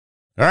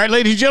All right,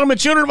 ladies and gentlemen,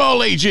 children of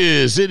all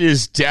ages, it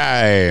is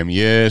time.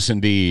 Yes,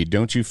 indeed.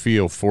 Don't you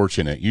feel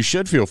fortunate? You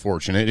should feel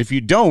fortunate. If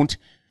you don't,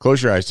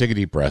 close your eyes, take a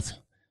deep breath,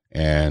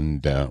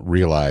 and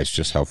realize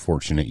just how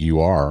fortunate you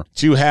are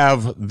to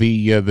have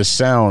the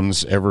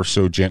sounds ever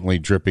so gently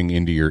dripping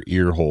into your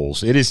ear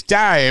holes. It is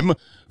time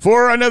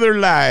for another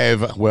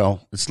live.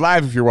 Well, it's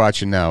live if you're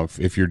watching now.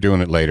 If you're doing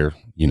it later,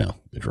 you know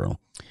the drill.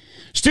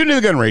 Student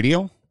of the Gun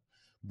Radio,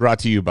 brought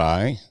to you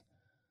by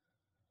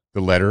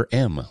the letter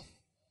M.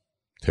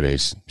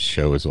 Today's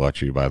show is brought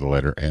to you by the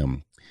letter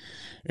M.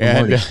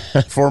 And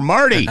for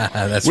Marty,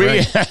 that's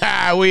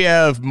right. We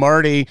have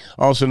Marty,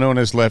 also known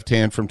as Left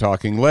Hand from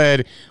Talking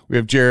Lead. We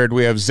have Jared.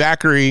 We have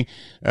Zachary.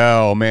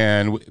 Oh,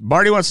 man.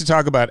 Marty wants to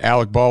talk about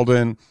Alec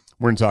Baldwin.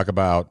 We're going to talk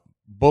about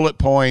bullet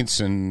points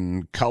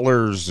and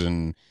colors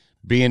and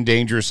being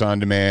dangerous on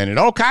demand and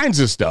all kinds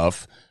of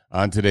stuff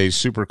on today's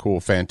super cool,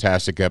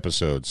 fantastic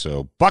episode.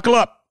 So buckle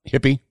up,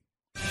 hippie.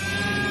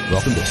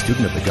 Welcome to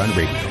Student of the Gun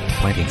Radio,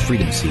 planting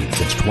freedom seeds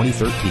since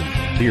 2013.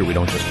 Here we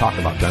don't just talk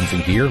about guns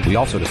and gear, we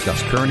also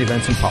discuss current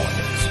events and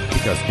politics,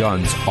 because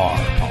guns are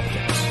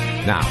politics.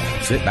 Now,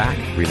 sit back,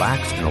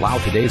 relax, and allow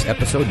today's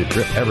episode to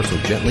drip ever so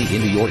gently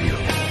into your ear.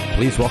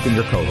 Please welcome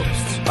your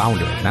co-hosts,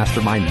 founder of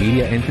Mastermind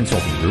Media and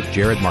Consulting Group,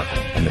 Jared Martin,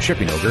 and the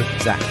shipping ogre,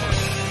 Zach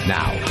Martin.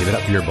 Now, give it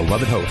up for your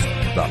beloved host,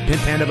 the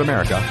pimp hand of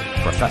America,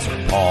 Professor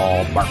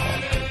Paul Markle.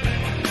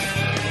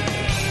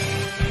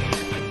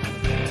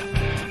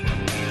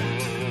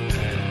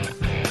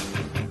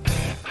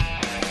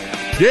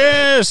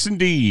 Yes,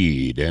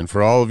 indeed. And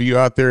for all of you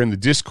out there in the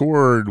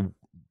Discord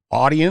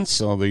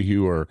audience, all of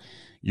you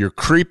you're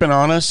creeping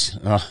on us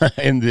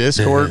in the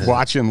Discord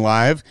watching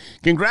live,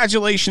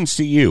 congratulations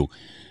to you.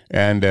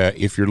 And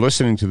if you're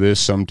listening to this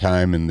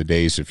sometime in the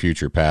days of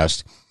future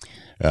past,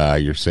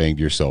 you're saying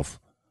to yourself,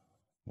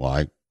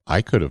 well,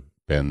 I could have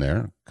been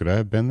there. Could I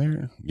have been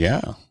there?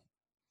 Yeah.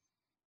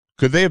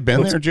 Could they have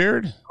been there,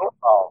 Jared?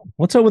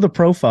 What's up with the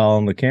profile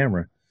on the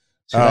camera?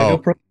 Should I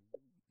go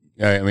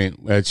I mean,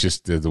 that's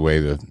just the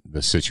way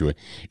the situation.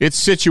 It's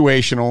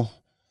situational.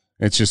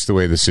 It's just the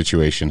way the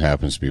situation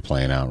happens to be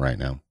playing out right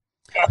now.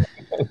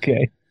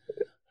 Okay.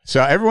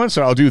 So every once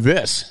in a while, I'll do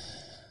this,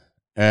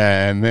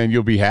 and then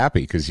you'll be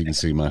happy because you can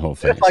see my whole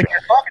face. It's like you're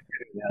talking to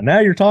me now.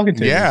 Now you're talking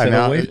to me.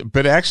 Yeah,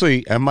 but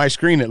actually, on my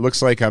screen, it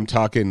looks like I'm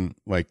talking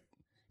like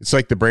it's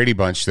like the Brady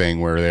Bunch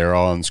thing where they're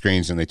all on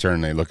screens and they turn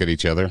and they look at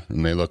each other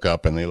and they look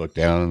up and they look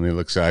down and they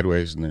look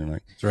sideways and they're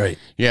like, that's right.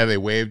 Yeah, they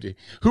waved.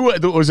 Who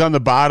was on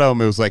the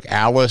bottom? It was like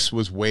Alice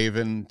was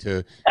waving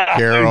to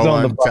Carol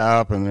on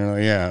top, and they're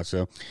like, yeah.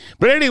 So,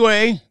 but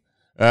anyway,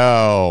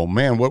 oh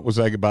man, what was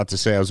I about to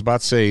say? I was about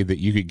to say that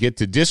you could get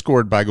to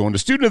Discord by going to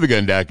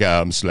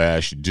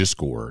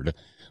studentofthegun.com/Discord.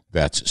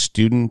 That's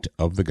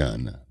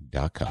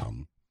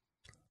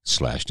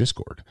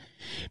studentofthegun.com/Discord.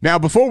 Now,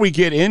 before we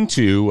get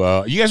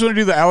into, you guys want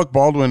to do the Alec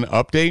Baldwin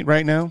update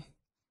right now?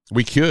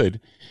 We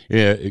could.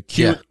 Yeah.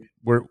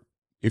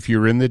 If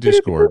you're in the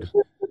Discord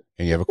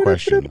and you have a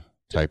question,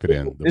 type it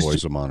in. The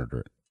boys will monitor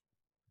it.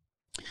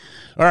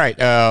 All right.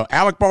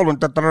 Alec Baldwin.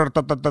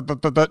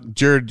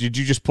 Jared, did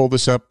you just pull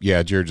this up?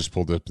 Yeah, Jared just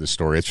pulled up this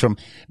story. It's from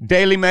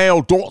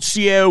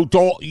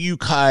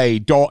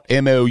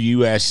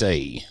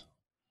dailymail.co.uk.mousa.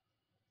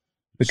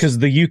 Because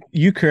the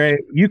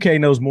UK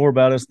knows more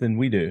about us than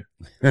we do.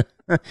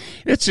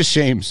 It's a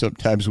shame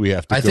sometimes we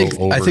have to go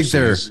overseas. I think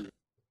they're,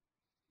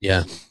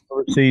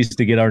 overseas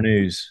to get our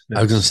news.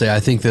 I was going to say, I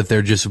think that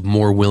they're just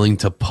more willing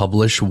to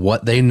publish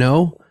what they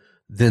know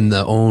than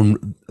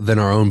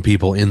our own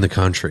people in the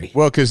country.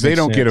 Well, because they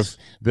don't get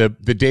the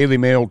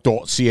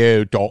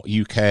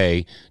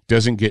dailymail.co.uk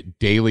doesn't get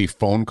daily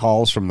phone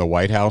calls from the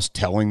White House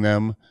telling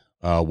them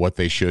what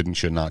they should and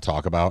should not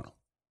talk about.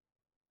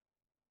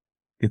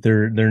 Get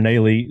their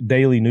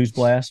daily news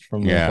blast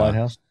from the White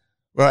House.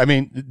 Well, I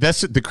mean,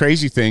 that's the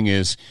crazy thing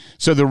is,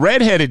 so the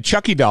redheaded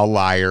Chucky doll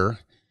liar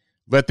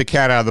let the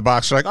cat out of the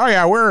box. They're like, oh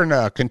yeah, we're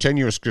in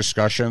continuous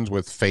discussions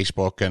with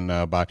Facebook and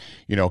about,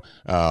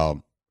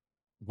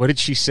 what did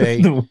she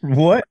say?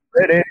 What?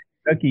 Redheaded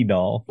Chucky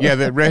doll. Yeah,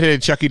 the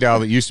redheaded Chucky doll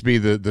that used to be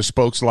the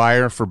spokes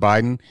liar for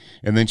Biden,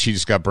 and then she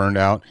just got burned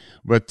out.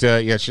 But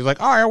she's like,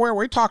 oh yeah,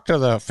 we talk to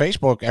the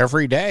Facebook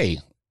every day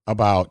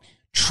about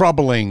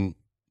troubling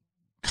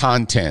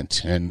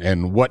content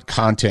and what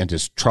content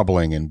is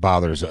troubling and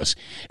bothers us.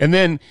 And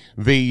then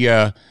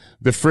the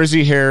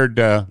frizzy-haired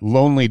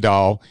lonely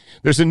doll.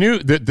 There's a new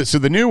so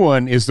the new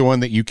one is the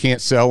one that you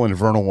can't sell in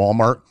Vernal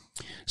Walmart.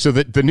 So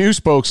the new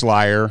spokes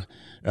liar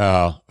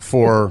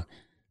for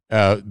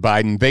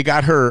Biden, they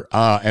got her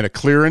at a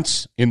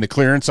clearance in the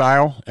clearance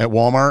aisle at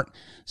Walmart.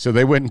 So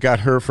they went and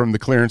got her from the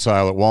clearance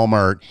aisle at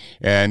Walmart,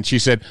 and she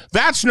said,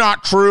 "That's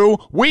not true.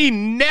 We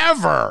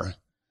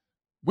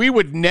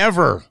would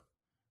never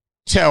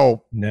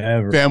tell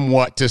them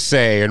what to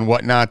say and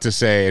what not to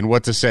say and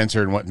what to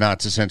censor and what not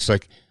to censor."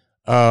 Like,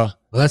 well,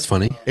 that's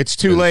funny. It's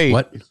too late.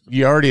 What?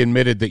 You already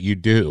admitted that you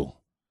do.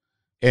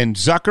 And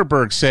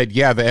Zuckerberg said,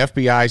 yeah, the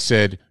FBI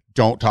said,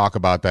 don't talk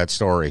about that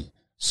story.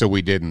 So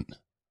we didn't.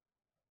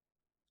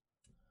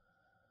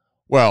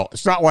 Well,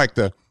 it's not like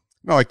the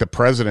Not like the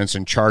president's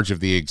in charge of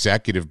the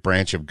executive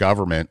branch of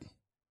government.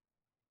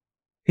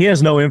 He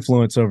has no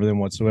influence over them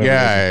whatsoever.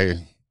 Yeah.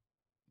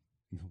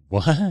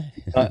 What?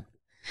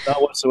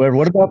 Not whatsoever.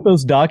 What about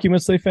those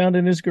documents they found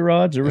in his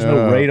garage? There was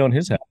no raid on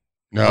his house.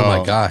 No. Oh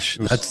my gosh,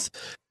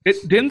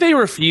 Didn't they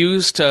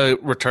refuse to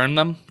return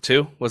them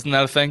too? Wasn't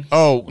that a thing?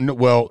 Oh, no,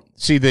 well,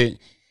 see, the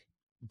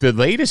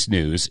latest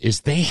news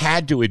is they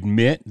had to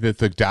admit that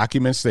the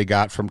documents they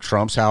got from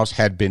Trump's house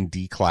had been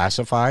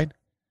declassified.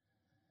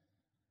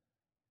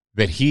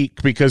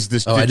 Because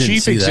the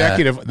chief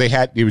executive,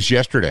 it was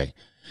yesterday.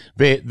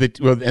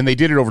 And they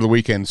did it over the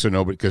weekend,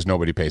 because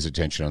nobody pays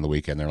attention on the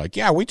weekend. They're like,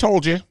 yeah, we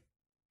told you.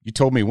 You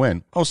told me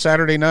when? Oh,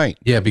 Saturday night.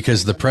 Yeah,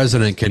 because the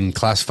president can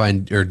classify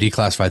or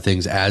declassify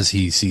things as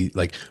he sees.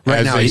 Like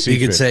right now, he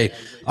could say,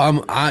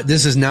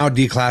 this is now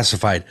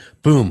declassified.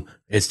 Boom,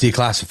 it's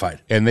declassified.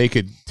 And they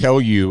could tell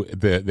you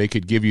they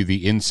could give you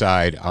the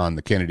inside on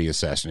the Kennedy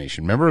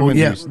assassination. Remember when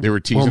they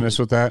were teasing us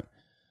with that?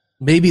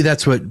 Maybe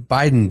that's what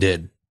Biden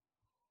did.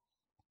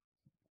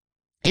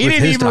 He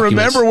didn't even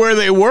remember where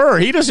they were.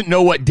 He doesn't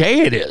know what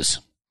day it is.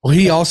 Well,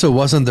 he also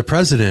wasn't the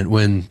president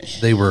when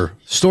they were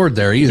stored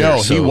there either.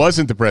 No, he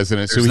wasn't the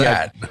president. So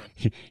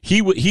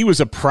he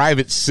was a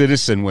private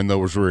citizen when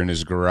those were in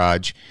his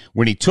garage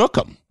when he took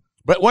them.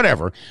 But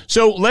whatever.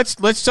 So let's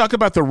talk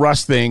about the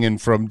Russ thing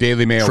and from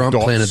Daily Mail. Trump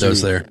planted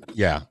those there.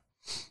 Yeah.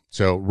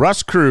 So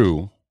Russ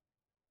Crew.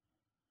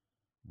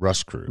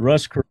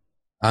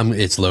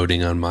 It's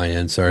loading on my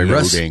end. Sorry.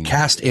 Russ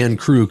cast and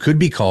crew could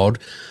be called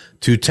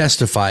to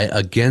testify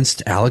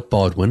against Alec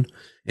Baldwin,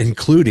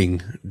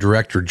 including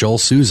director Joel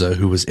Souza,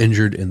 who was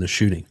injured in the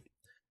shooting.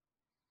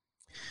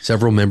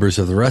 Several members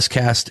of the Russ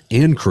cast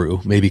and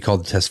crew may be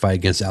called to testify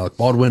against Alec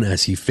Baldwin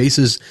as he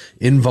faces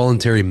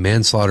involuntary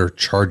manslaughter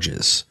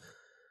charges.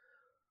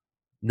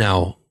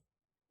 Now,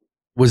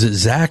 was it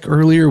Zach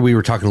earlier? We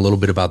were talking a little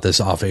bit about this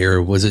off air.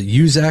 Was it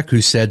you, Zach,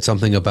 who said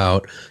something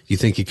about you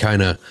think he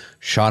kind of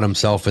shot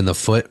himself in the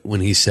foot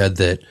when he said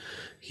that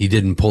he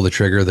didn't pull the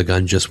trigger, the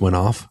gun just went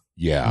off?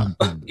 Yeah.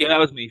 Yeah, that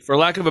was me. For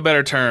lack of a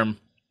better term,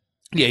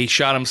 yeah, he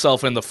shot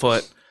himself in the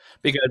foot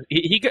because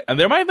and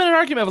there might have been an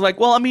argument of like,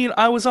 well, I mean,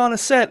 I was on a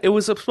set. It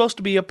was supposed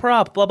to be a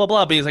prop, blah, blah,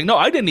 blah. But he's like, no,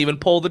 I didn't even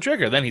pull the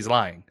trigger. Then he's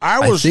lying.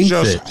 I was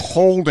just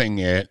holding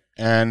it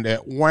and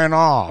it went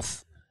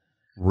off.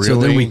 Really? So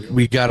then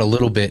we got a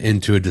little bit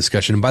into a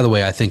discussion. And by the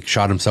way, I think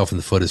shot himself in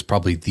the foot is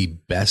probably the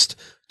best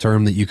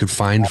term that you could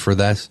find for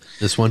this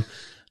one.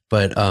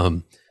 But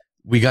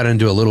we got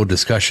into a little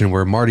discussion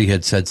where Marty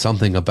had said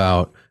something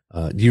about,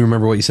 do you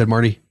remember what you said,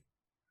 Marty?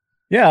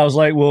 Yeah, I was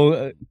like,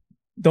 well,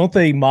 don't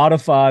they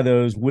modify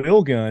those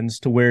wheel guns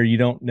to where you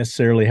don't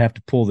necessarily have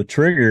to pull the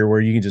trigger,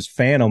 where you can just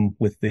fan them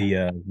with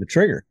the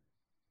trigger?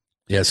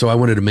 Yeah, so I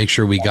wanted to make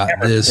sure we got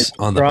this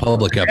on the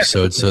public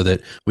episode so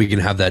that we can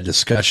have that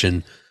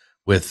discussion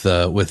with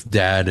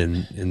Dad,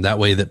 and that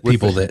way that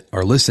people that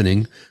are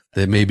listening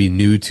that may be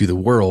new to the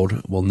world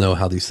will know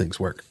how these things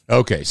work.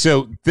 Okay,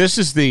 so this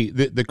is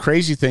the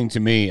crazy thing to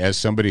me as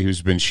somebody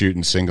who's been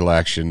shooting single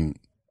action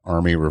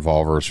Army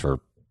revolvers for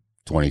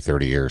 20,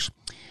 30 years,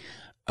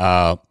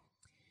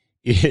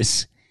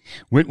 is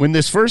when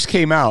this first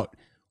came out,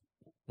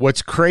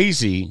 what's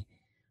crazy,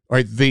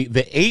 right? The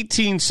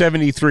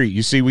 1873,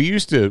 you see, we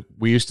used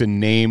to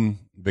name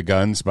the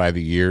guns by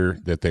the year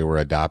that they were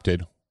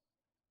adopted.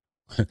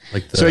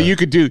 Like so you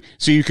could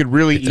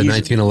really like the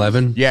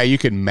 1911. Yeah, you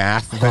could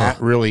math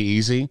that really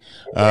easy.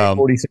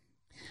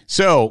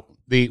 So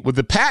with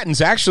the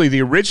patents, actually,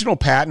 the original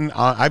patent,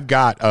 I've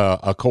got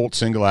a Colt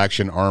single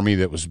action Army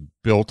that was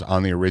built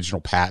on the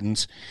original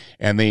patents,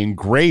 and they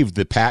engraved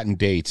the patent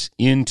dates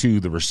into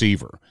the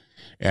receiver.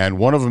 And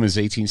one of them is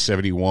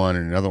 1871,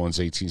 and another one's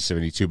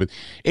 1872. But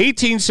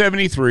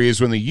 1873 is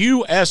when the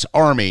U.S.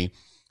 Army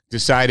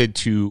decided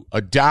to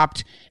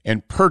adopt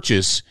and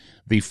purchase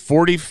the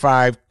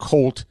 .45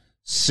 Colt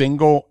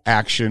single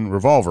action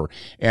revolver,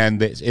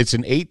 and it's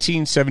an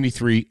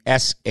 1873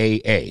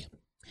 SAA.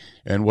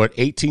 And what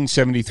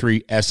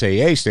 1873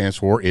 SAA stands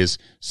for is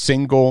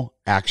Single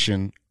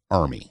Action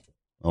Army.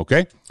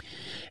 Okay?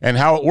 And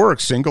how it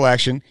works, single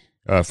action,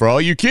 for all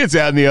you kids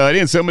out in the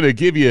audience, I'm going to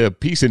give you a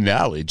piece of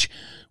knowledge.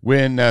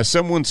 When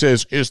someone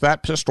says, is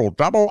that pistol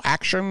double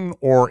action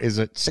or is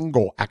it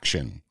single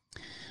action?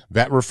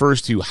 That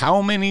refers to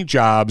how many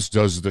jobs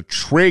does the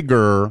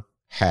trigger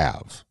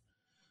have,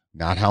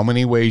 not how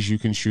many ways you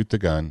can shoot the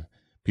gun.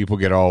 People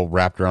get all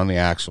wrapped around the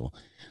axle.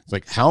 It's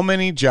like, how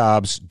many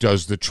jobs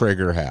does the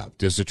trigger have?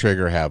 Does the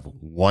trigger have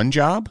one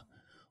job,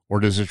 or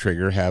does the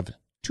trigger have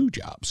two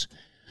jobs?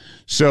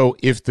 So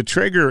if the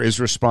trigger is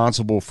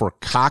responsible for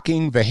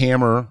cocking the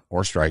hammer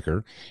or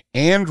striker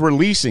and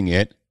releasing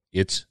it,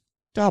 it's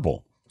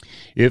double.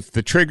 If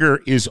the trigger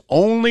is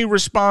only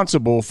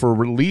responsible for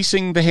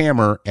releasing the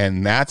hammer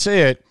and that's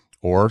it,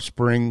 or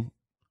spring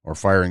or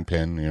firing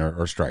pin,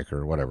 or striker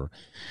or whatever,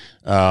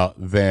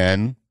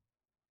 then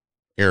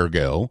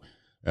ergo,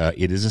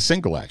 it is a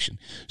single action.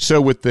 So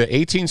with the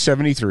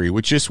 1873,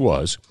 which this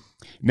was,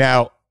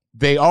 now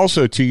they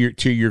also, to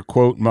your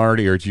quote,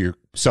 Marty, or to your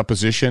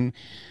supposition,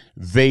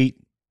 they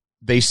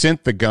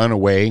sent the gun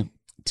away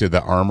to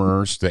the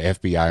armorers, the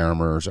FBI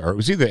armorers, or it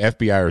was either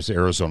FBI or it was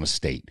Arizona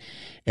State,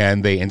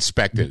 and they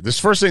inspected it. This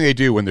first thing they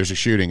do when there's a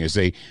shooting is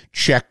they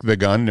check the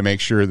gun to make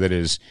sure that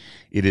it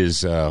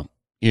is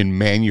in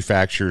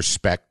manufacturer's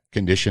spec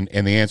condition,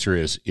 and the answer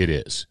is it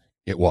is.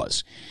 It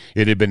was.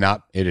 It had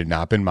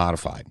not been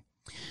modified.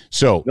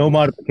 So no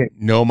modification.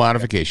 No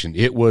modification.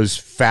 It was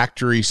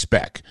factory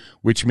spec,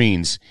 which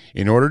means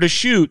in order to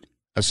shoot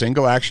a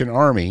single action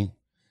Army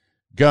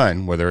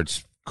gun, whether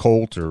it's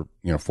Colt or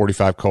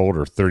 45 Colt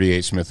or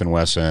 38 Smith &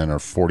 Wesson or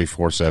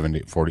 44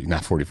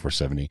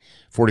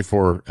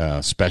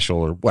 special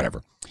or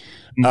whatever.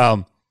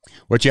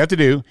 What you have to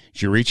do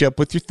is you reach up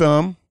with your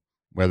thumb,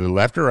 whether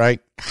left or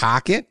right,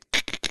 cock it.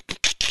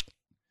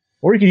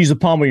 Or you can use the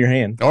palm of your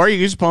hand. Or you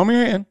use the palm of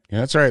your hand. Yeah,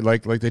 that's right,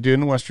 like they do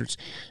in the Westerns.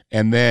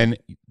 And then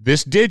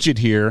this digit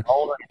here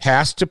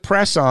has to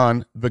press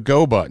on the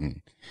go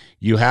button.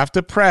 You have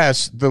to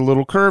press the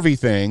little curvy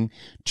thing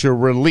to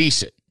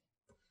release it.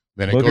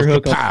 Then it goes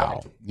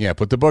kapow. Yeah,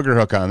 put the booger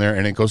hook on there,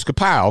 and it goes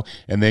kapow,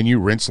 and then you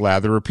rinse,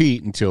 lather,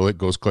 repeat until it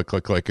goes click,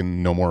 click, click,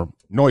 and no more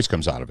noise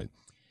comes out of it.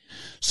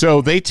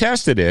 So they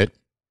tested it.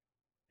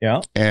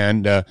 Yeah,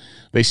 and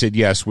they said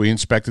yes. We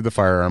inspected the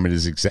firearm. It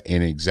is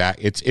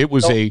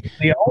the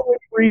only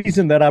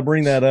reason that I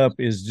bring that up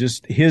is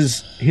just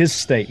his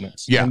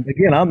statements. Yeah, and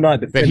again, I'm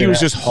not defending that he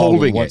was just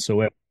holding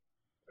whatsoever.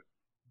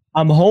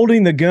 I'm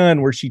holding the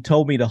gun where she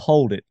told me to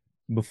hold it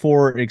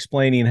before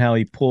explaining how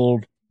he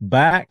pulled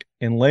back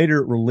and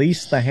later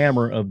released the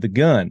hammer of the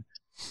gun.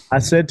 I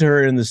said to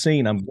her in the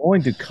scene, "I'm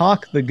going to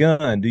cock the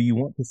gun. Do you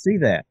want to see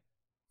that?"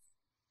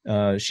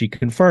 She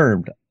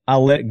confirmed. I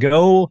let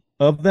go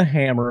of the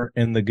hammer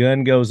and the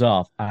gun goes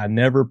off. I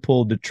never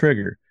pulled the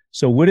trigger.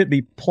 So would it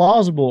be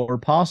plausible or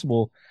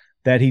possible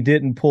that he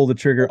didn't pull the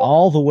trigger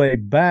all the way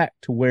back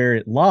to where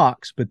it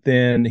locks, but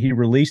then he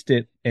released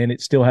it and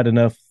it still had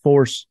enough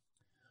force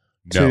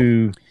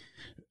to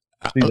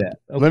do that?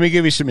 Okay. Let me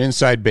give you some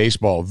inside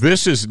baseball.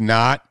 This is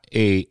not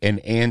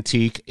an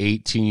antique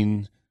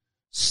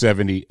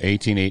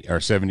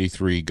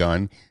 1873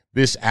 gun.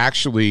 This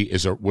actually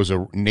was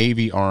a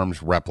Navy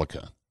Arms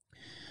replica.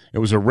 It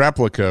was a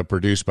replica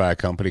produced by a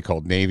company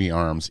called Navy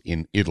Arms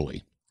in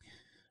Italy.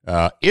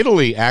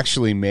 Italy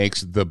actually makes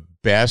the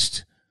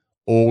best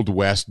Old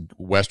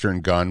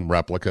Western gun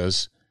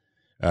replicas.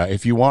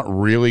 If you want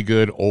really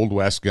good Old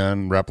West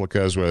gun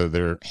replicas, whether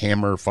they're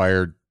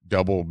hammer-fired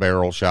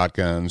double-barrel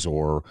shotguns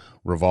or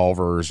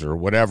revolvers or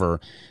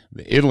whatever,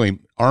 Italy,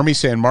 Army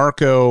San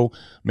Marco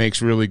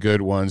makes really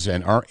good ones,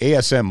 and our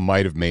ASM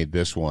might have made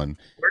this one.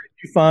 Where did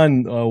you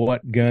find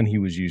what gun he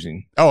was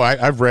using? Oh,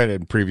 I've read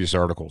it in previous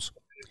articles.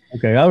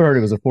 Okay, I heard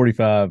it was a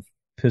 45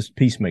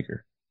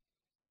 Peacemaker.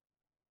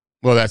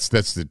 Well, that's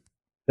the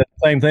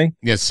same thing.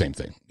 Yeah, it's the same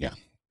thing. Yeah,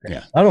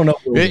 yeah. I don't know.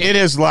 It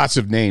has lots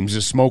of names: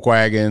 the smoke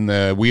wagon,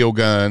 the wheel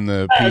gun,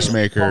 the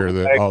Peacemaker,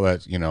 all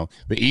that.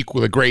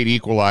 The great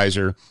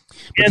equalizer.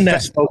 Skin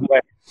that smoke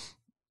wagon.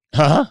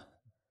 Huh?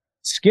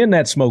 Skin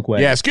that smoke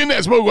wagon. Yeah, skin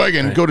that smoke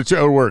wagon. Right. Go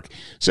to work.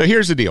 So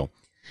here's the deal: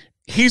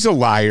 he's a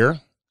liar.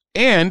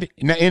 And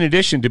in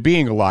addition to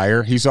being a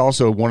liar, he's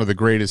also one of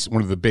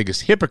the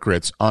biggest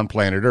hypocrites on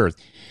planet Earth.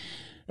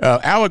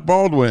 Alec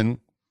Baldwin,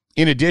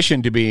 in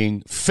addition to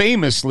being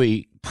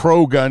famously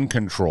pro-gun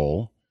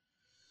control,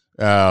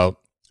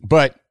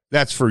 but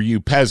that's for you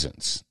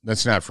peasants.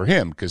 That's not for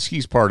him because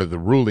he's part of the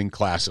ruling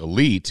class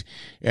elite,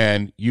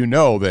 and you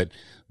know that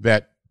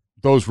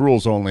those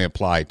rules only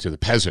apply to the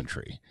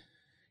peasantry.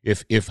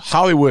 If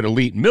Hollywood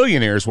elite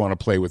millionaires want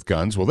to play with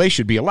guns, well, they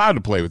should be allowed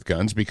to play with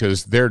guns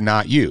because they're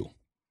not you.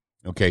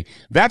 Okay,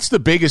 that's the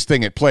biggest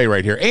thing at play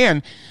right here.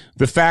 And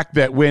the fact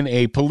that when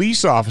a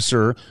police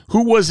officer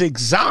who was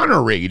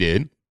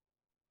exonerated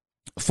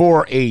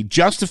for a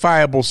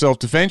justifiable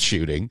self-defense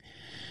shooting,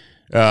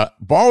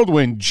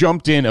 Baldwin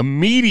jumped in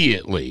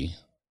immediately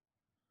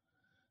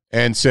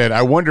and said,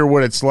 I wonder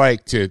what it's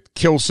like to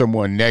kill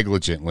someone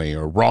negligently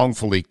or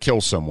wrongfully kill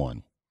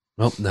someone.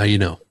 Well, now you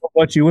know.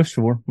 What you wish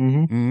for.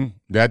 Mm-hmm.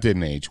 That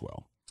didn't age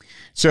well.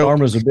 So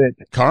Karma's a bitch.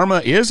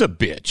 Karma is a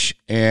bitch.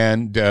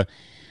 And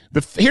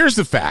here's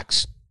the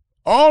facts.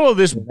 All of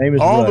this,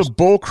 all the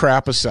bull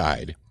crap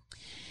aside,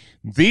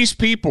 these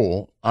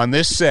people on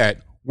this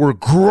set were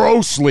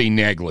grossly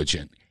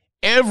negligent.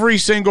 Every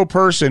single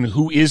person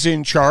who is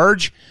in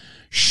charge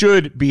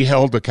should be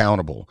held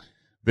accountable.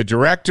 The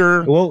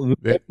director. Well,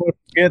 don't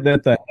forget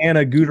that the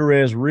Anna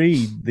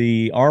Gutierrez-Reed,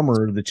 the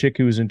armorer, the chick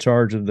who was in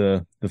charge of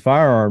the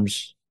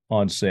firearms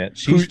on set,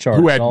 she's charged.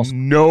 Who had also.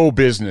 No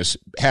business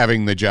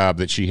having the job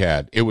that she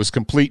had. It was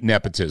complete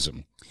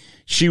nepotism.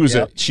 She was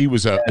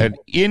an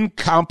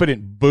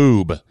incompetent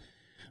boob,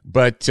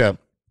 but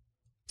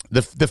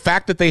the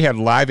fact that they had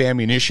live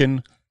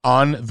ammunition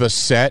on the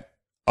set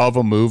of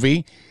a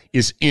movie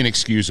is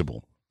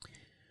inexcusable.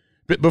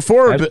 But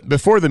before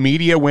the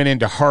media went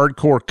into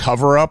hardcore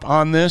cover up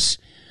on this,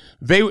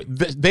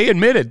 they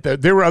admitted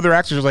that there were other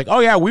actors who were like, oh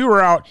yeah, we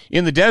were out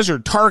in the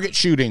desert target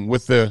shooting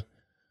with the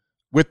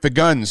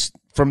guns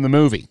from the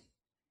movie.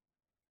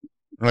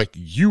 Like,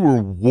 you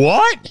were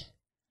what?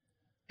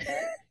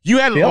 You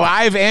had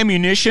live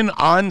ammunition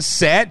on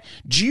set.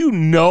 Do you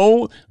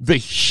know the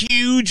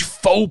huge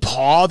faux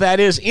pas that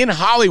is in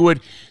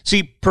Hollywood?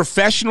 See,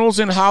 professionals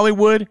in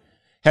Hollywood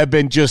have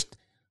been just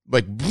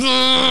like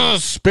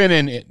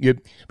spinning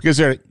it because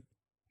they're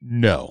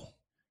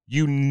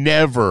you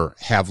never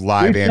have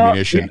live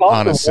ammunition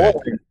on a set.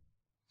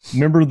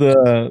 Remember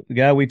the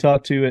guy we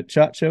talked to at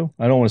SHOT Show?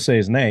 I don't want to say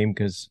his name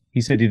because he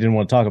said he didn't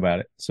want to talk about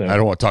it. So I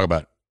don't want to talk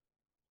about it.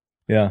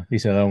 Yeah, he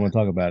said I don't want to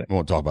talk about it. I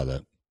won't talk about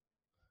that.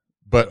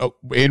 But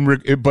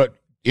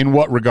in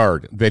what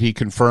regard? That he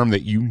confirmed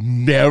that you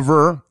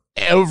never,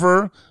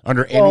 ever,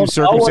 under any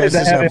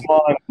circumstances,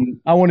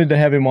 I wanted to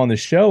have him on the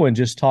show and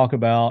just talk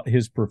about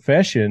his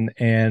profession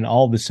and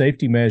all the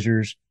safety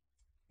measures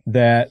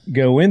that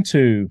go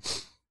into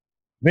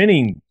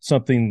preventing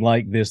something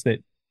like this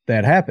that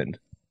happened,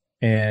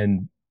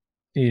 and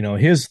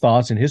his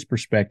thoughts and his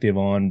perspective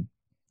on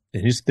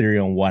and his theory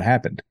on what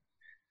happened.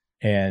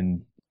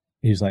 And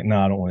he's like, "No,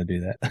 I don't want to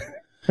do that."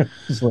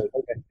 It's like,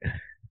 okay.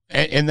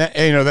 And that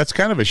that's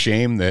kind of a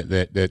shame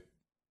that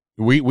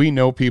we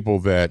know people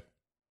that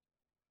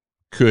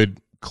could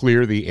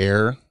clear the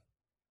air,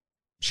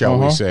 shall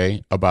we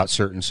say, about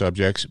certain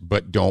subjects,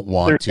 but don't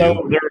want to.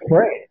 They're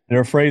afraid.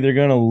 They're afraid they're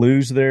going to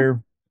lose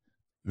their.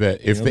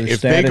 That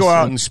if they go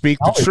out and speak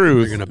the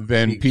truth,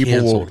 then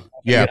people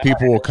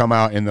will come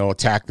out and they'll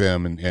attack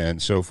them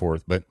and so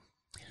forth.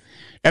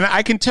 And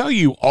I can tell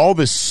you, all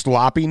this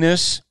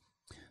sloppiness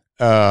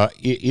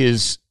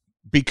is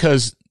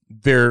because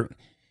they're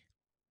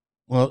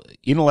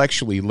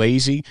intellectually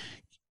lazy.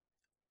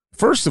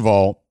 First of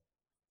all,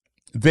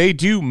 they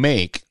do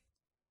make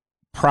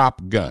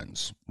prop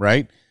guns,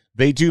 right?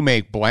 They do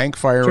make blank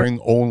firing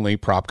only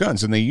prop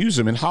guns, and they use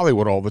them in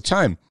Hollywood all the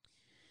time.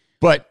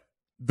 But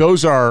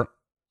those are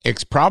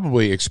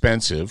probably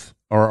expensive,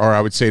 or I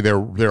would say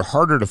they're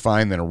harder to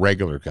find than a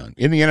regular gun.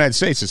 In the United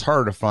States, it's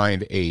harder to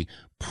find a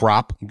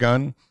prop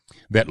gun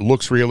that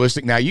looks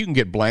realistic. Now, you can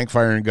get blank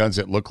firing guns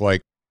that look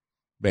like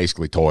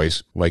basically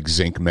toys, like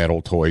zinc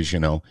metal toys,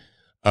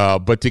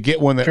 but to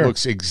get one that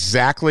looks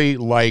exactly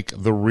like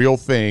the real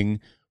thing,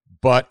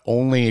 but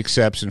only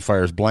accepts and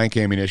fires blank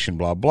ammunition,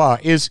 blah, blah,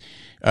 is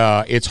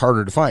it's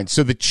harder to find.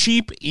 So the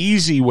cheap,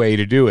 easy way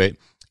to do it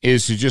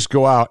is to just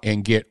go out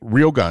and get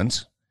real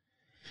guns.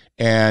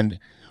 And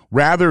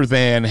rather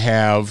than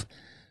have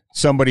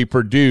somebody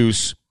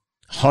produce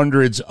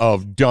hundreds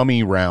of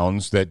dummy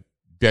rounds that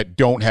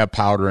don't have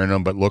powder in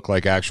them but look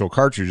like actual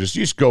cartridges,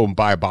 you just go and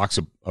buy a box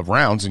of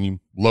rounds and you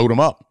load them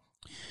up.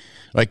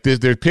 Like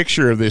there's a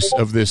picture of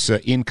this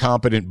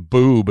incompetent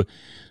boob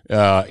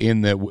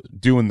doing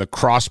the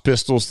cross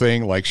pistols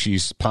thing like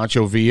she's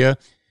Pancho Villa.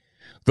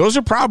 Those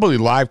are probably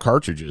live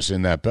cartridges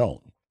in that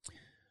belt.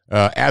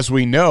 As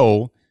we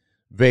know,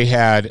 they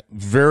had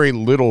very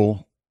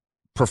little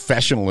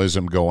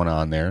professionalism going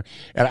on there.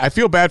 And I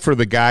feel bad for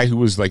the guy who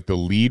was like the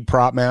lead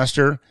prop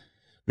master.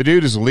 The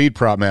dude is a lead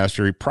prop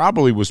master. He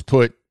probably was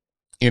put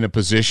in a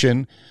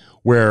position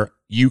where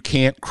you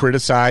can't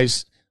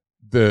criticize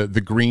the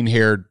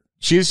green-haired.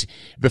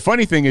 The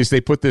funny thing is they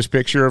put this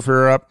picture of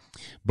her up,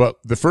 but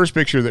the first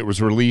picture that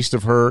was released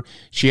of her,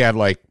 she had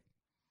like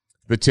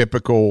the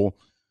typical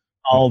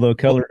all the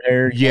colored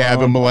hair. Yeah,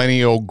 the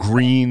millennial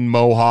green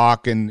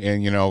mohawk and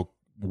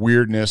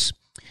weirdness.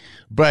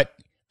 But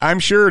I'm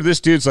sure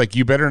this dude's like,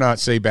 you better not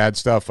say bad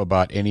stuff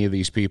about any of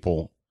these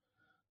people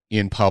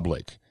in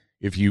public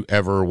if you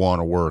ever want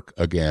to work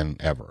again,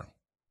 ever.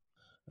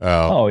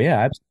 Oh, yeah.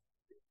 Absolutely.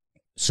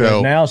 So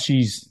and now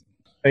she's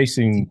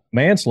facing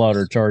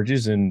manslaughter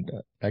charges, and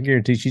I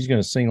guarantee she's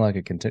going to sing like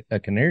a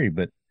canary.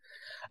 But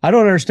I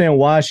don't understand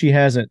why she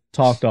hasn't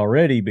talked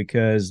already,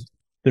 because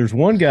there's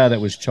one guy that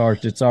was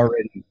charged that's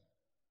already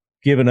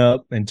given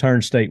up and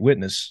turned state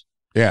witness.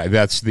 Yeah,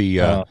 that's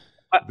the I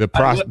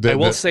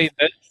will say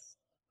that.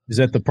 Is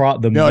that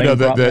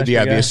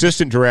the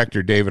assistant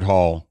director, David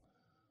Hall,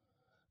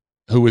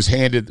 who was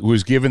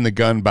given the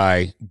gun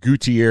by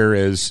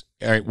Gutierrez.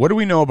 All right, what do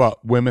we know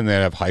about women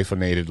that have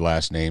hyphenated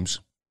last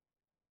names?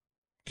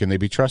 Can they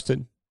be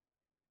trusted?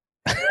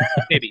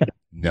 Maybe.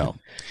 No.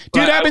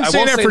 Dude, I've been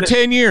saying that for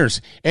 10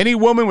 years. Any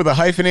woman with a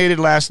hyphenated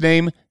last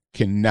name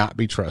cannot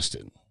be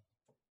trusted.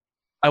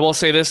 I will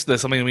say this.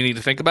 There's something we need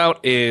to think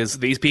about is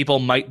these people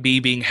might be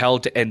being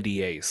held to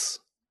NDAs.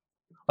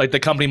 Like the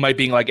company might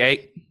be like,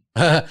 hey,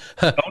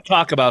 don't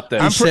talk about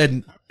this. I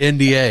said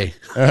NDA.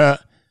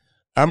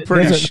 I'm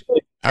pretty sure.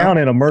 Down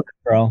in a murder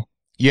trial.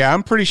 Yeah,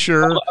 I'm pretty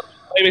sure.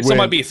 Maybe someone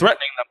might be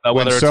threatening them, though,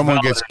 when someone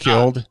gets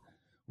killed,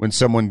 when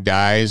someone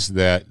dies,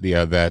 that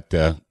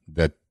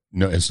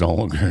no, it's no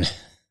longer.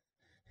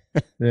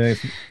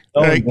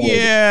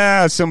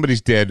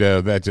 Somebody's dead.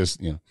 That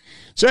just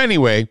So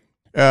anyway,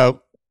 I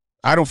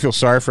don't feel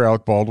sorry for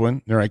Alec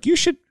Baldwin. They're like,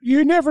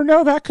 you never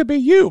know, that could be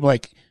you.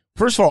 Like,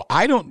 first of all,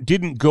 I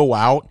didn't go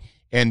out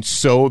and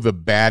sow the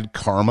bad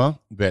karma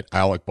that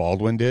Alec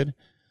Baldwin did.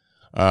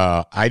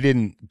 I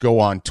didn't go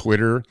on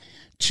Twitter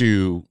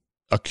to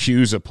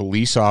accuse a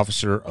police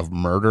officer of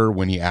murder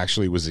when he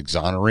actually was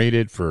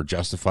exonerated for a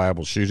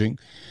justifiable shooting.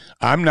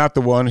 I'm not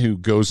the one who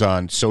goes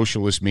on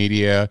socialist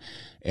media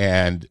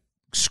and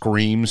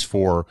screams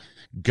for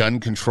gun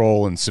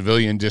control and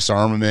civilian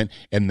disarmament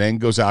and then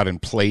goes out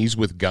and plays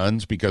with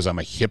guns because I'm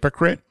a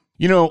hypocrite.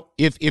 You know,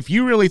 if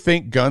you really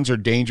think guns are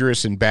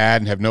dangerous and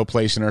bad and have no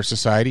place in our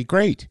society,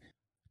 great.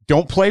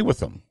 Don't play with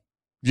them.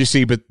 You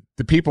see, but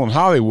the people in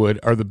Hollywood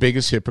are the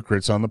biggest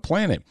hypocrites on the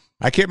planet.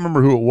 I can't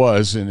remember who it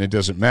was, and it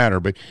doesn't matter,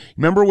 but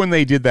remember when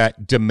they did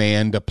that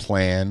Demand a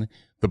Plan,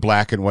 the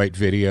black and white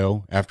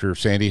video after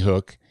Sandy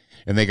Hook,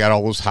 and they got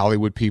all those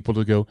Hollywood people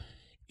to go,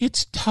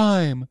 "It's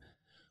time.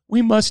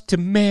 We must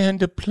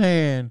demand a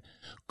plan.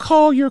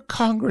 Call your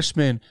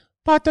congressman."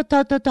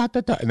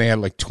 And they had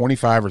like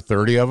 25 or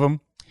 30 of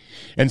them.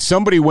 And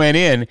somebody went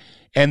in,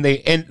 and the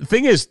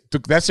thing is,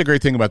 that's the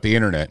great thing about the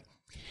internet,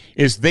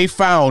 is they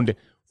found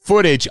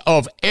footage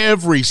of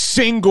every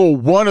single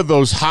one of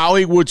those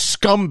Hollywood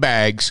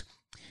scumbags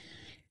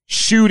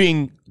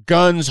shooting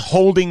guns,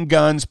 holding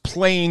guns,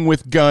 playing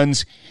with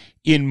guns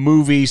in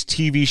movies,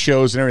 TV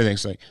shows, and everything.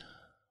 It's like,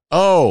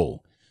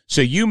 oh, so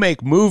you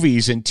make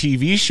movies and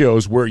TV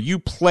shows where you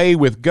play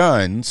with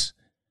guns,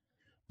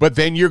 but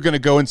then you're going to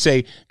go and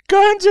say,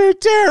 guns are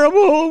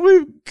terrible.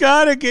 We've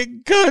got to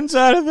get guns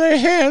out of the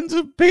hands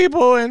of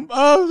people. And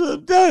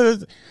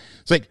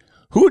it's like,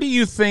 who do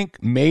you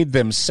think made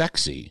them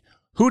sexy?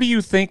 Who do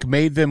you think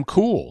made them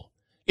cool?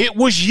 It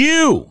was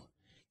you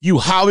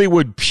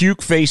Hollywood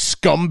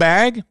puke-faced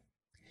scumbag.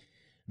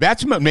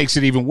 That's what makes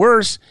it even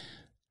worse.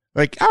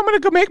 Like, I'm going to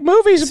go make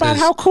movies about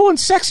how cool and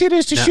sexy it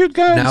is to shoot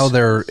guns. Now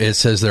it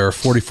says there are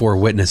 44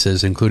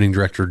 witnesses, including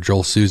director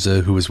Joel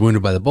Souza, who was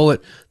wounded by the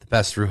bullet that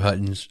passed through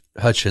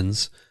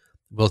Hutchins,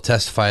 will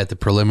testify at the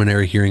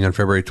preliminary hearing on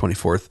February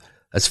 24th.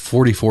 That's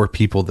 44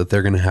 people that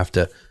they're going to have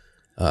to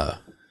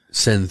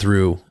send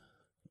through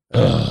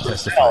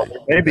testify.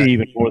 Maybe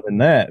even more than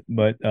that,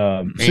 but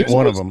ain't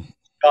one of them.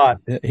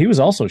 He was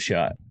also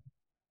shot.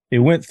 It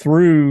went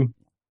through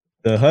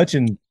the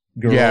Hutchins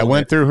girl. Yeah, it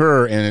went through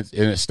her, and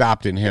it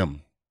stopped in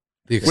him.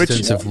 The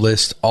extensive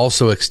list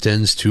also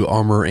extends to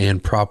armor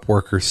and prop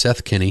worker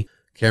Seth Kinney,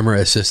 camera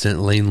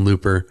assistant Lane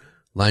Looper,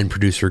 line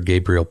producer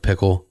Gabrielle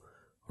Pickle,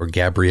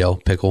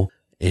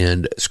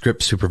 and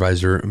script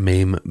supervisor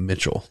Mame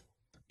Mitchell.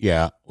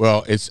 Yeah,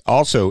 well, it's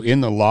also in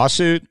the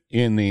lawsuit,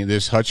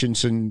 this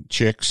Hutchinson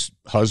chick's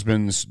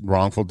husband's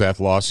wrongful death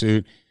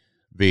lawsuit,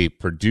 the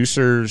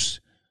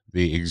producers,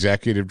 the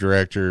executive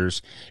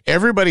directors,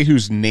 everybody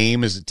whose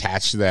name is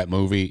attached to that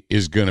movie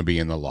is going to be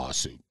in the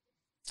lawsuit.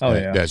 Oh,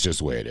 yeah. That's just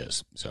the way it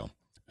is. So,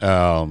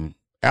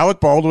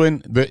 Alec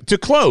Baldwin, to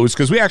close,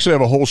 because we actually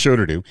have a whole show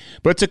to do,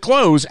 but to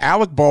close,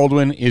 Alec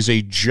Baldwin is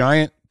a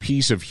giant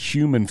piece of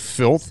human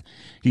filth.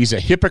 He's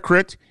a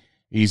hypocrite.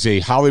 He's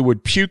a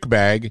Hollywood puke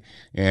bag,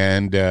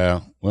 and,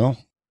 well,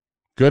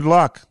 good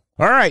luck.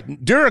 All right,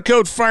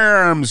 Duracoat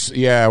Firearms.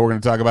 Yeah, we're going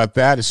to talk about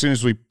that as soon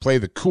as we play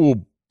the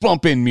cool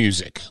bump-in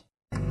music.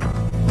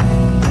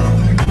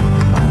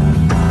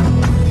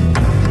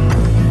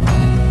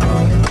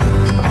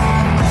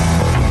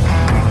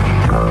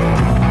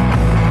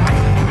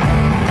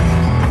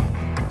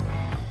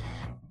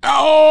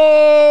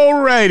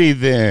 Alrighty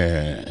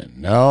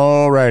then.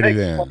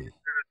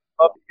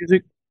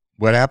 Music?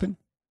 What happened?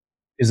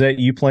 Is that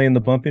you playing the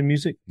bump-in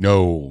music?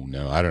 No,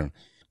 I don't.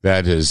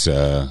 That is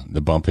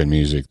the bump-in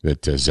music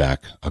that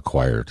Zach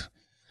acquired.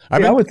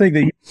 I would think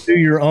that you do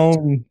your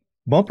own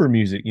bumper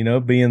music,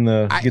 being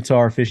the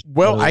guitar fish.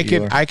 Well,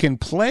 I can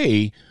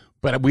play,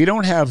 but we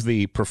don't have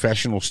the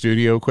professional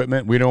studio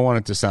equipment. We don't want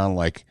it to sound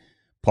like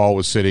Paul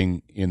was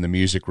sitting in the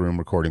music room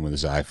recording with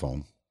his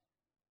iPhone.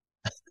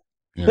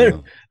 There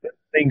are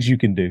things you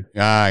can do.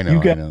 I know.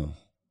 You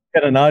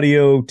got an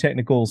audio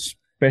technical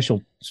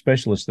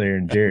specialist there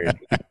in Jared.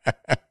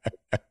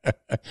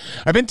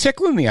 I've been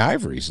tickling the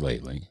ivories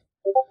lately.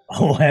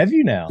 Oh, have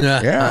you now?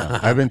 Yeah,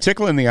 I've been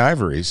tickling the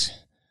ivories.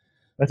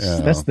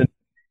 That's the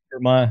never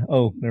mind.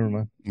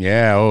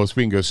 Yeah,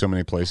 we can go so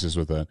many places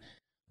with that.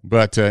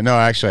 But no,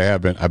 actually,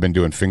 I've been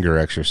doing finger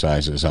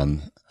exercises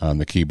on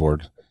the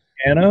keyboard.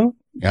 Piano?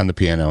 On the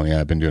piano, yeah.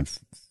 I've been doing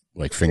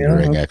like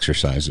fingering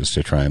exercises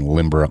to try and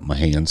limber up my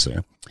hands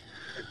there.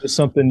 Is this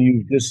something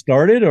you just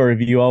started, or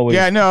have you always?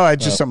 Yeah, no,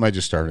 something I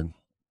just started.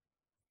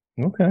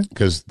 Okay.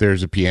 Because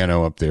there's a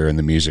piano up there in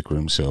the music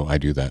room, so I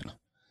do that.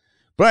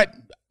 But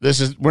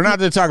we're not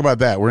going to talk about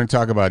that. We're going to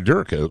talk about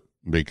Duracoat,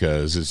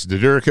 because it's the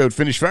Duracoat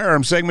Finish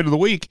Firearms segment of the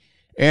week.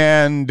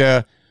 And,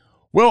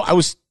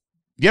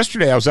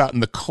 yesterday I was out in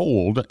the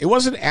cold. It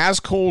wasn't as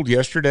cold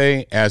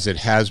yesterday as it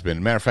has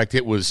been. Matter of fact,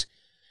 it was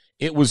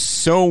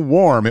so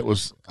warm. It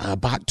was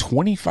about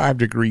 25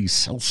 degrees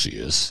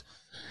Celsius.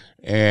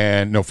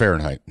 And no,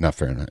 Fahrenheit, not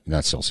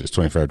Celsius,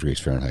 25 degrees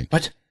Fahrenheit.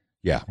 What?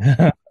 Yeah.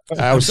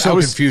 I was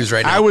confused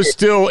right now. I was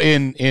still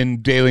in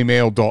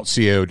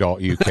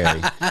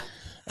dailymail.co.uk.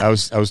 I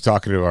was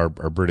talking to our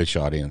British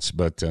audience,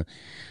 but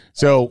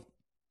so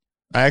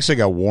I actually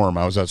got warm.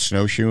 I was out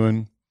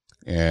snowshoeing,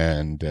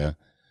 and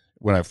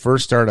when I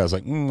first started, I was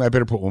like, I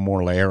better put one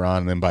more layer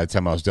on. And then by the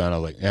time I was done, I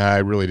was like, I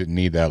really didn't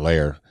need that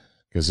layer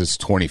because it's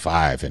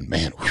 25, and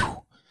man,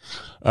 whew.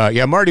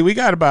 Marty, we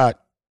got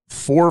about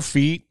 4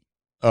 feet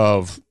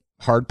of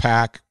hard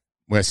pack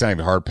well, it's not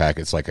even hard pack.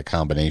 It's like a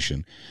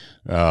combination.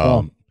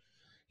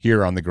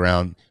 Here on the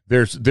ground,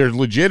 there's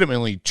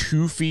legitimately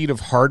 2 feet of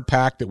hard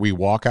pack that we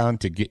walk on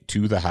to get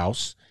to the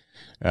house.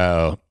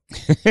 We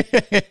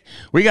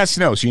got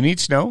snow. So you need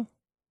snow?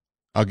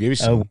 I'll give you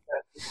some.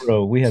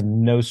 Bro, we have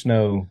no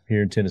snow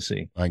here in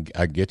Tennessee. I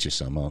get you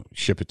some. I'll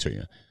ship it to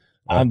you.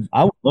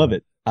 I would love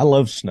it. I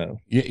love snow.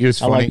 It was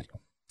funny.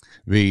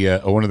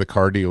 The one of the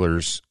car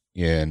dealers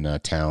in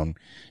town,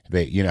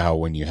 you know how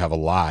when you have a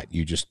lot,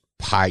 you just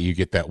you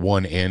get that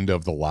one end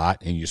of the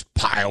lot and you just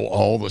pile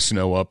all the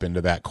snow up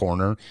into that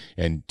corner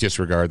and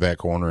disregard that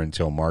corner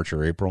until March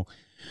or April.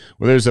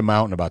 Well, there's a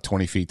mountain about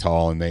 20 feet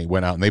tall, and they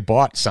went out and they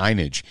bought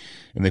signage,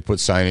 and they put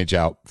signage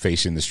out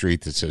facing the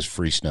street that says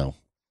free snow.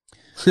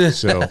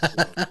 So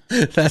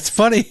that's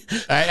funny.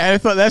 I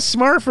thought that's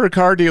smart for a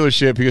car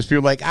dealership, because people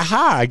are like,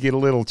 aha, I get a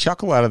little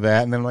chuckle out of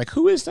that. And then I'm like,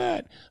 who is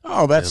that?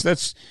 Oh,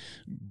 that's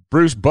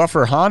Bruce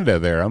Buffer Honda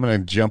there. I'm going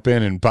to jump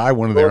in and buy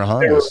one of their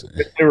Hondas.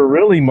 If they were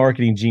really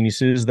marketing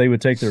geniuses, they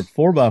would take their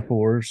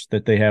 4x4s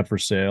that they have for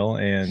sale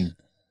and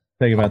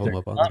take them out there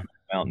on the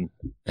mountain.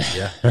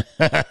 Yeah.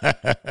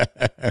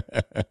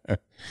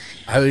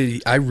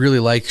 I really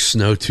like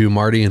snow too,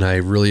 Marty, and I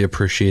really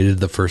appreciated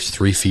the first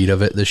 3 feet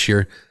of it this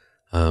year.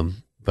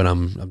 But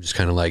I'm just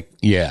kind of like,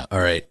 yeah, all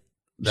right,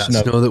 that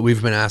snow that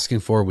we've been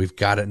asking for, we've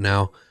got it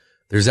now.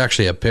 There's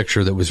actually a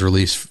picture that was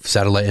released,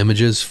 satellite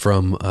images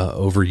from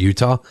over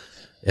Utah,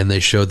 and they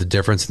showed the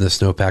difference in the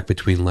snowpack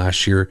between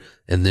last year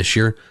and this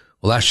year.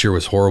 Well, last year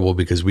was horrible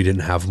because we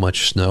didn't have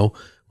much snow,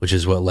 which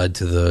is what led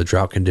to the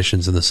drought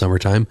conditions in the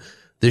summertime.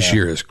 This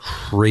year is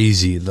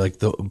crazy.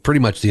 Like pretty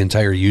much the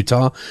entire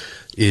Utah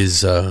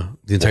is the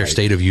entire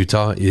state of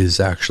Utah is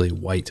actually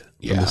white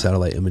from the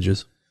satellite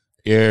images.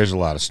 Yeah, there's a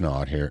lot of snow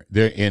out here.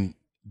 In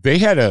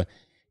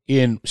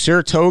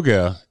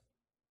Saratoga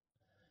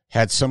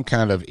had some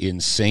kind of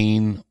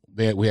insane.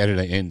 We had an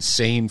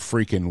insane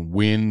freaking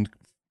wind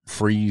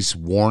freeze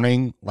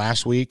warning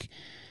last week.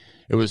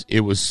 It was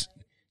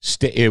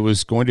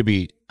going to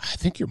be. I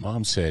think your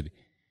mom said.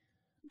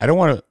 I don't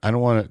want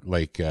to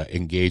like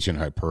engage in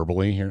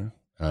hyperbole here,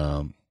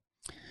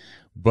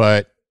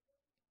 but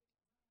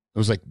it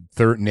was like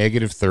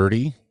negative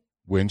 30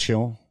 wind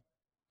chill.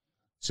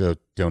 So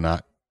do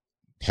not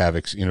have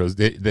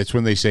that's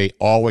when they say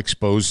all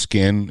exposed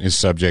skin is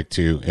subject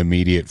to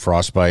immediate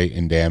frostbite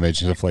and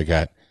damage and stuff like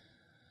that.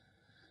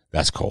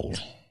 That's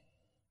cold.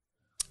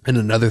 And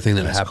another thing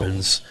that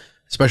happens,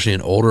 especially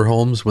in older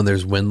homes, when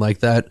there's wind like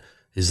that,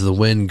 is the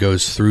wind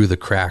goes through the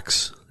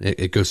cracks.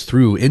 It goes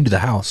through into the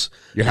house.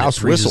 Your house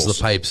freezes whistles.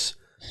 The pipes.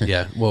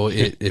 Yeah, well,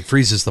 it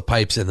freezes the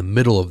pipes in the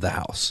middle of the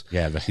house.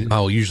 Yeah.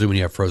 Usually when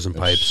you have frozen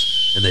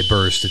pipes and they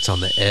burst, it's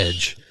on the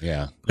edge.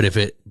 Yeah. But if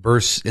it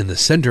bursts in the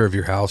center of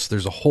your house,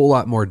 there's a whole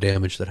lot more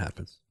damage that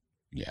happens.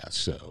 Yeah,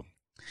 so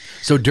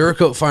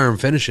Duracoat Firearm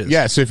Finishes.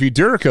 Yeah, so if you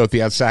Duracoat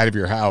the outside of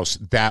your house,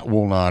 that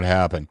will not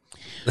happen.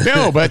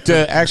 No, but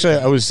actually,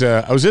 I was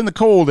in the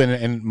cold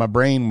and my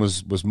brain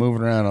was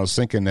moving around. I was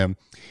thinking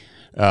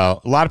a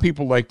lot of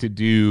people like to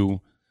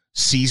do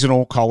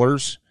seasonal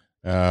colors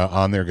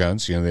on their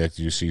guns. They have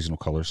to do seasonal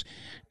colors,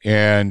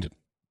 and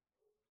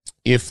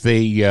if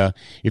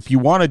you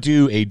want to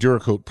do a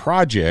Duracoat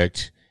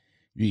project,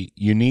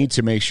 you need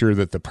to make sure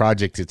that the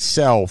project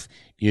itself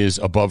is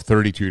above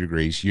 32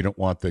 degrees. You don't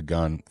want the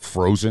gun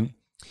frozen.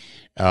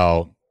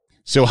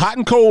 So hot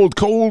and cold,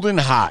 cold and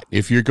hot.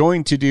 If you're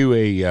going to do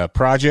a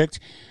project,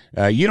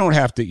 you don't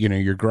have to,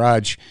 your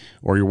garage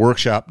or your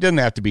workshop doesn't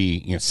have to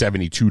be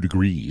 72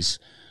 degrees.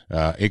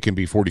 It can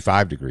be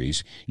 45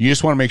 degrees. You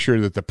just want to make sure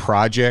that the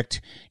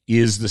project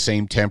is the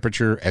same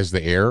temperature as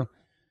the air.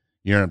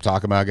 You know what I'm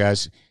talking about,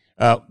 guys?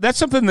 That's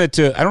something that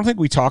I don't think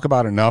we talk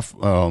about enough.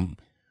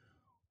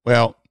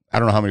 Well, I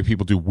don't know how many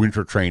people do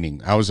winter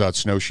training. I was out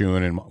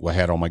snowshoeing and I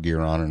had all my gear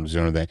on and was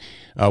doing that.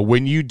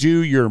 When you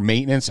do your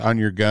maintenance on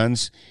your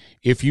guns,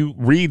 if you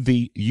read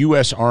the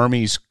U.S.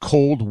 Army's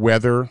cold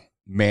weather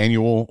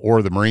manual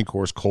or the Marine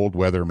Corps' cold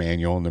weather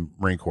manual, and the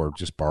Marine Corps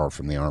just borrowed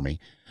from the Army,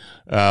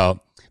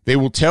 they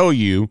will tell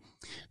you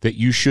that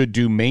you should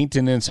do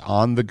maintenance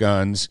on the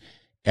guns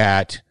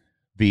at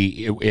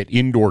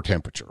indoor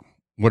temperature,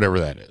 whatever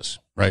that is,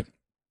 right?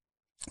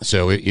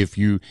 So if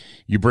you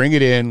bring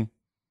it in,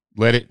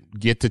 let it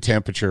get to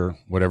temperature,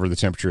 whatever the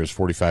temperature is,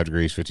 45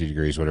 degrees, 50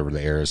 degrees, whatever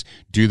the air is,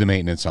 do the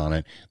maintenance on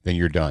it, then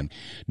you're done.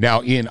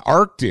 Now, in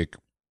Arctic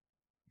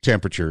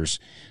temperatures,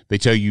 they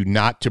tell you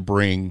not to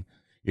bring,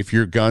 if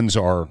your guns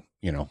are,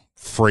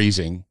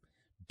 freezing,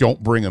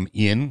 don't bring them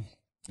in,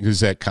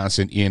 because that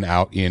constant in,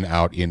 out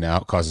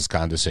causes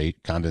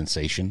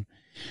condensation.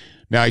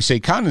 Now, I say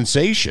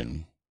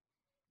condensation,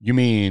 you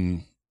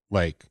mean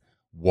like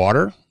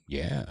water?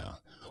 Yeah.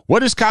 What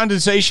does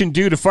condensation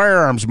do to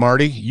firearms,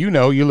 Marty? You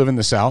live in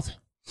the South.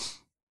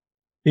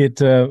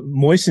 It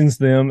moistens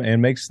them and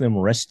makes them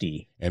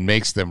rusty. And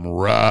makes them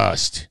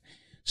rust.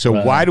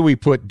 So why do we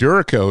put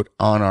Duracoat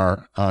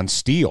on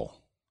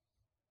steel?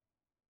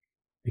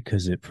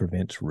 Because it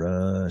prevents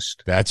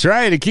rust. That's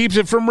right. It keeps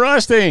it from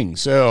rusting.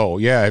 So,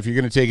 yeah, if you're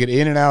going to take it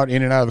in and out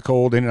of the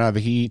cold, in and out of the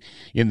heat,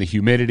 in the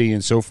humidity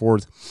and so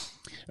forth,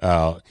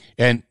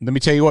 And let me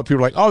tell you what, people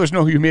are like, oh, there's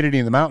no humidity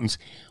in the mountains.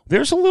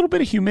 There's a little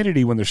bit of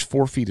humidity when there's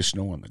 4 feet of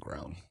snow on the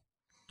ground.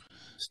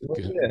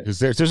 Because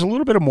there's a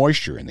little bit of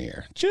moisture in the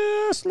air,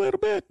 just a little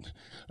bit.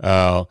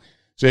 So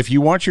if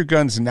you want your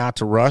guns not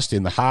to rust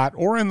in the hot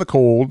or in the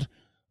cold,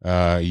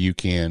 you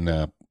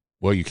can,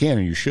 you can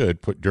and you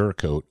should put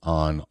Duracoat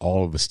on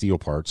all of the steel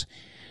parts,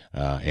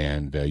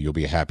 and you'll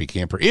be a happy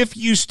camper. If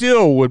you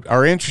still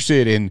are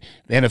interested in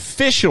an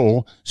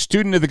official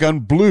Student of the Gun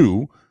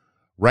blue,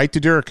 write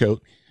to Duracoat.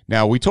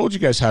 Now, we told you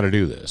guys how to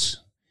do this.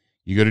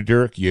 You go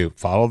to you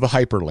follow the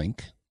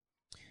hyperlink,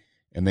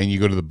 and then you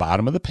go to the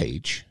bottom of the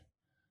page,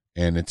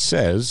 and it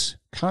says,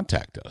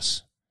 contact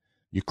us.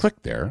 You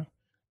click there,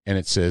 and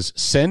it says,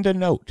 send a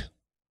note.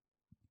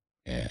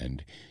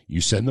 And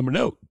you send them a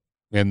note.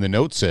 And the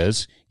note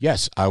says,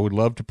 yes, I would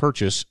love to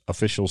purchase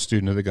official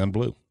Student of the Gun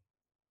blue.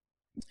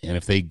 And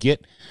if they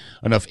get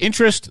enough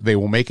interest, they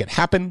will make it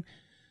happen,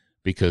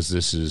 because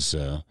this is,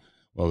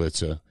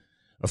 it's a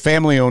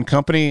family-owned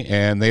company,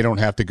 and they don't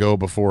have to go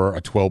before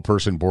a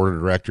 12-person board of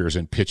directors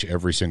and pitch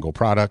every single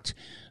product.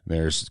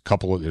 There's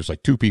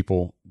like 2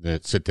 people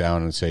that sit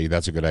down and say,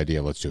 that's a good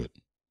idea, let's do it.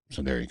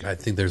 So there you go. I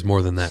think there's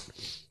more than that.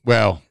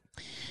 Well,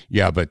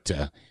 yeah, but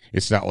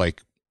it's not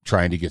like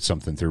trying to get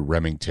something through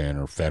Remington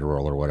or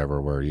Federal or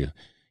whatever, where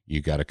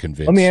you got to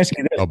convince Let me ask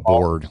you this, a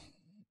board.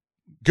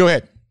 Go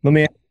ahead. Let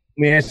me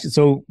ask you,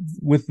 so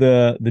with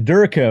the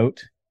Duracoat,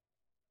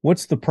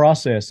 what's the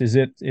process? Is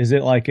it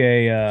like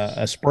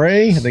a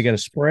spray? Have they got a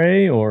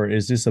spray, or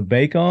is this a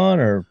bake on,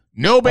 or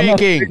no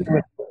baking?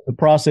 The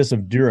process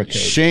of Duracoat.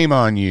 Shame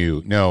on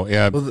you. No.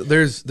 Well,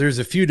 there's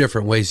a few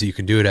different ways that you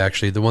can do it.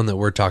 Actually, the one that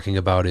we're talking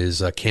about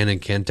is can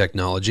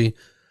technology.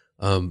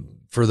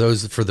 For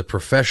the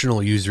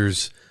professional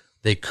users,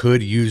 they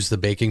could use the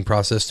baking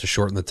process to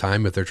shorten the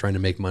time if they're trying to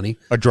make money.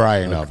 A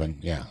drying oven.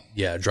 Yeah.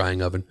 Yeah.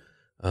 Drying oven.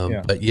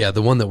 But yeah,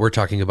 the one that we're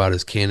talking about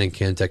is can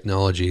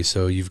technology.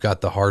 So you've got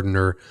the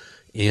hardener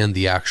and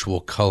the actual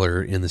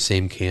color in the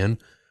same can,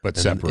 but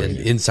separated.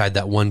 And inside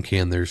that one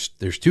can, there's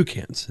 2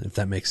 cans, if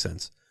that makes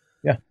sense.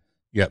 Yeah.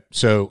 Yep.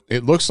 So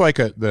it looks like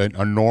a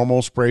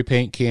normal spray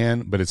paint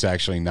can, but it's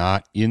actually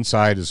not.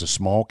 Inside is a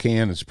small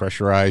can. It's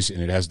pressurized,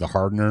 and it has the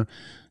hardener,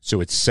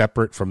 so it's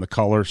separate from the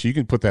color. So you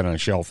can put that on a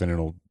shelf, and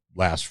it'll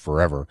last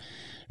forever.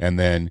 And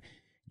then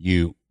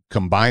you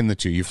combine the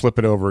 2. You flip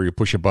it over. You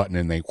push a button,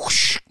 and they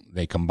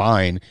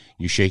combine.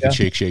 You shake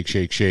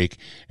it, shake,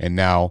 and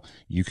now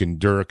you can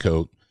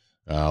Duracoat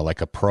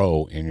like a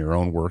pro in your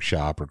own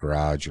workshop or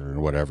garage or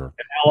whatever.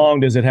 And how long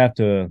does it have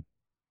to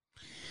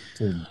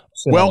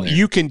well,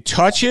 you can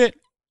touch it.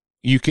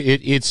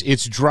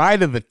 It's dry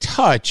to the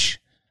touch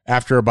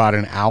after about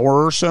an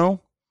hour or so.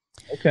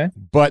 Okay.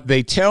 But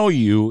they tell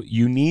you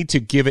need to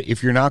give it,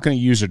 if you're not going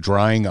to use a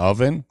drying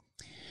oven,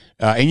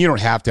 and you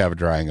don't have to have a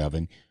drying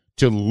oven,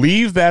 to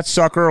leave that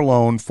sucker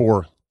alone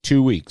for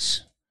 2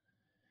 weeks.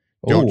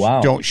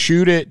 Don't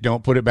shoot it.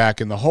 Don't put it back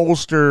in the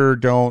holster.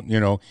 Don't,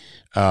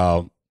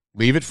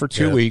 leave it for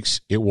 2 weeks.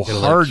 It will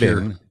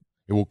harden.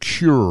 It will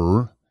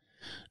cure.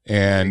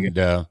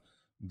 And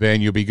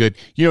then you'll be good.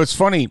 It's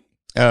funny,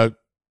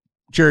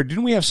 Jared,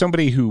 didn't we have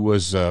somebody who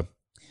was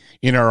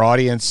in our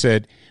audience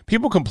said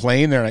people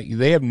complain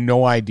they have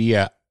no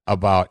idea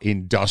about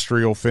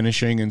industrial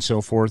finishing and so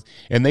forth,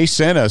 and they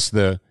sent us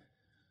the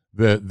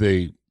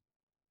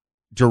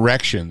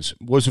directions.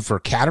 Was it for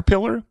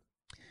Caterpillar?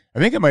 I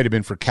think it might have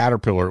been for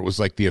Caterpillar. It was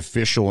like the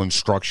official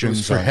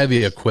instructions for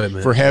heavy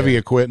equipment. For heavy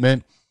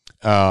equipment,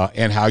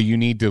 and how you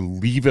need to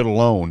leave it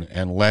alone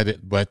and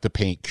let the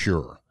paint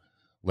cure.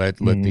 Let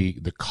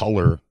the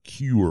color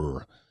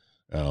cure.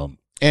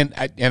 And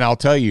I'll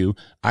tell you,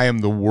 I am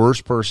the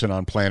worst person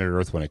on planet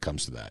Earth when it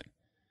comes to that.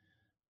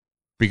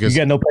 Because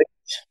you got no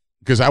patience.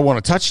 Because I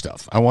want to touch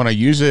stuff. I want to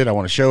use it. I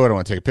want to show it. I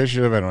want to take a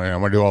picture of it. I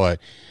want to do all that.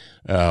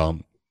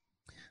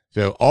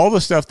 So all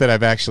the stuff that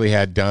I've actually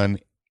had done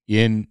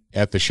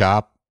at the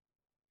shop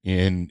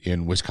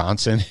in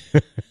Wisconsin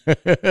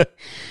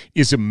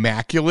is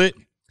immaculate.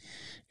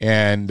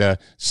 And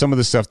some of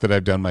the stuff that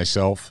I've done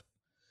myself,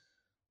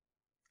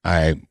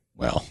 we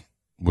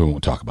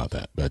won't talk about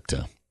that, but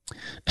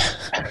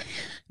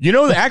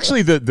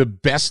actually the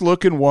best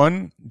looking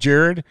one,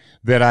 Jared,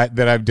 that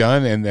I've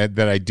done and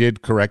that I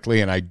did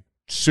correctly, and I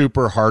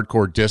super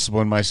hardcore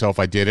disciplined myself.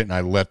 I did it, and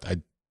I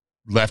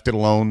left it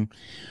alone,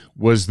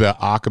 was the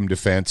Occam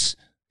Defense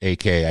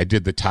AK. I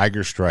did the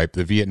tiger stripe,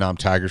 the Vietnam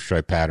tiger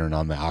stripe pattern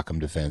on the Occam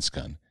Defense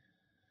gun.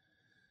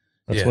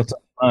 That's what's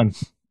on.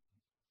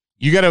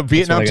 You got a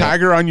Vietnam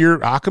tiger on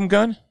your Occam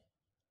gun?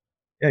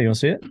 Yeah, you want to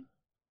see it?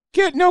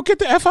 Get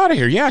the F out of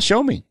here. Yeah,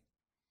 show me.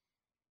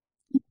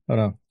 Hold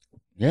on.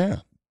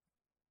 Yeah.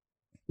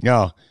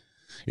 No.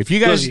 If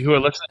you guys who are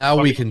listening, now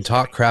we can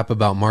talk crap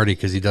about Marty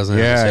because he doesn't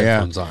have his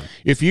headphones on.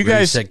 If you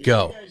guys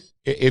go.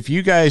 If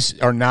you guys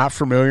are not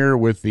familiar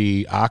with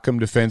the Occam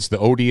Defense, the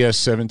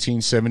ODS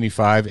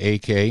 1775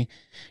 AK, it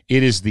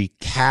is the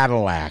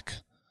Cadillac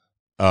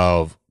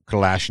of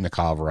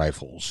Kalashnikov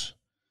rifles.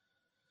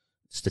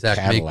 It's the Zach,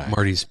 Cadillac. Make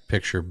Marty's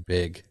picture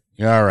big.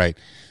 All right.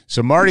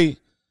 So Marty,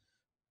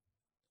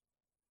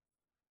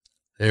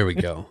 There we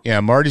go. Yeah,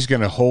 Marty's going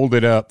to hold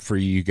it up for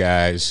you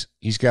guys.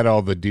 He's got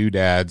all the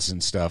doodads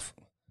and stuff.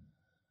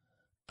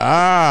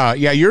 Ah,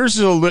 yeah, yours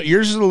is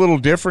a little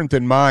different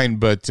than mine,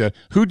 but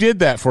who did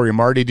that for you,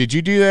 Marty? Did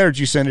you do that, or did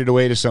you send it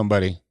away to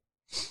somebody?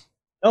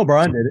 Oh,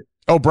 Brian did it.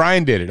 Oh,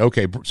 Brian did it.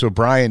 Okay, so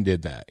Brian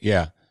did that.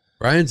 Yeah.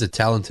 Brian's a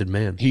talented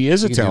man. He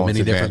is a talented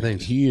many different man.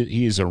 Things.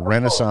 He is a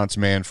Renaissance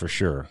man for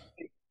sure.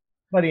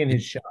 Somebody in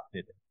his shop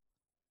did it.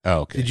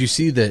 Oh, okay. Did you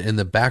see that in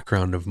the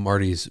background of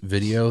Marty's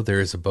video, there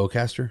is a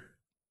bowcaster?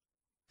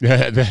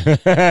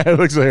 It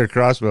looks like a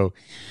crossbow.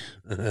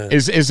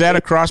 Is that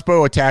a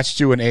crossbow attached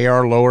to an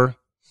AR lower?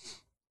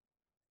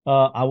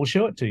 I will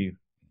show it to you.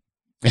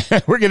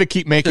 We're going to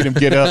keep making him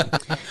get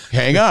up.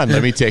 Hang on.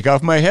 Let me take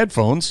off my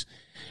headphones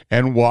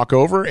and walk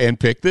over and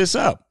pick this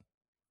up.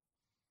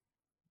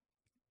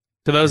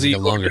 To those of you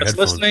who are just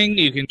listening,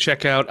 you can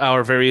check out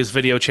our various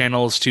video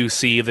channels to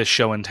see the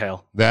show and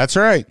tell. That's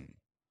right.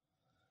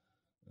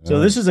 So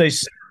this is a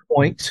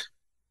point.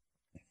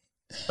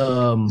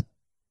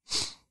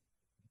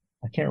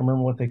 I can't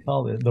remember what they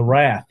call it. The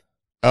Wrath.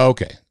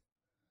 Okay.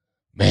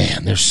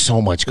 Man, there's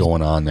so much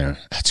going on there.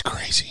 That's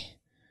crazy.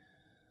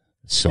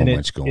 So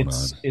much going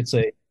on. It's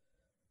a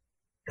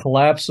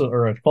collapse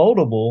or a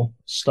foldable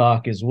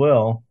stock as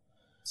well.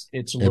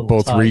 It's a little it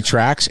both tight.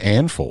 retracts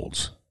and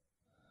folds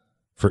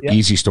for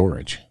easy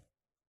storage.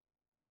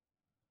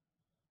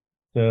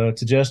 So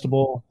it's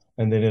adjustable,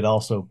 and then it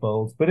also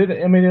folds. But it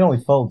only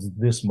folds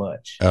this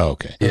much. Oh,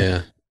 okay.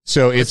 Yeah.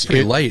 So it's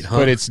pretty light, huh?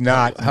 But it's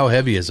not. How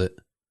heavy is it?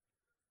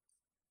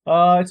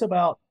 It's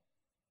about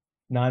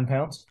 9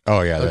 pounds.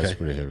 Oh yeah, that's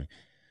pretty heavy.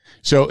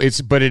 So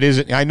but it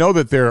isn't. I know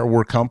that there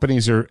were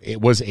companies, or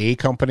it was a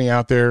company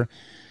out there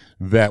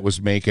that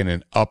was making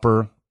an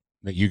upper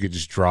that you could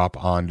just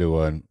drop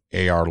onto an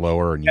AR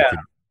lower, and you could.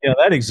 Yeah,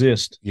 that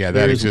exists. Yeah,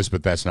 that exists,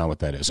 but that's not what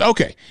that is.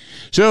 Okay,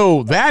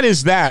 so that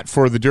is that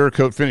for the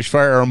Duracoat Finish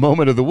Firearm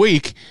Moment of the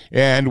Week,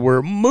 and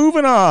we're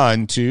moving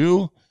on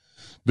to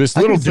this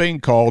little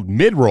thing called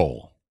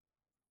mid-roll.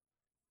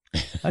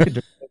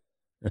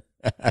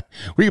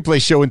 We can play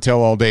show and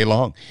tell all day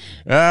long.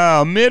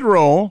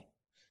 Mid-roll.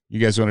 You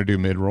guys want to do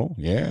mid-roll?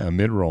 Yeah,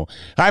 mid-roll.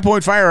 High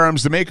Point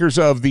Firearms, the makers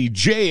of the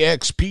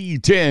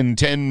JXP-10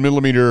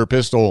 10mm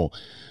pistol.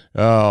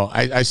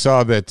 I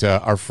saw that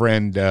our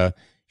friend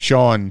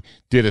Sean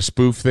did a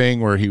spoof thing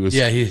where he was.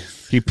 Yeah,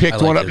 he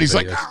picked one up and he's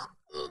like,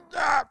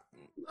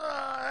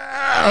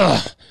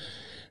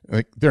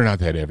 like, they're not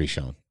that heavy,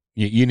 Sean.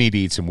 You need to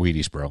eat some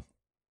Wheaties, bro.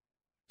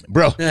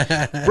 Bro,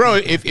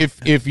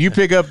 if you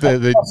pick up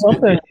the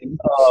something.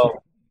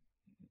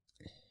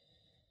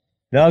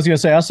 I was gonna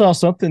say I saw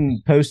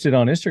something posted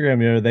on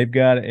Instagram. They've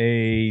got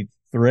a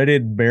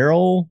threaded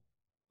barrel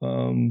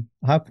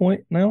High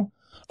Point now.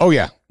 Oh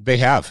yeah, they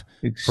have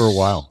for a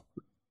while.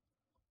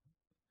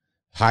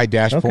 High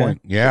Dash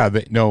Point, yeah.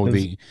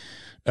 The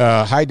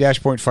High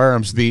Dash Point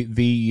Firearms. It's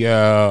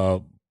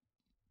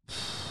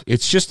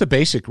just the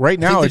basic right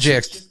now. The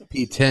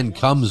JXP-10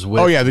 comes with.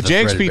 Oh yeah, the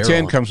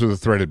JXP-10 comes with a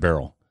threaded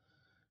barrel.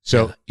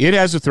 So it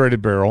has a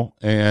threaded barrel,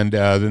 and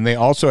then they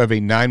also have a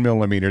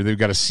 9mm. They've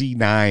got a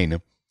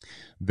C9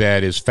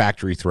 that is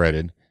factory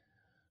threaded.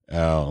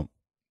 So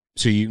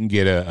you can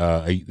get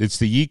it's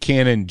the Yi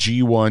Cannon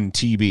G1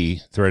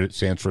 TB threaded,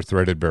 stands for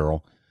threaded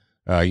barrel.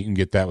 You can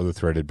get that with a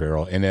threaded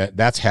barrel, and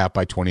that's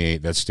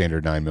 1/2x28. That's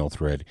standard 9mm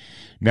thread.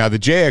 Now the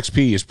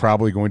JXP is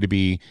probably going to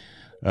be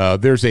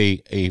there's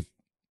a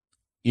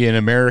in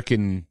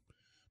American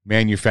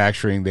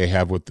manufacturing they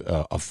have with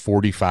a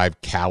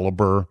 45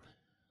 caliber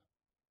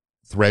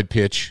thread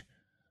pitch,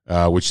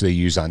 which they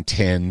use on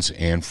 10s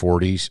and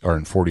 40s, or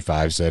in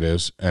 45s that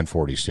is, and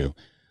 40s too.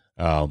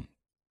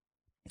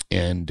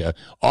 And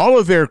all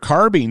of their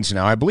carbines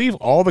now, I believe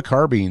all the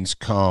carbines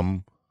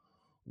come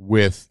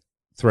with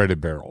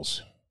threaded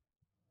barrels.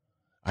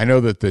 I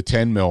know that the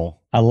 10mm.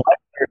 I like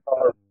their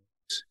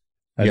carbines.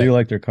 I do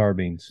like their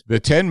carbines.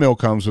 The 10mm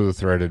comes with a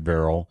threaded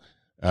barrel,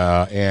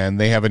 and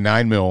they have a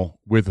 9mm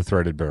with a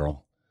threaded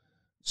barrel.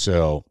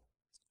 So,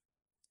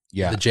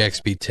 yeah. The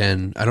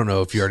JXP-10, I don't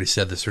know if you already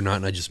said this or not,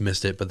 and I just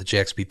missed it, but the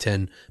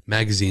JXP-10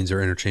 magazines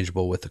are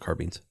interchangeable with the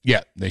carbines.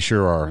 Yeah, they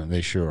sure are.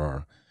 They sure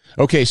are.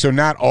 Okay, so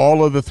not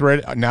all of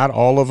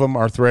them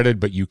are threaded,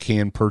 but you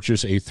can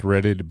purchase a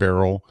threaded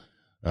barrel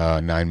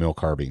 9mm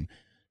carbine.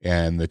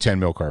 And the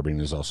 10mm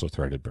carbine is also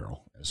threaded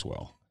barrel as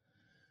well.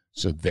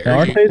 So there. Now,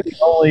 aren't they the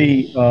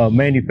only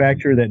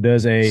manufacturer that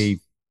does a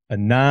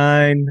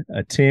 9,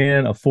 a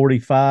 10, a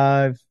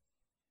 45?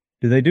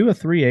 Do they do a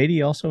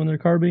 380 also in their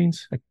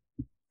carbines?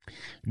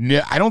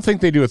 No, I don't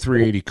think they do a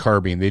 380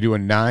 carbine. They do a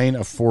 9,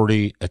 a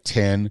 40, a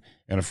 10,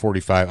 and a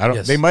 45. I don't.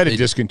 Yes, they might have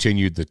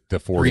discontinued the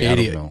 40. I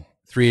don't know.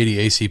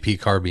 380 ACP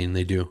carbine.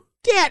 They do.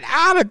 Get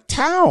out of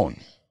town.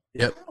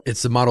 Yep,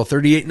 it's the model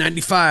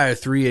 3895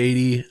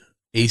 380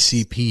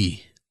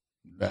 ACP.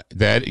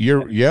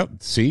 Yep.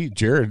 See,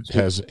 Jared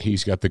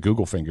he's got the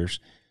Google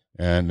fingers,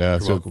 and so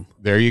welcome.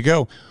 There you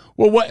go.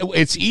 Well,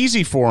 it's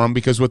easy for them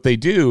because what they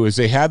do is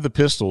they have the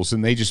pistols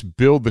and they just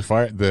build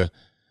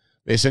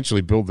they essentially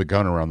build the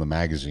gun around the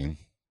magazine,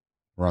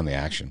 around the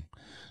action.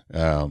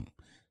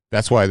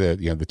 That's why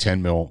the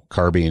 10 mil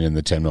carbine and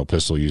the 10 mil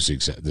pistol use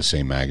the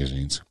same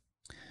magazines.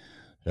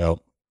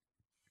 So,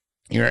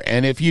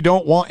 and if you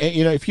don't want,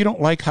 if you don't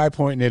like High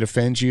Point and it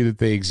offends you that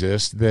they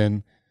exist,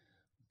 then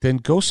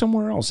go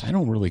somewhere else. I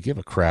don't really give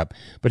a crap.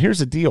 But here's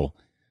the deal: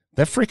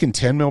 that freaking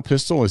 10 mil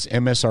pistol is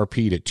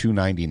MSRP'd at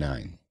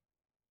 $299.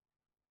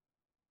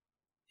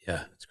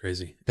 Yeah, it's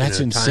crazy. That's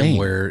in a insane. Time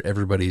where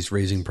everybody's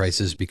raising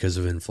prices because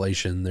of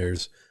inflation,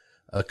 there's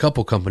a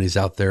couple companies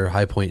out there,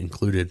 High Point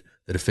included,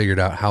 that have figured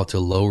out how to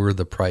lower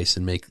the price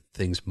and make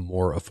things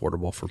more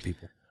affordable for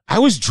people. I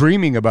was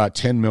dreaming about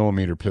 10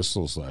 millimeter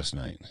pistols last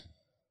night.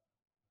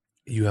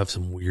 You have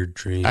some weird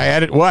dreams. I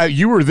had it. Well,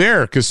 you were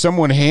there because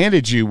someone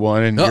handed you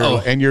one,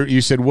 and you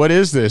said, "What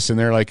is this?" And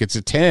they're like, "It's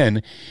a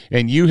 10."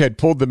 And you had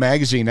pulled the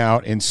magazine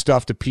out and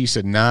stuffed a piece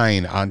of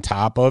 9 on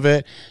top of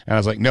it. And I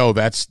was like, "No,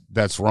 that's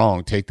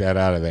wrong. Take that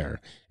out of there."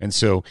 And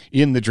so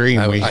in the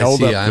dream, we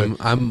held up.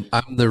 I'm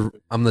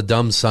the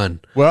dumb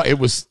son. Well, it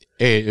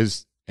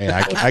is.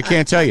 I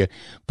can't tell you,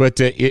 but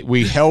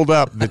we held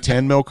up the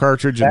 10 mil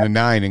cartridge and the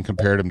 9 and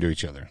compared them to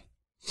each other.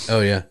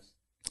 Oh yeah.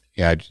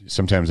 Yeah,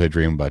 sometimes I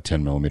dream about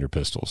 10 millimeter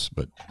pistols,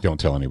 but don't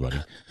tell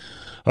anybody.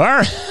 All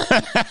right.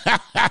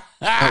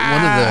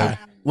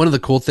 One of the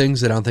cool things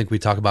that I don't think we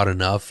talk about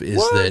enough is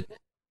that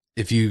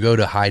if you go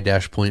to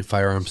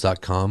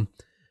high-pointfirearms.com,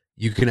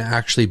 you can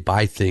actually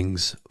buy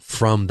things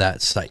from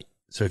that site.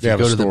 So if you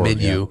go to the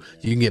menu,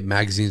 you can get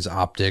magazines,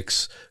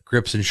 optics,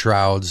 grips and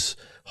shrouds,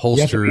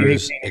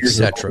 holsters,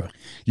 etc.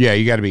 Yeah,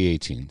 you got to be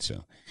 18.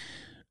 So,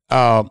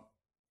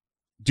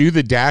 do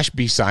the dash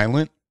be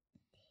silent?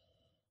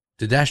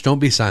 The dash don't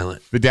be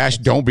silent. The dash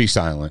don't be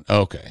silent.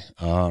 Okay.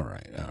 All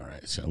right.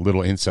 So a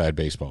little inside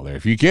baseball there.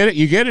 If you get it,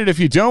 you get it. If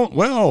you don't,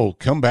 well,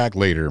 come back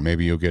later.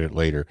 Maybe you'll get it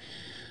later.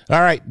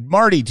 All right.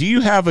 Marty, do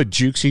you have a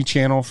Jukesy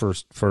channel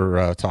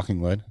for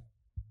Talking Lead?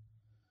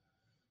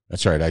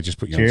 That's right. I just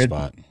put you on the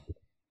spot.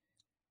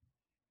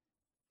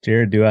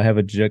 Jared, do I have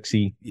a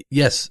Jukesy?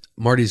 Yes.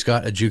 Marty's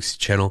got a Jukesy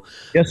channel.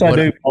 Yes, I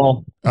do,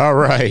 Paul. All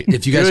right.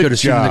 If you guys go to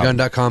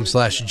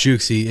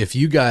shootingthegun.com/Jukesy, if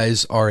you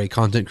guys are a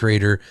content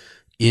creator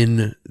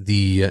and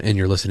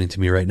you're listening to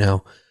me right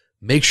now,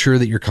 make sure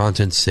that your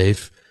content's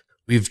safe.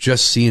 We've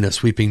just seen a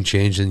sweeping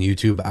change in the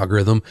YouTube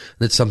algorithm.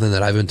 That's something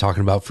that I've been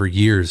talking about for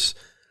years.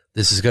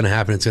 This is going to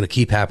happen. It's going to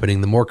keep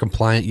happening. The more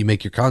compliant you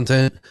make your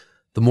content,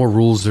 the more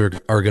rules are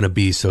going to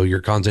be. So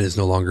your content is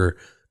no longer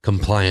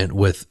compliant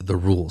with the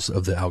rules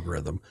of the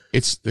algorithm.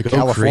 It's the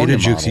California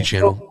create a Jukesy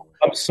channel.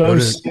 I'm so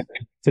sick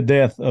to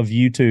death of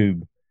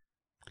YouTube.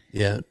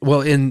 Yeah.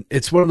 Well,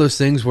 it's one of those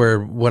things where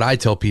what I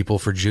tell people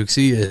for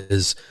Jukesy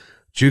is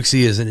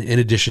an in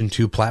addition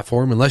to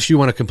platform. Unless you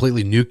want to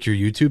completely nuke your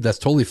YouTube, that's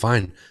totally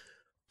fine.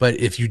 But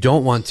if you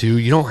don't want to,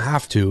 you don't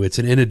have to. It's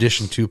an in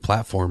addition to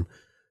platform.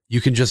 You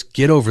can just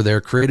get over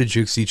there, create a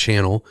Jukesy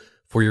channel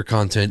for your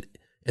content,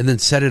 and then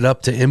set it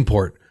up to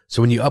import.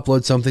 So when you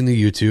upload something to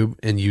YouTube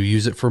and you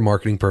use it for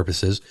marketing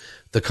purposes,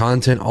 the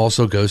content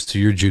also goes to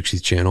your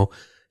Jukesy channel.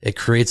 It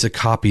creates a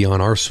copy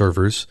on our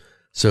servers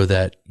so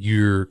that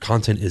your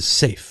content is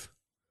safe.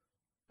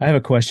 I have a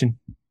question.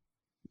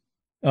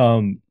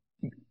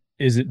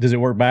 Does it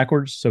work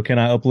backwards? So can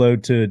I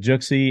upload to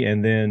Jukesy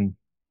and then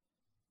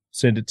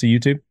send it to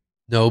YouTube?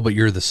 No, but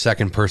you're the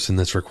second person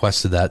that's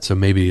requested that, so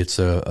maybe it's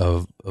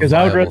a because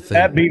I would rather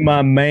that be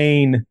my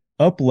main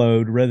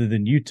upload rather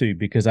than YouTube,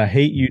 because I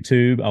hate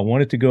YouTube. I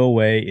want it to go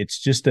away. It's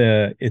just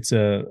a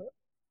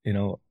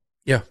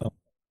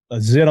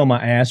zit on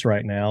my ass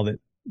right now that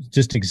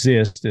just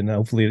exists, and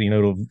hopefully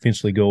it'll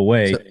eventually go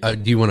away. So,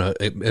 do you want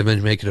to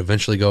make it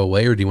eventually go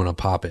away, or do you want to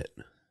pop it?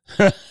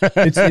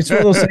 It's one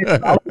of those things.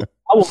 I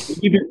will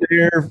leave it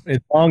there as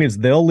long as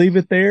they'll leave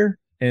it there,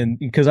 and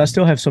because I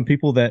still have some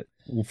people that,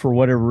 for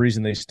whatever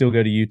reason, they still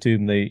go to YouTube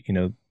and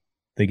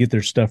they get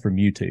their stuff from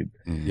YouTube.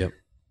 Yep.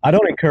 I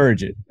don't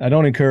encourage it. I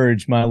don't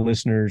encourage my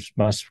listeners,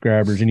 my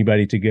subscribers,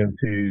 anybody to go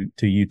to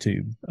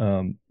YouTube.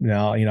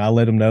 Now, I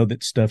let them know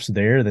that stuff's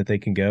there, that they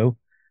can go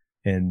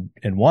and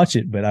watch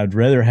it. But I'd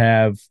rather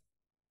have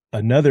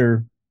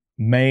another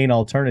main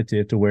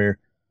alternative to where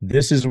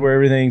this is where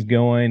everything's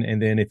going.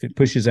 And then if it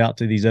pushes out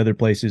to these other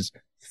places,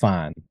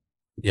 fine.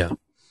 Yeah.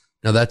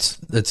 Now that's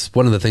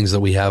one of the things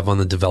that we have on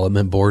the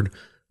development board.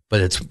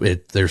 But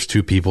there's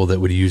two people that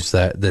would use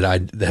that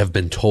I have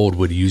been told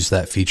would use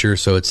that feature.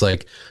 So it's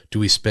like, do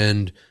we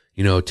spend,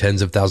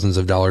 tens of thousands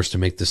of dollars to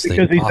make this thing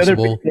possible? Because these other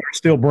people are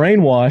still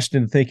brainwashed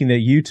and thinking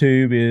that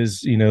YouTube is,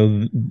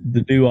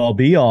 the do all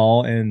be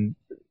all, and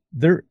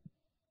they're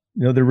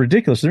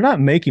ridiculous. They're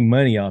not making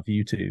money off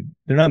YouTube.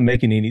 They're not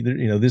making any.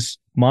 This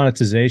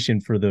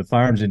monetization for the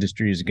firearms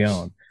industry is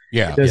gone.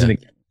 Yeah, it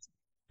doesn't. Yeah.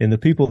 And the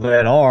people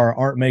that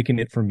aren't making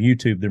it from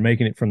YouTube. They're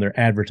making it from their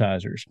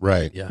advertisers.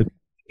 Right. Yeah.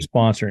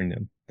 Sponsoring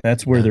them.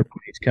 That's where their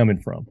money's coming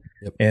from.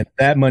 Yep. And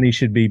that money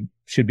should be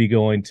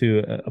going to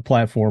a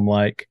platform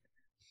like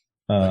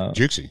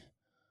Jukesy.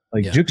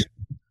 Jukesy.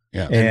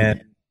 Yeah.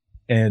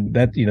 And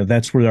that,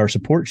 that's where our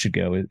support should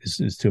go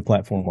is to a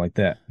platform like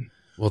that.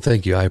 Well,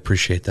 thank you. I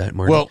appreciate that,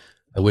 Marty. Well,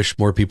 I wish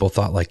more people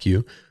thought like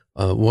you.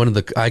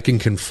 I can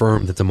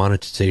confirm that the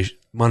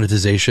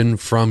monetization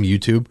from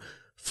YouTube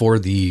for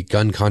the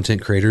gun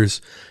content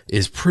creators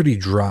is pretty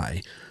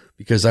dry,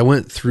 because I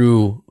went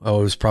through, it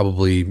was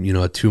probably, a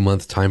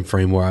 2-month time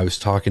frame where I was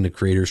talking to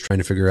creators trying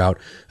to figure out,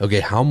 okay,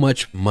 how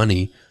much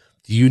money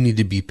do you need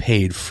to be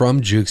paid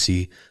from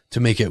Jukesy to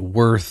make it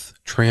worth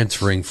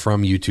transferring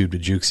from YouTube to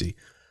Jukesy?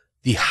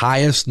 The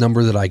highest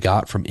number that I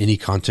got from any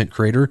content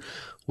creator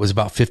was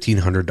about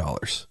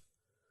 $1,500.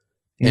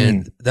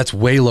 And that's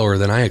way lower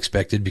than I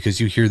expected,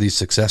 because you hear these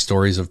success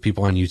stories of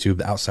people on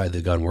YouTube outside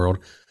the gun world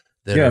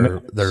that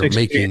are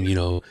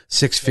making,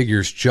 6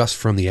 figures just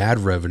from the ad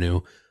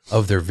revenue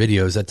of their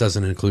videos. That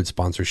doesn't include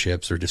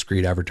sponsorships or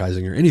discrete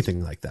advertising or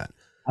anything like that.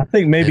 I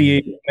think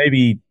maybe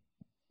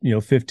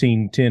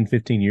 15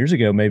 years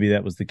ago, maybe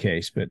that was the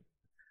case, but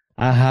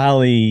I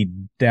highly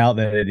doubt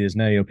that it is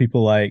now.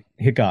 People like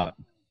Hickok,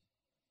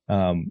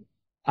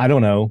 I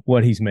don't know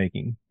what he's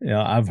making.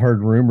 I've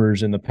heard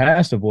rumors in the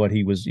past of what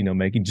he was,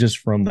 making just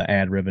from the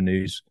ad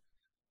revenues,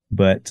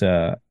 but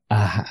I'm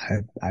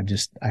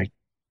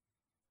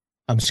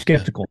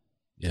skeptical.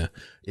 Yeah.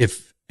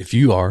 If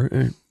you are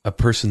a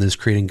person that's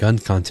creating gun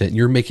content and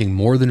you're making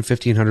more than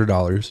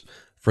 $1,500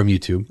 from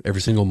YouTube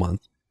every single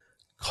month,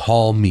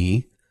 call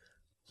me.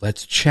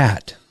 Let's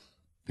chat.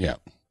 Yeah.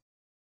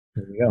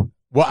 There you go.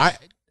 Well,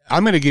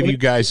 I'm going to give you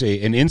guys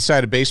an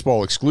Inside of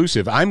Baseball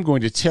exclusive. I'm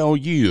going to tell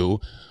you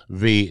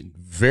the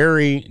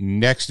very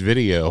next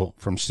video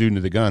from Student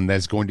of the Gun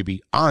that's going to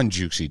be on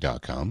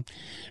Jukesy.com,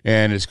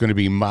 and it's going to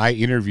be my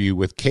interview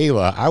with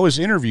Kayla. I was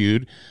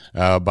interviewed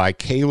by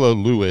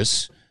Kayla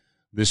Lewis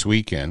this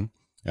weekend.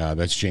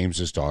 That's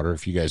James's daughter,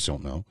 if you guys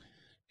don't know.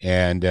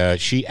 And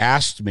she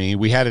asked me,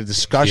 we had a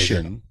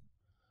discussion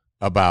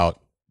about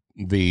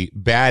the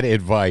bad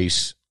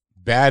advice.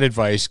 Bad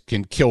advice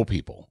can kill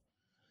people.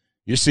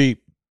 You see,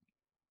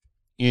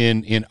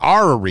 in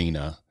our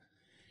arena,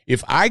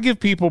 if I give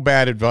people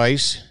bad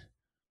advice,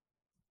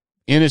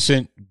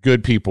 innocent,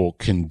 good people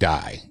can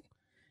die.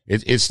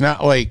 It's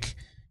not like,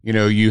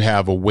 you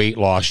have a weight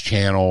loss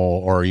channel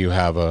or you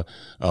have a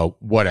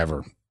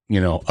whatever,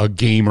 a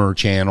gamer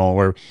channel,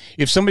 or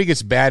if somebody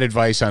gets bad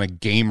advice on a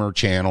gamer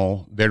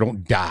channel, they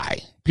don't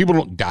die. People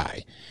don't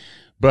die.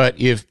 But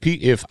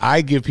if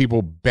I give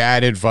people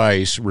bad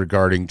advice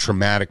regarding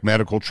traumatic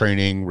medical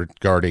training,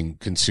 regarding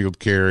concealed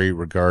carry,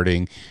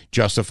 regarding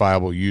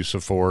justifiable use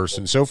of force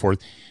and so forth,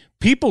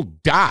 people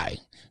die.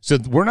 So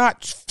we're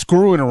not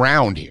screwing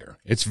around here.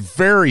 It's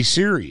very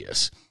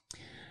serious.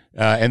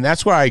 And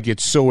that's why I get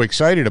so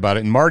excited about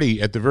it. And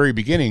Marty, at the very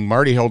beginning,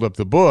 Marty held up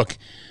the book.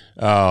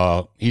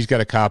 He's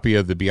got a copy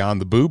of the Beyond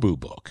the Boo Boo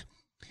book.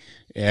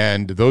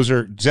 And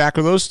Zach,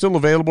 are those still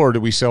available, or do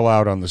we sell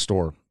out on the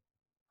store?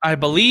 I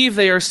believe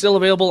they are still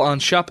available on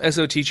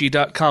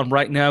shopsotg.com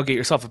right now. Get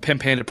yourself a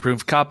Pimp Hand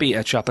approved copy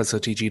at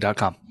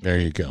shopsotg.com. There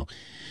you go.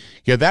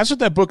 Yeah, that's what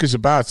that book is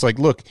about. It's like,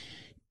 look,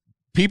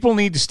 people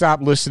need to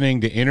stop listening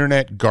to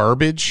internet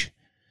garbage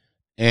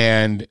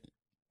and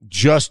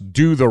just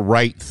do the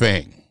right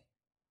thing.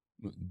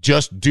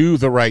 Just do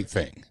the right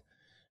thing.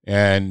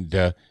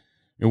 And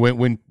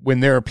when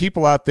there are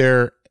people out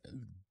there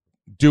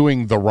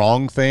doing the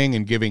wrong thing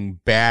and giving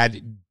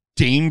bad,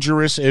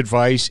 dangerous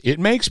advice, it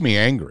makes me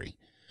angry.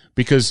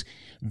 Because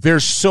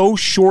they're so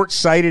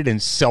short-sighted and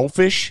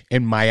selfish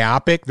and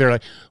myopic. They're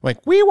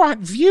like we want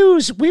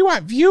views, we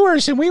want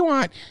viewers, and we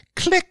want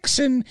clicks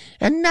and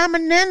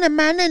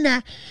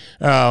na-na-na-na-na-na.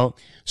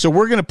 So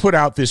we're going to put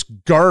out this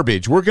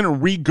garbage. We're going to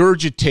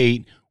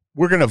regurgitate.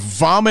 We're going to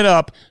vomit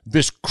up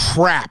this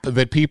crap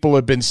that people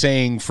have been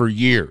saying for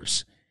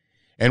years.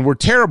 And we're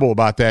terrible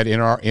about that in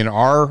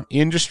our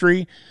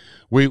industry.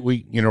 We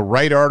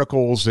write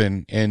articles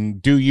and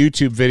do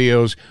YouTube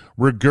videos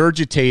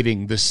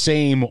regurgitating the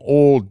same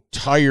old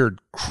tired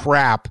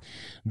crap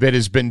that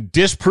has been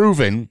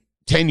disproven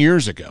 10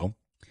 years ago.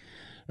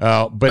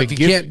 But you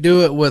can't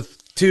do it with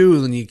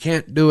 2, then you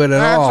can't do it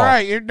at all. That's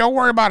right. Don't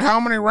worry about how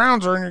many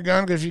rounds are in your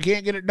gun, because if you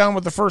can't get it done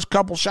with the first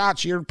couple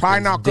shots, you're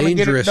probably not going to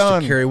get it done. It's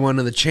dangerous to carry one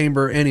in the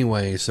chamber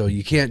anyway, so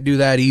you can't do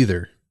that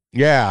either.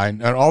 Yeah,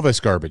 and all this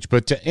garbage.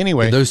 But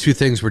anyway. And those 2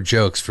 things were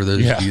jokes for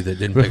those of you that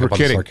didn't pick up on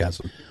the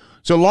sarcasm.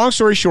 So long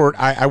story short,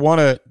 I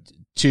want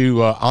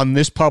to on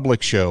this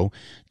public show,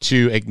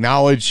 to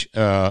acknowledge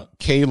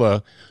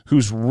Kayla,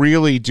 who's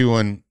really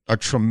doing a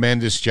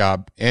tremendous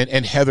job,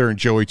 and Heather and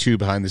Joey too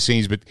behind the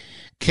scenes. But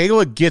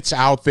Kayla gets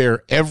out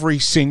there every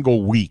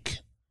single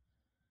week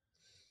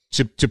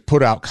to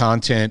put out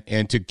content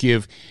and to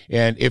give.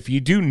 And if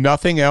you do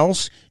nothing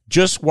else,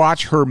 just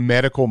watch her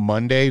Medical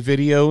Monday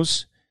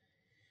videos.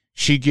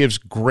 She gives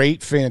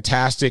great,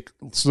 fantastic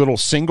little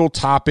single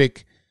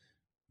topic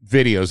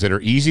videos that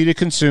are easy to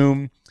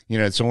consume.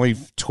 It's only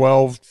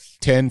 12,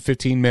 10,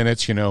 15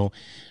 minutes,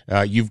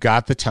 you've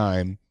got the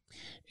time.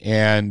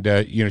 And,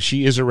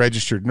 she is a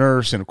registered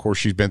nurse. And of course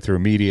she's been through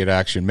immediate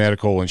action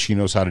medical, and she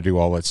knows how to do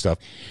all that stuff.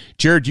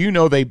 Jared,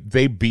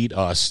 they beat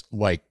us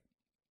like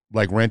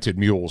rented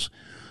mules.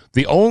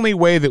 The only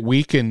way that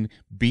we can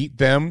beat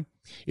them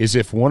is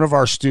if one of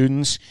our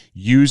students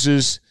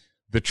uses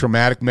the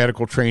traumatic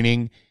medical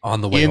training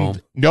on the way home.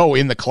 No,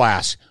 in the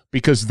class,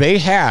 because they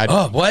had,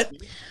 what?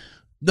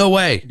 No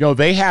way. No,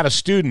 they had a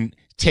student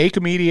take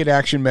immediate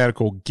action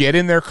medical, get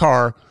in their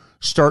car,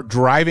 start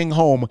driving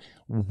home,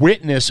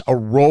 witness a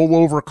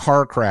rollover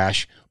car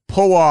crash,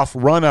 pull off,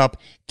 run up.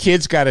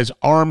 Kid's got his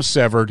arm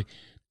severed.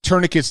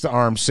 Tourniquets the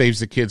arm, saves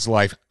the kid's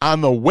life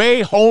on the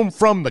way home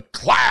from the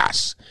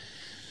class.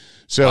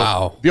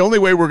 So the only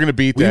way we're going to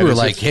beat that, we were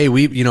like, hey,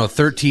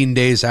 13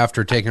 days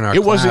after taking our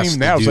class. It wasn't even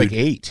that. It was like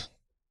 8.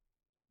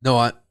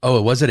 No, it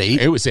was at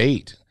 8? It was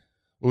 8.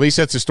 Well, at least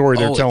that's the story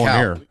they're telling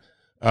here.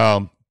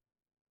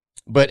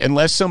 But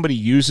unless somebody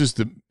uses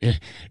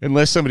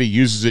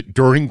it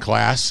during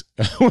class,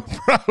 we're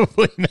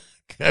probably not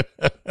gonna.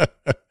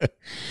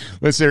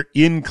 Unless they're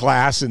in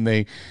class and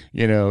they,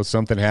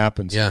 something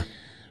happens. Yeah.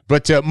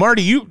 But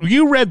Marty,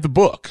 you read the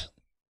book,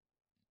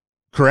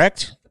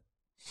 correct?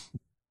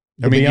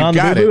 I mean, Beyond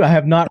you got Boo-Boo, it. I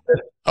have not read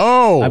it.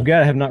 Oh, I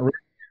have not read it.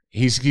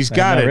 He's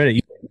got it. Read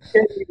it.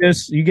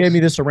 You gave me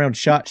this around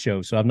SHOT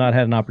Show, so I've not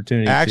had an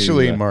opportunity.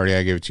 Actually, Marty,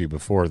 I gave it to you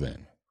before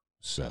then,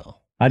 so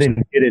I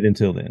didn't get it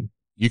until then.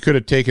 You could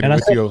have taken it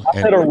with you.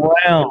 I said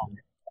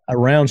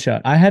around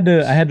SHOT. I had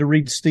to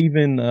read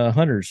Stephen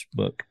Hunter's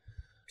book.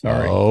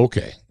 Sorry. Oh,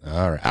 okay.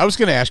 All right. I was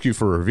going to ask you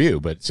for a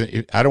review, but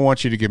I don't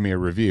want you to give me a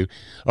review.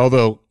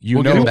 Although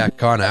we'll get him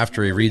back on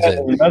after he reads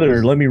it.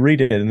 Let me read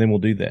it, and then we'll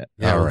do that.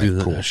 Yeah, we'll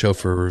do a show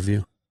for a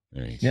review.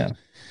 Yeah.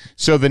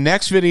 So the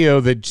next video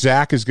that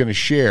Zach is going to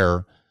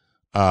share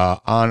on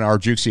our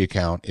Jukesy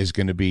account is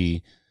going to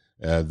be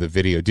the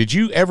video. Did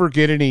you ever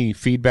get any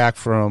feedback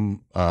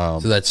from? So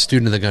that's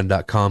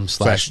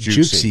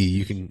studentofthegun.com/Jukesy.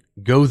 You can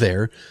go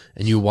there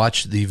and you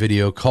watch the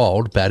video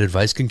called "Bad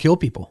Advice Can Kill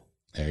People."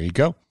 There you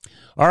go.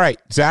 All right,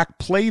 Zach,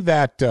 play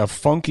that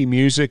funky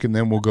music, and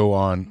then we'll go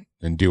on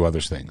and do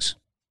other things.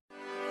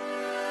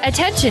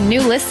 Attention, new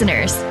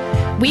listeners.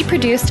 We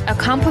produced a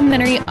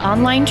complimentary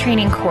online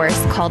training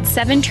course called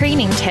 7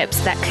 Training Tips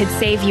That Could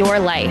Save Your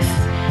Life.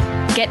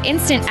 Get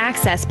instant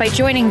access by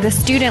joining the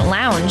Student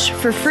Lounge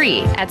for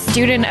free at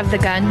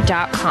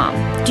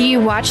studentofthegun.com. Do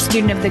you watch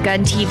Student of the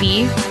Gun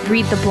TV,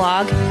 read the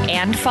blog,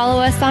 and follow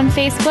us on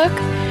Facebook?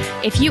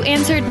 If you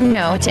answered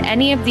no to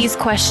any of these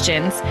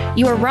questions,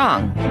 you are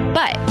wrong,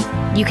 but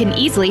you can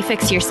easily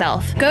fix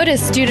yourself. Go to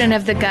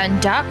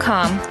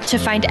studentofthegun.com to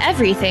find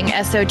everything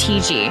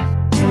SOTG.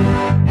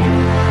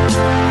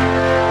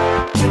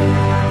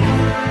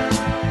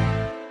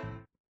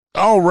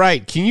 All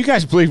right. Can you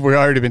guys believe we've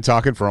already been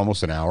talking for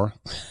almost an hour?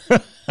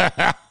 Has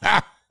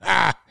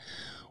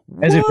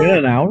it been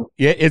an hour?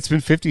 Yeah, it's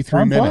been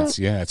 53 minutes.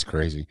 Yeah, it's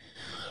crazy.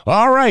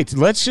 All right.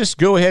 Let's just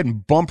go ahead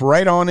and bump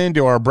right on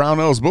into our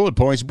Brownells Bullet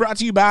Points, brought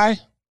to you by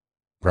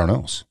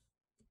Brownells.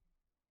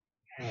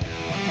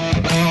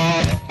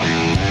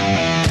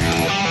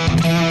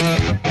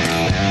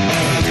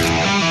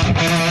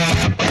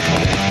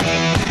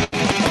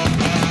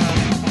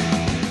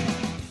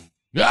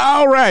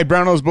 All right,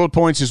 Brownells Bullet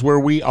Points is where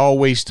we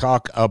always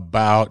talk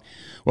about,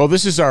 well,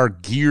 this is our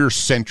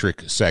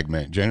gear-centric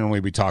segment. Generally,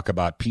 we talk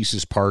about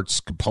pieces, parts,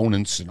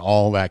 components, and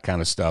all that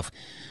kind of stuff.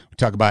 We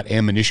talk about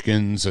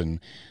ammunitions and,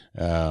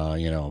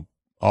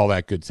 all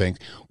that good things.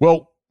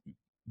 Well,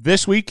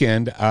 this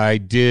weekend, I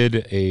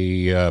did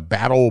a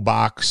battle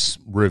box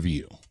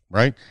review,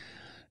 right?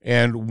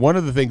 And one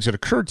of the things that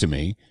occurred to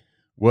me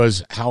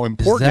was how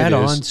important it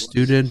is. Is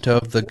that on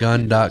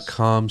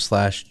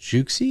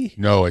studentofthegun.com/Jukesy?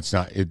 No, it's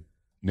not.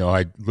 No,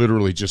 I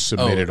literally just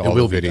submitted all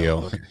the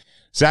video. Okay.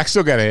 Zach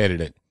still got to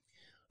edit it.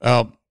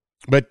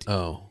 But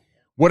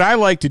what I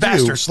like to do,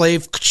 faster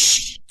slave.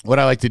 What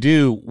I like to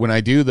do when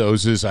I do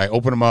those is I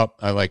open them up.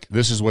 I like,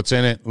 this is what's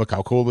in it. Look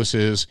how cool this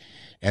is.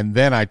 And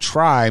then I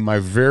try my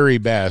very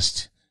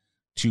best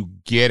to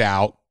get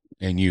out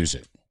and use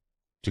it,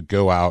 to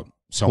go out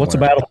somewhere. What's a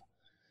battle?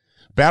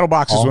 Battle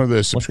box is one of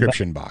the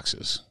subscription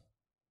boxes.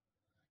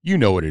 You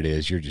know what it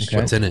is. You're just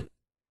What's in it?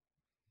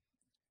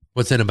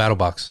 What's in a battle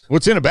box?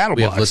 What's in a battle box?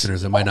 We have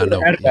listeners that might not know.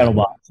 Battle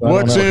box.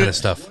 What's what kind of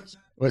stuff?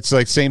 It's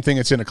like the same thing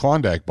that's in a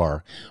Klondike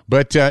bar.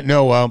 But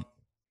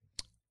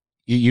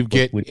you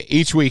get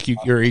each week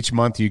or each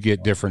month you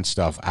get different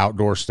stuff,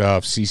 outdoor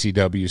stuff,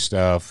 CCW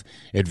stuff,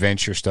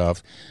 adventure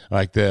stuff.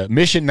 Like the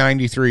Mission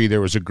 93,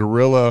 there was a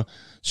gorilla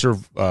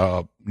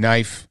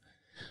knife,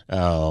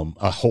 a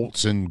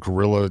Holtzen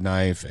gorilla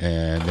knife,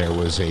 and there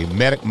was a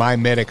My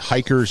Medic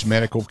hiker's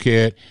medical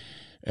kit,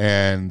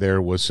 and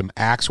there was some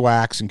axe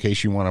wax in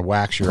case you want to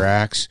wax your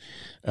axe.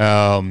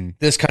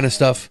 This kind of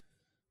stuff.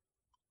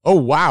 Oh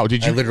wow!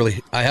 Did you?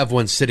 I have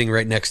one sitting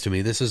right next to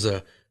me. This is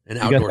an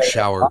outdoor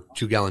shower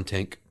 2-gallon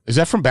tank. Is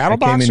that from Battle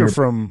Box or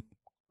from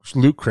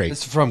Loot Crate?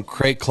 It's from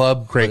Crate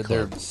Club.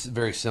 They're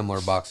very similar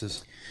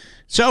boxes.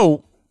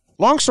 So,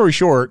 long story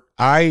short,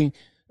 I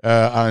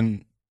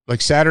on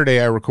like Saturday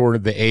I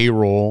recorded the A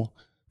roll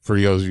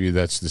for those of you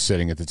that's the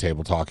sitting at the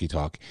table talkie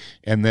talk,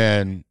 and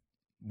then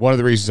one of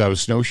the reasons I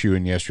was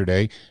snowshoeing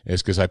yesterday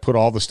is because I put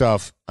all the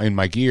stuff in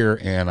my gear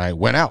and I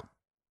went out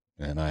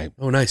and I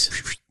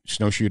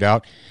snowshoed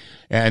out.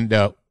 And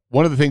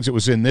one of the things that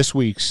was in this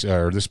week's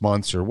or this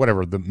month's or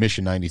whatever, the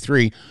Mission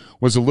 93,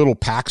 was a little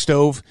pack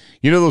stove.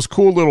 You know those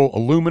cool little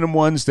aluminum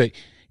ones that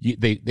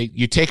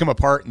you take them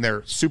apart and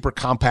they're super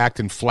compact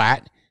and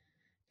flat,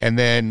 and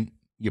then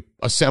you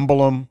assemble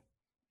them,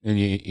 and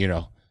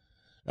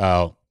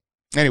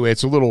anyway,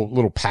 it's a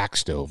little pack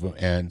stove,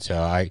 and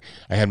I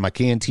had my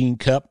canteen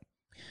cup,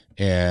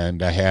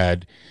 and I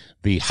had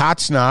the hot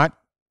snot,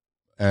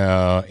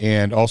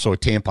 and also a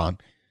tampon.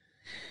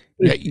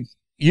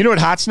 You know what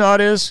hot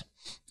snot is,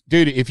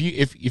 dude? If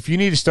you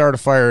need to start a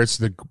fire, it's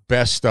the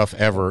best stuff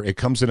ever. It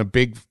comes in a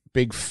big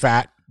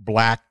fat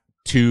black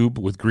tube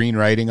with green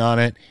writing on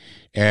it,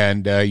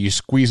 and you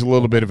squeeze a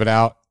little bit of it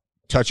out,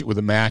 touch it with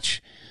a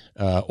match,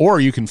 or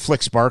you can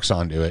flick sparks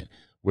onto it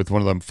with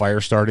one of them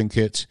fire starting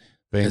kits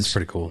things. That's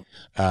pretty cool,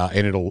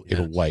 and it'll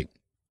light.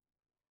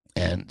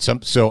 And it's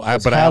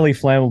highly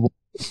flammable.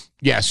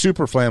 Yeah,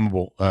 super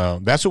flammable.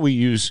 That's what we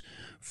use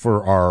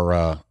for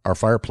our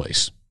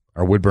fireplace,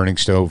 our wood burning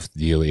stove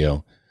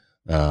dealio.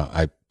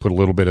 I put a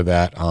little bit of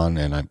that on,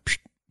 and I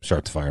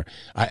start the fire.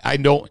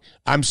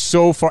 I'm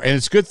so far, and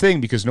it's a good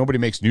thing because nobody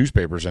makes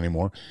newspapers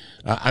anymore.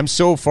 I'm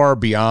so far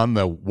beyond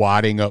the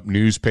wadding up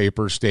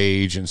newspaper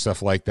stage and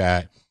stuff like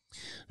that.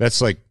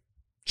 That's like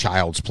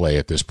child's play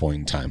at this point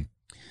in time.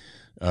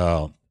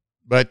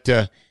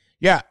 But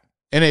yeah,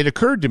 and it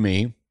occurred to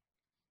me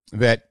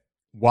that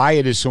why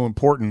it is so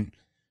important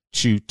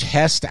to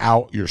test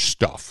out your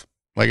stuff.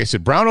 Like I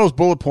said, Brownells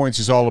Bullet Points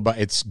is all about,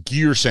 it's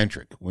gear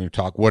centric when you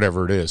talk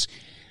whatever it is.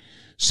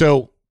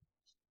 So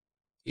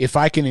if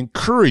I can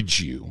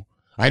encourage you,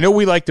 I know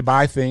we like to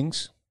buy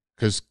things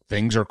because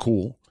things are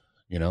cool.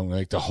 We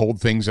like to hold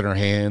things in our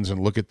hands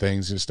and look at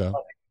things and stuff.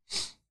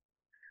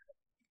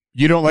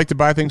 You don't like to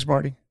buy things,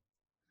 Marty?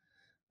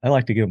 I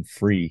like to get them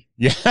free.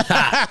 Yeah.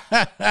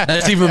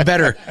 That's even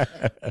better.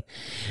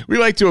 We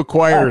like to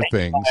acquire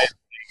things.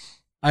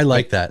 I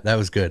like that. That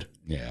was good.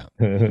 Yeah.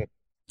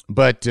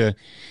 But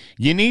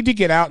you need to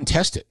get out and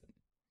test it.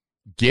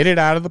 Get it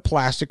out of the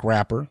plastic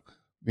wrapper.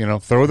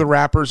 Throw the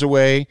wrappers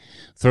away.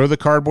 Throw the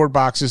cardboard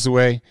boxes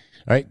away.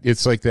 Right?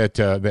 It's like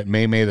that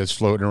May that's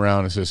floating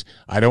around and says,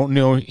 I don't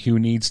know who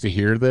needs to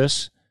hear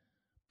this,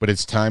 but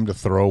it's time to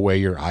throw away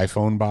your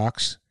iPhone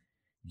box.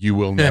 You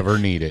will never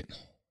need it.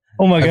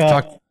 Oh, my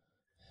God.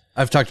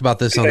 I've talked about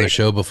this on the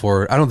show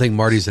before. I don't think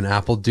Marty's an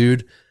Apple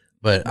dude,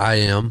 but I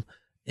am.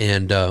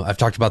 And I've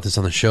talked about this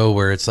on the show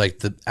where it's like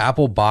the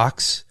Apple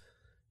box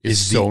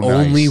is the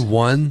only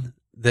one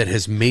that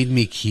has made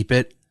me keep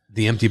it,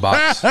 the empty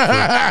box.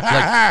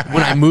 Like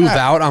when I move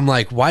out, I'm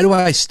like, why do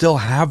I still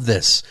have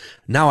this?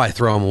 Now I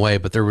throw them away.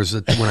 But there was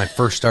when I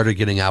first started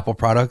getting Apple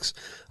products,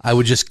 I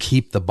would just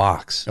keep the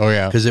box. Oh,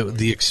 yeah. Because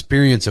the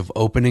experience of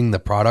opening the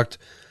product,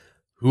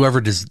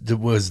 whoever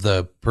was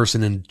the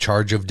person in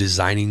charge of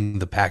designing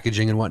the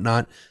packaging and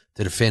whatnot,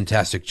 did a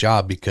fantastic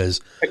job because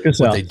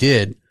what they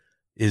did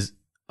is,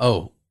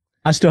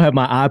 I still have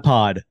my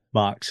iPod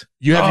box.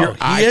 You have your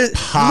iPod.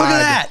 Look at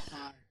that.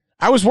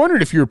 I was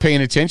wondering if you were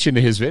paying attention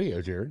to his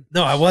video, Jared.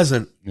 No, I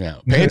wasn't. Yeah,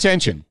 pay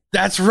attention.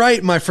 That's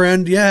right, my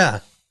friend. Yeah.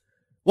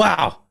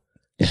 Wow.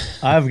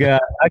 I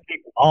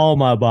keep all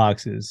my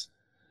boxes.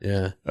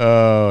 Yeah.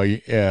 Oh,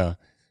 yeah.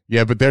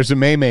 Yeah, but there's a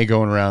May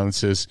going around that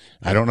says,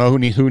 I don't know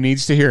who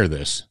needs to hear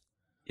this.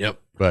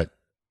 Yep. But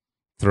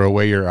throw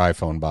away your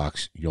iPhone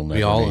box. You'll never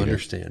need it. We all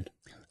understand.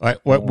 All right,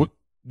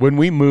 when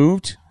we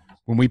moved,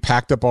 when we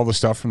packed up all the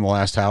stuff from the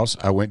last house,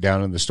 I went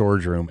down in the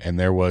storage room, and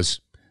there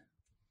was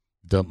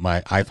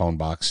my iPhone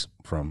box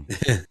from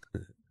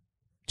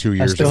 2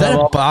 years ago. Is that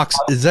a box?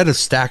 Is that a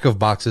stack of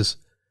boxes?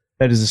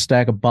 That is a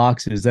stack of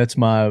boxes. That's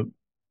my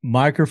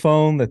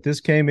microphone that this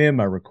came in,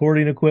 my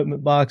recording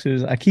equipment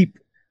boxes. I keep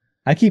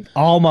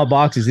all my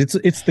boxes.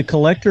 It's the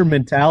collector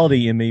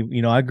mentality in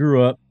me. I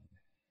grew up,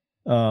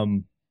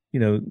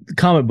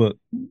 comic book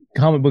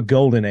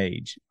golden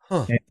age.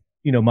 Huh. And,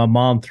 my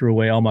mom threw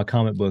away all my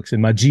comic books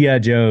and my G.I.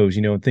 Joes,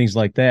 and things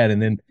like that.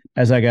 And then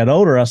as I got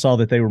older, I saw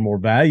that they were more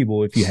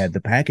valuable if you had the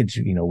package,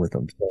 with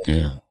them.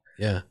 So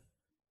yeah.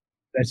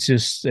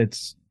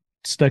 It's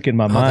stuck in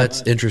my mind.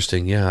 That's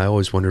interesting. Yeah, I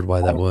always wondered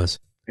why that was.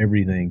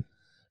 Everything.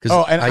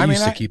 Because I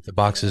used to keep the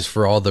boxes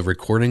for all the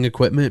recording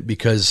equipment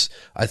because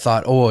I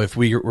thought, if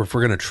we're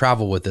going to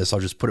travel with this, I'll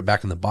just put it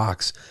back in the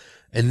box.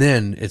 And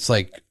then it's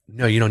like,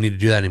 no, you don't need to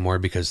do that anymore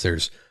because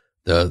there's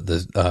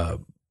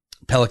the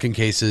Pelican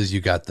cases, you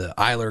got the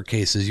Eiler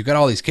cases, you got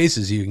all these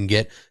cases you can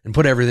get and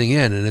put everything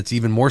in, and it's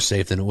even more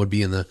safe than it would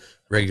be in the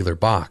regular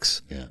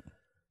box. Yeah.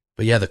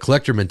 But yeah, the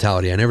collector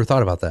mentality, I never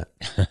thought about that.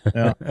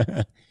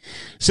 Yeah.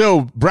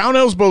 So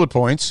Brownells Bullet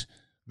Points,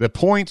 the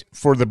point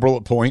for the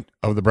bullet point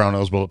of the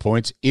Brownells Bullet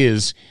Points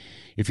is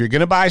if you're going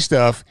to buy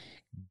stuff,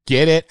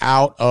 get it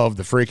out of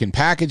the freaking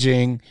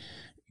packaging,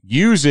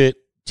 use it,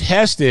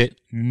 test it,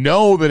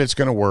 know that it's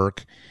going to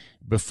work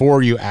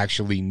before you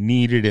actually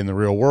need it in the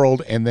real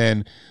world, and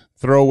then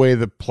throw away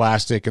the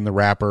plastic and the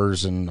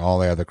wrappers and all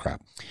the other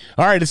crap.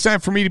 All right, it's time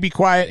for me to be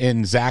quiet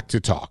and Zach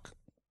to talk.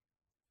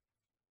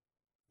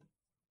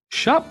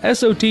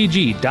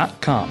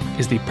 ShopSOTG.com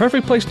is the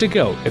perfect place to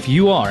go if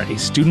you are a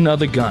student of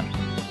the gun.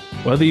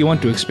 Whether you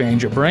want to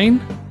expand your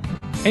brain,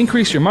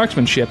 increase your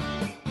marksmanship,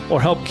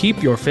 or help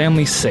keep your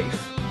family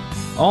safe.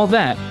 All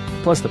that,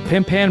 plus the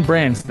pimp hand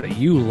brands that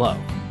you love.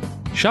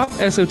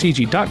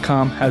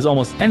 ShopSOTG.com has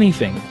almost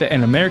anything that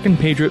an American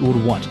patriot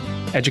would want.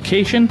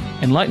 Education,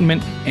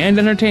 enlightenment, and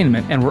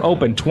entertainment, and we're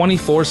open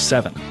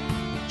 24/7.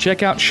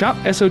 Check out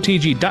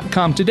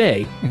ShopSOTG.com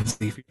today and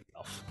see for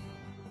yourself.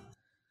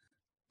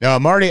 Now,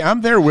 Marty,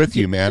 I'm there with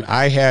you, man.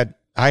 I had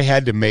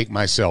to make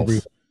myself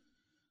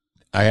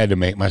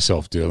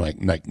do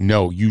it. Like,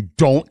 no, you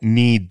don't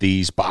need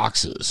these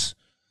boxes.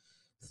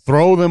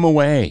 Throw them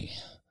away.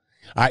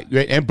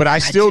 But I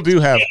still do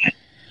have.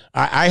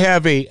 I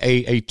have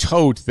a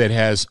tote that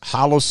has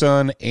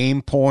Holosun,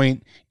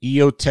 Aimpoint,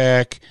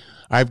 EOTech.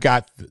 I've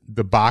got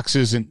the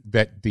boxes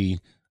that the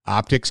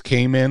optics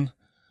came in.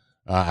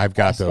 I've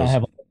got those. I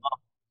have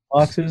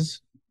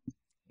boxes.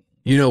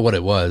 You know what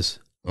it was?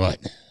 What?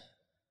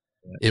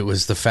 It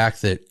was the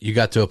fact that you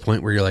got to a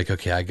point where you're like,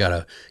 okay, I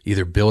gotta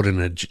either build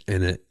an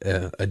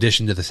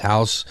addition to this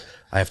house.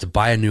 I have to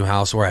buy a new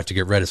house, or I have to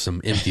get rid of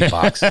some empty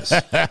boxes.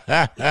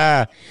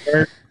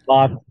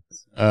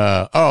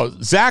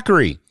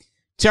 Zachary,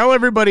 tell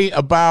everybody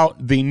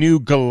about the new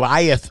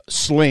Goliath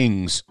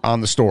slings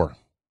on the store.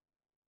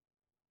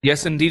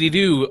 Yes, indeedy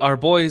do. Our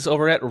boys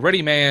over at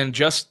Ready Man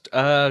just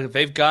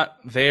they've got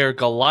their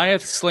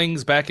Goliath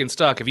slings back in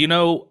stock. If you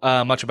know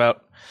much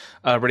about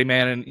Ready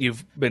Man and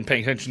you've been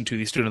paying attention to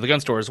the Student of the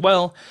Gun store as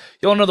well,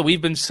 you'll know that we've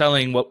been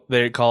selling what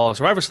they call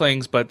survivor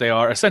slings, but they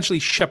are essentially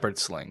shepherd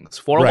slings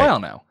for a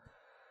while now.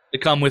 They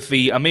come with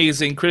the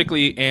amazing,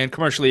 critically and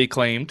commercially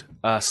acclaimed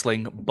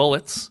sling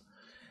bullets,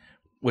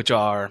 which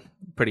are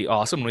pretty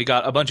awesome. We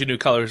got a bunch of new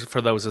colors for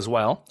those as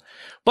well.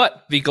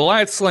 But the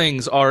Goliath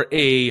slings are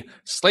a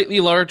slightly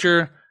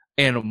larger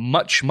and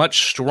much,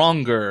 much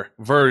stronger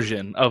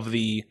version of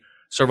the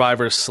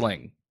Survivor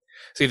sling.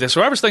 See, the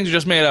Survivor slings are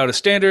just made out of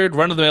standard,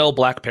 run-of-the-mill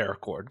black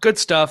paracord. Good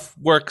stuff,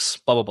 works,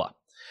 blah, blah, blah.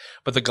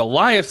 But the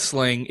Goliath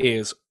sling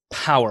is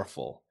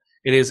powerful.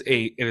 It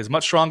is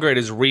much stronger. It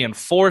is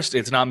reinforced.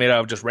 It's not made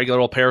out of just regular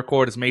old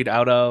paracord. It's made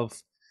out of,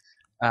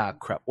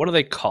 crap, what do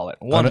they call it?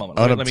 One moment.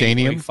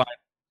 Unobtainium? Let me find.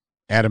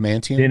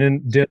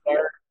 Adamantium?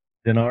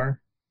 Dinar?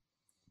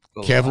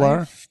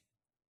 Kevlar?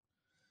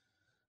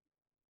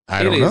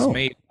 I don't know.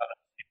 Made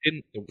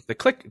the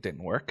click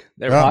didn't work.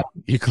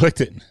 You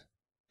clicked it.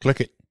 Click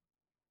it.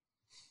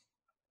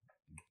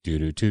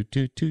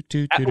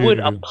 Atwood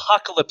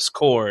Apocalypse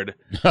cord,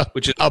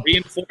 which is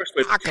reinforced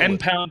with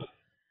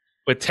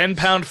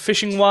 10-pound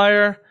fishing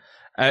wire,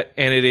 and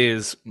it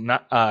is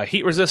not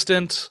heat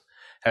resistant,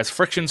 has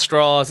friction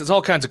straws. It's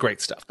all kinds of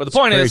great stuff. But the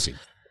point is, it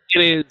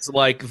is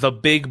like the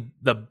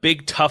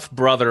big tough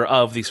brother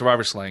of the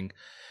Survivor Sling,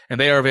 and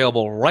they are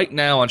available right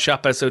now on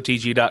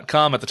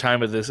ShopSOTG.com at the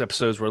time of this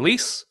episode's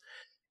release.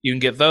 You can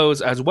get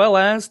those as well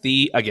as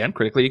the, again,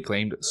 critically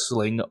acclaimed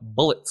sling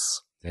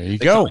bullets. There you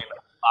go.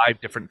 5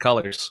 different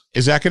colors.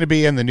 Is that going to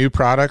be in the new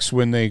products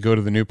when they go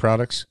to the new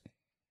products?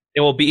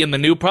 It will be in the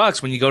new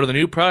products when you go to the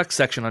new products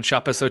section on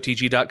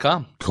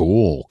ShopSOTG.com.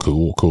 Cool.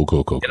 It'll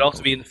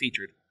also be in the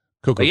featured.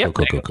 Cool.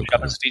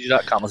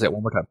 ShopSOTG.com. I'll say it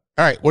one more time.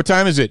 All right. What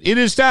time is it? It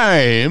is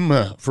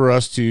time for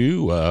us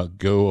to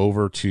go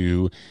over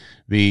to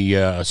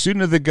the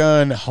Student of the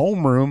Gun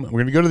homeroom. We're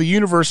going to go to the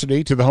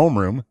university, to the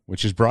homeroom,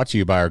 which is brought to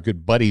you by our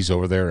good buddies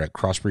over there at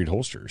Crossbreed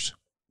Holsters.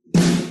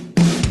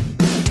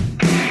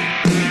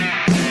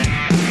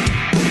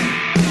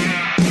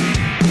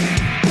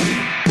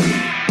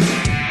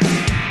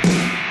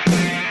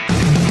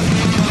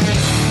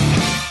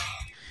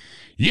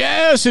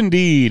 Yes,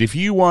 indeed. If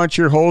you want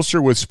your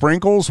holster with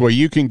sprinkles, well,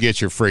 you can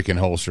get your freaking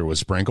holster with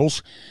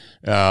sprinkles.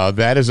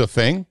 That is a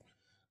thing.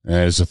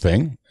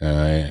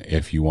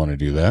 If you want to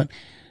do that.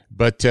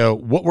 But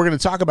what we're going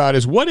to talk about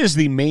is what is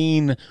the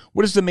main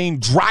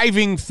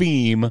driving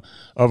theme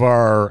of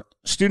our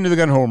Student of the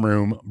Gun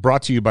homeroom,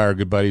 brought to you by our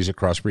good buddies at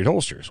Crossbreed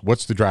Holsters.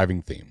 What's the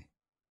driving theme?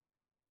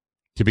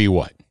 To be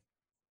what?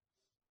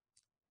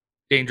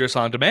 Dangerous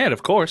on demand,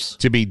 of course.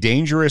 To be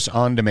dangerous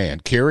on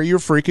demand. Carry your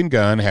freaking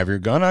gun. Have your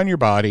gun on your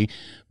body.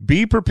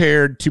 Be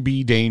prepared to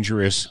be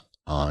dangerous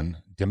on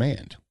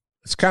demand.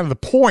 That's kind of the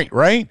point,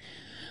 right?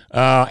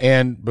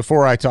 And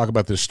before I talk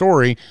about this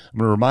story, I'm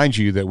going to remind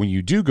you that when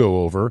you do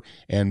go over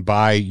and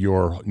buy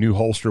your new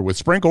holster with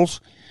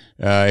sprinkles,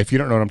 if you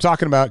don't know what I'm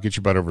talking about, get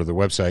your butt over to the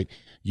website.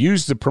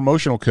 Use the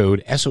promotional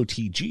code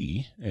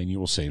SOTG, and you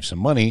will save some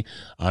money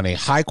on a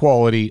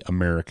high-quality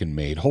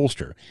American-made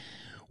holster.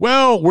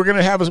 Well, we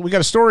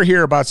got a story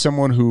here about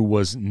someone who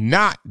was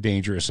not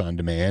dangerous on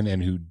demand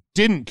and who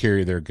didn't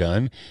carry their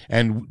gun.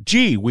 And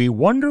gee, we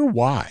wonder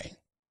why.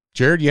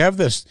 Jared, you have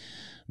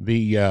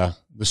the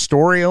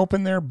story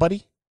open there,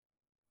 buddy?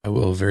 I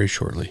will very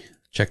shortly.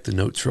 Check the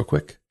notes real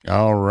quick.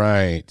 All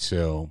right.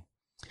 So,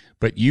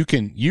 but you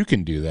can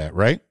do that,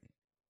 right?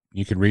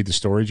 You can read the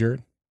story,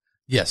 Jared?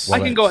 Yes.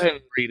 Well, I can go ahead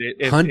and read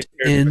it. Hunt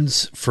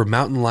ends for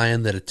mountain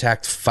lion that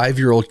attacked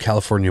 5-year-old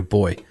California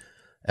boy.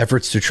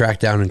 Efforts to track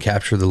down and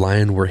capture the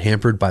lion were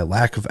hampered by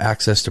lack of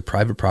access to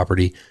private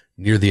property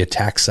near the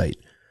attack site.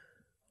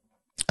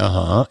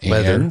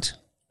 Weather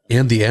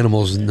and the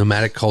animal's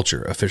nomadic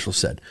culture, officials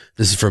said.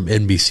 This is from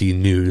NBC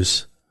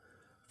News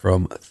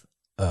from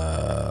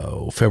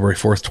February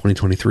 4th,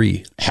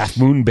 2023. Half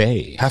Moon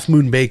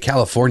Bay,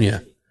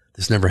 California.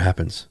 This never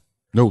happens.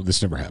 No,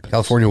 this never happens.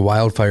 California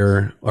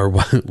wildlife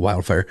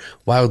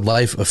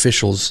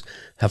officials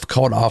have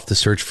called off the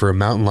search for a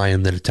mountain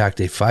lion that attacked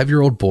a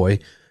 5-year-old boy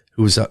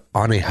who was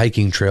on a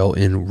hiking trail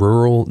in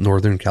rural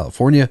Northern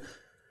California,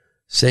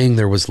 saying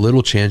there was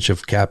little chance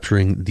of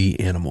capturing the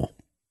animal.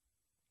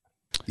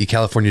 The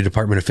California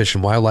Department of Fish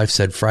and Wildlife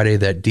said Friday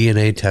that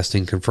DNA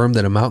testing confirmed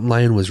that a mountain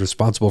lion was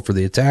responsible for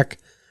the attack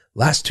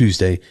last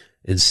Tuesday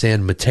in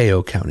San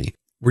Mateo County.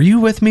 Were you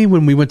with me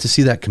when we went to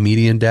see that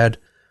comedian, Dad,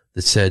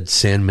 that said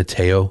San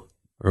Mateo?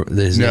 Or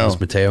his name was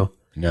Mateo?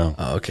 No.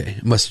 Oh, okay.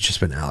 It must have just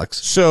been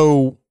Alex.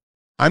 So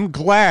I'm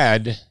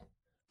glad.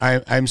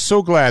 I'm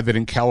so glad that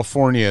in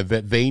California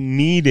that they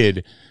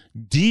needed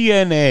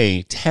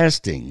DNA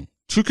testing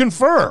to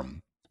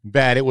confirm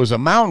that it was a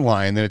mountain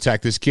lion that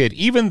attacked this kid,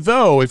 even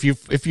though if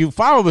you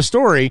follow the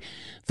story,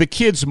 the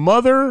kid's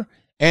mother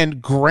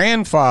and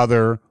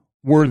grandfather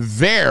were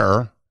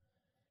there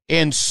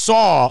and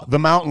saw the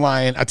mountain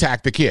lion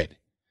attack the kid.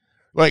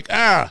 Like,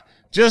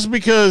 just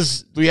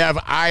because we have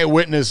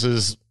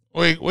eyewitnesses,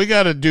 we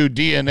got to do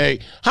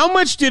DNA. How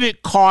much did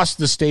it cost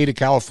the state of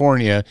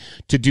California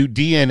to do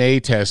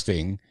DNA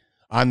testing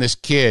on this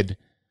kid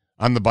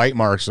on the bite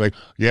marks? Like,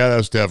 yeah, that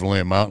was definitely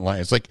a mountain lion.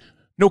 It's like,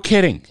 no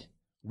kidding.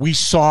 We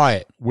saw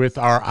it with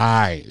our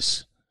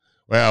eyes.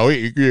 Well,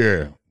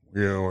 it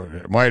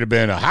might have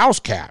been a house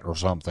cat or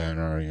something,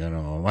 or, it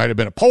might have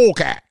been a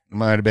polecat. It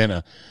might have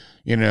been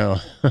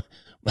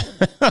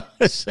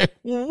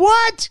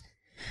what?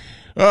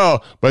 Oh,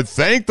 but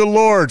thank the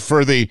Lord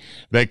for the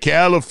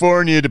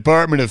California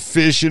Department of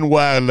Fish and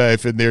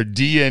Wildlife and their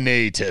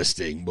DNA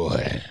testing,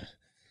 boy.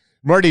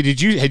 Marty,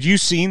 had you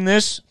seen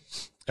this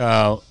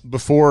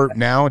before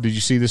now? Did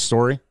you see this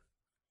story?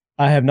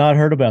 I have not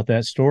heard about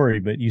that story,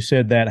 but you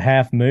said that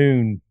Half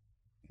Moon,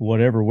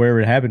 where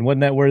it happened.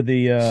 Wasn't that where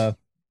the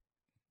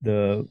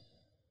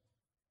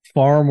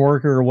farm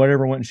worker or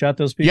whatever went and shot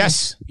those people?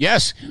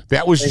 Yes.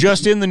 That was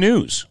just in the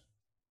news.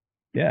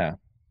 Yeah.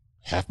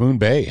 Half Moon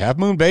Bay. Half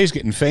Moon Bay's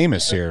getting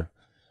famous here.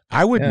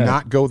 I would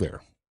not go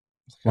there.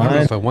 I don't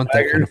know if I want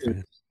that kind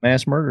of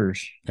mass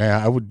murders.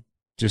 Yeah, I would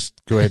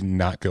just go ahead and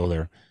not go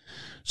there.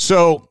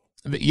 So,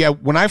 yeah,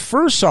 when I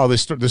first saw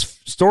this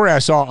story, I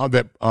saw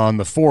that on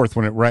the 4th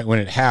when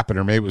it happened,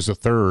 or maybe it was the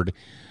 3rd,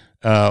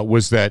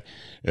 was that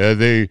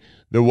the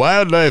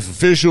wildlife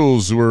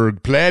officials were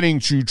planning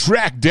to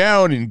track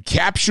down and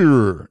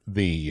capture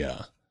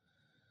the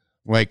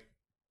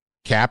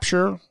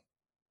capture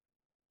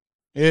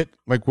it.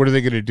 Like, what are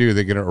they going to do?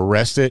 They're going to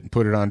arrest it and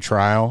put it on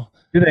trial.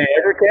 Do they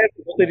ever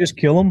capture? Don't they just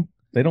kill them?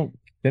 They don't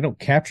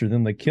capture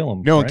them. They kill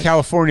them. No, right? In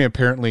California,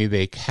 apparently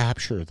they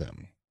capture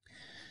them.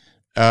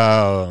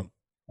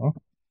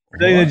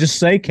 They just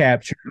say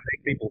capture to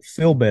make people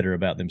feel better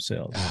about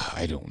themselves.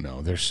 I don't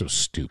know. They're so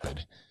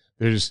stupid.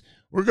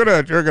 We're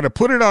gonna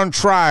put it on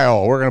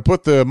trial. We're gonna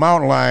put the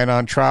mountain lion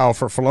on trial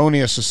for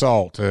felonious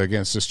assault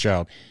against this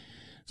child.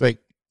 It's like,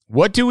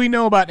 what do we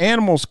know about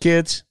animals,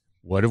 kids?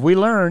 What have we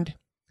learned?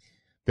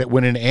 That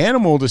when an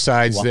animal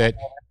decides that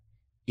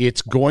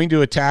it's going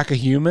to attack a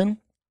human,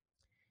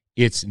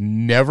 it's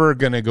never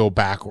going to go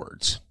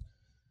backwards.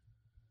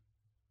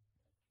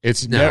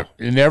 It's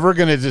never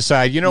going to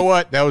decide, you know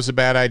what, that was a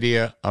bad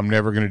idea. I'm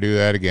never going to do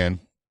that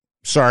again.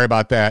 Sorry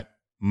about that.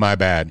 My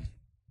bad.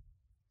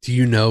 Do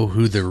you know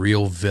who the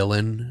real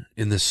villain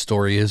in this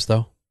story is,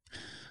 though?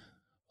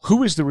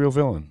 Who is the real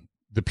villain?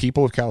 The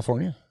people of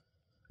California?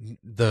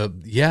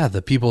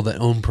 The people that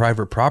own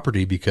private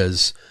property,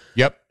 because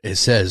it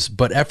says,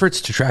 but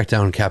efforts to track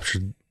down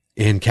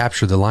and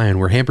capture the lion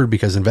were hampered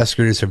because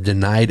investigators have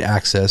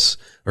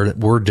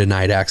were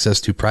denied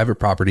access to private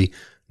property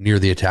near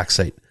the attack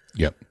site.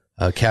 Yep.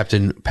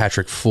 Captain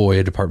Patrick Foy,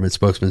 a department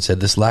spokesman, said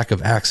this lack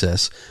of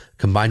access,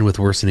 combined with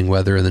worsening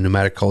weather and the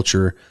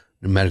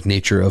nomadic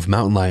nature of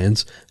mountain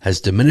lions,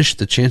 has diminished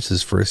the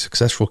chances for a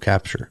successful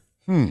capture.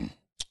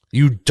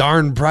 You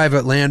darn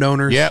private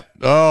landowners. Yep.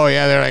 Oh,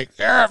 yeah. They're like,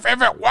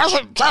 if it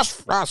wasn't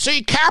just,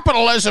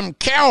 capitalism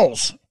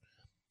kills.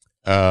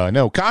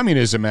 No,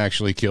 communism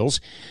actually kills.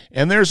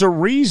 And there's a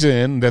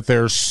reason that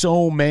there's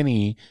so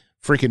many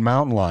freaking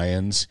mountain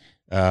lions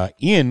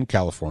in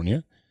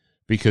California,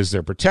 because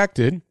they're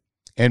protected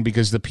and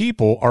because the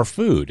people are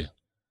food.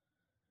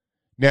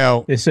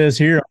 Now, it says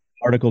here in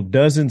the article,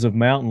 dozens of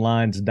mountain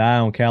lions die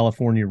on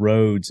California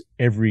roads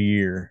every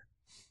year.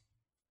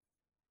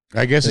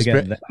 I guess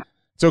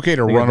it's okay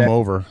to run them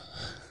over.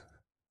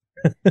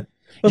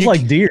 It's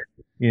like deer,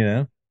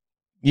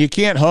 You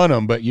can't hunt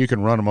them, but you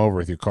can run them over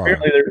with your car.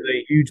 Apparently, there's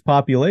a huge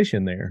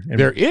population there.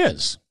 There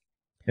is.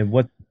 And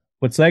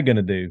what's that going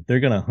to do? They're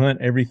going to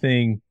hunt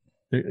everything.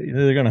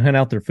 They're going to hunt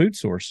out their food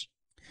source.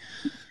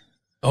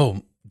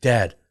 Oh,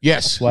 Dad.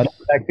 Yes. That's why I don't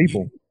attack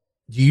people.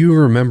 Do you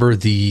remember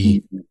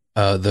the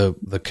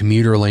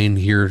commuter lane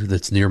here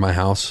that's near my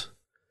house?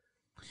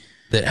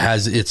 That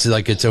has, it's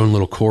like its own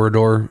little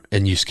corridor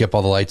and you skip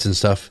all the lights and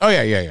stuff. Oh,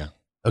 yeah.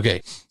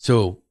 Okay.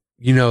 So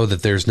you know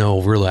that there's no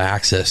real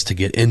access to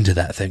get into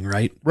that thing,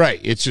 right?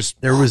 Right. It's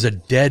just there was a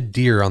dead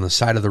deer on the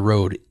side of the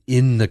road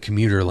in the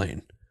commuter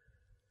lane.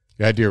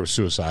 That deer was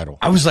suicidal.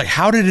 I was like,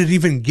 how did it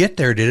even get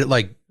there? Did it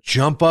like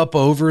jump up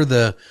over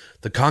the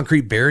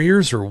concrete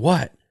barriers or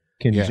what?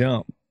 Can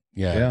jump.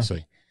 Yeah.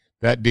 Like,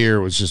 that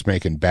deer was just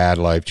making bad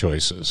life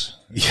choices.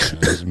 Yeah.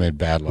 It was made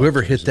bad life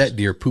Whoever choices. hit that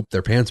deer pooped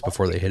their pants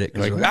before they hit it.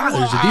 Like,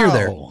 there's a deer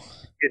there.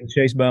 Getting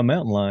chased by a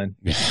mountain lion.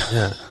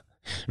 Yeah.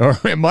 Or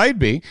it might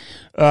be.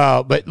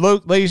 But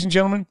look, ladies and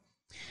gentlemen,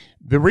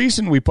 the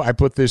reason I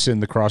put this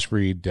in the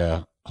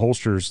Crossbreed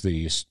holsters,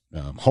 the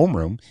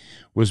homeroom,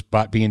 was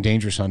about being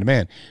dangerous on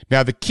demand.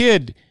 Now, the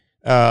kid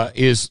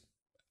is,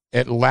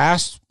 at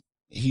last,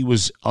 he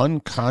was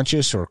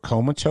unconscious or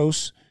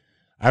comatose.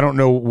 I don't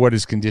know what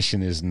his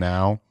condition is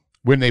now.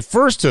 When they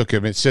first took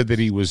him, it said that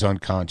he was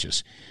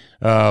unconscious.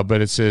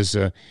 But it says,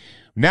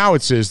 now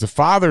it says the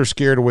father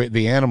scared away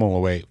the animal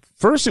away.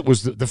 First, it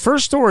was the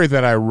first story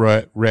that I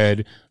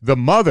read, the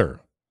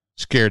mother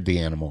scared the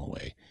animal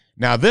away.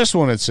 Now, this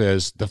one, it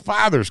says the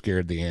father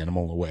scared the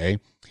animal away,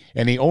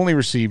 and he only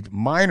received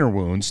minor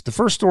wounds. The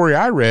first story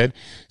I read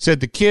said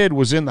the kid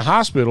was in the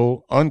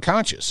hospital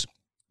unconscious.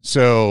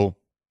 So,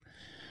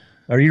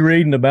 are you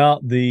reading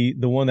about the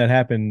one that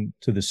happened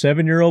to the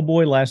 7-year-old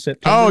boy last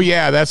September? Oh,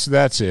 yeah,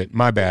 that's it.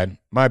 My bad.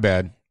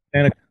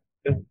 And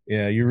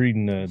yeah, you're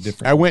reading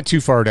different. I went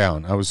too far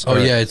down.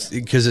 Yeah, it's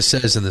because it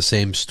says in the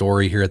same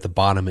story here at the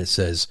bottom, it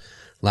says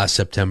last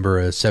September,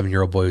 a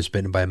 7-year-old boy was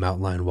bitten by a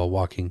mountain lion while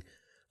walking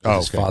with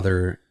his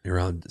father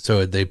around.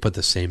 So they put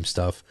the same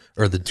stuff,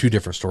 or the two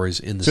different stories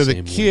in the same. So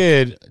the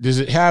kid, does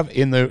it have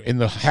in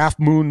the Half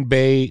Moon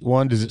Bay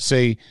one? Does it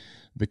say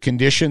the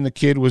condition the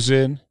kid was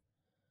in?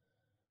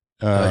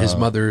 His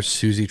mother,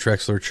 Susie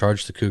Trexler,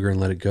 charged the cougar and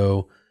let it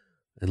go,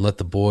 and let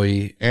the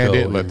boy and go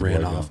it let and the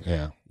ran boy off. Go.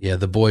 Yeah. Yeah,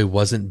 the boy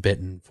wasn't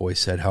bitten, Foy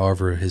said.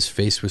 However, his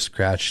face was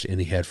scratched and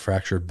he had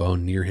fractured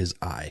bone near his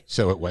eye.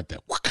 So it went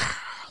that.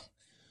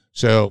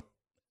 So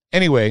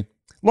anyway,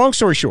 long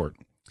story short,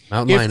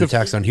 mountain lion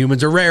attacks on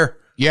humans are rare.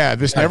 Yeah,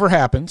 this never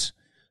happens.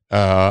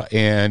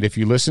 And if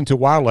you listen to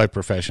wildlife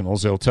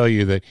professionals, they'll tell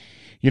you that,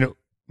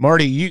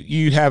 Marty,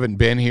 you haven't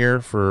been here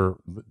for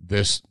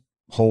this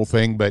whole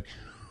thing, but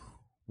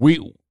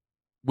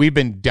we've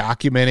been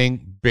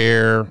documenting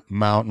bear,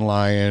 mountain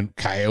lion,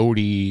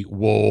 coyote,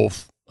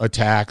 wolf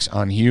attacks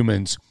on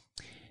humans,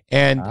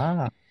 and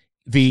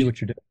the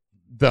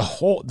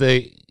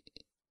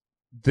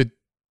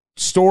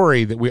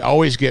story that we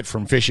always get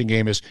from fishing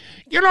game is,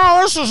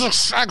 this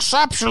is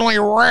exceptionally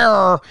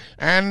rare,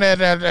 and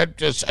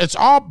it's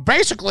all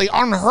basically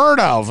unheard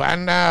of,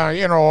 and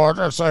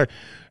it's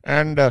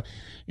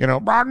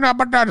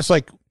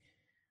like.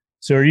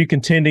 So, are you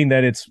contending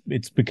that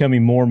it's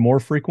becoming more and more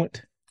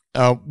frequent?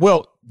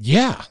 Well,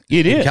 yeah,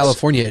 it is. In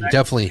California, it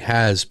definitely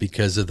has,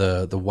 because of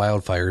the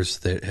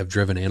wildfires that have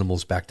driven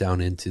animals back down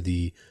into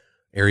the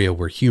area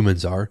where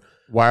humans are.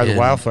 Why are the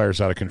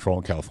wildfires out of control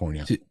in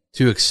California?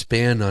 To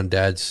expand on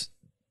Dad's,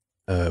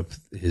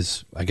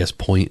 his, I guess,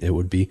 point, it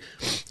would be,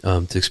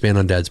 to expand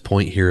on Dad's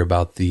point here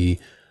about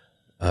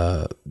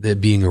that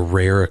being a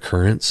rare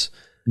occurrence.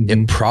 Mm-hmm.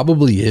 It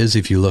probably is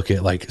if you look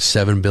at like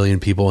 7 billion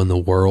people in the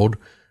world,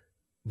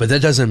 but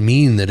that doesn't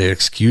mean that it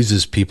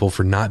excuses people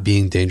for not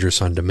being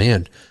dangerous on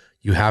demand.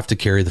 You have to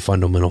carry the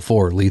fundamental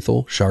 4: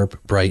 lethal,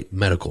 sharp, bright,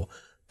 medical.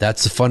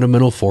 That's the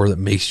fundamental 4 that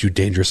makes you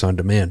dangerous on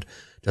demand.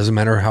 Doesn't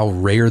matter how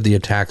rare the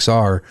attacks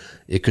are,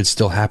 it could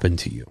still happen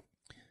to you.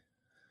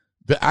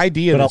 The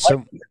idea that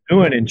what they're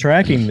doing and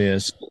tracking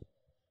this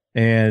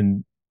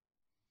and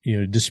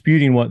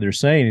disputing what they're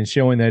saying and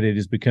showing that it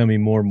is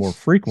becoming more and more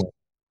frequent,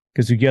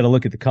 because you got to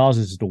look at the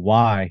causes as to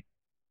why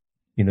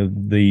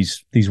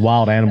these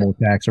wild animal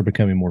attacks are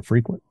becoming more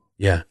frequent.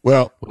 Yeah.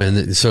 Well,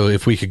 and so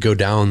if we could go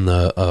down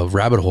the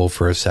rabbit hole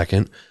for a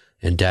second,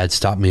 and Dad,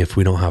 stop me if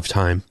we don't have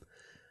time.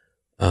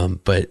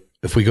 But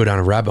if we go down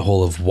a rabbit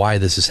hole of why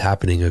this is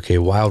happening, okay,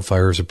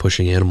 wildfires are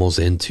pushing animals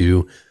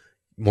into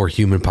more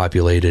human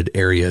populated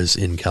areas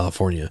in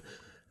California.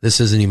 This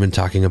isn't even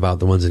talking about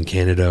the ones in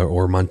Canada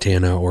or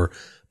Montana, or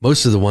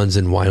most of the ones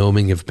in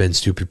Wyoming have been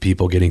stupid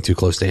people getting too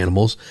close to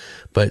animals.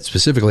 But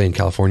specifically in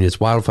California, it's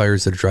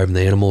wildfires that are driving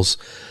the animals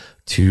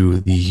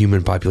to the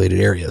human populated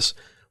areas.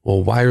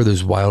 Well, why are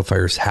those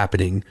wildfires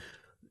happening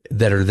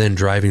that are then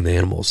driving the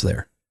animals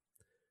there?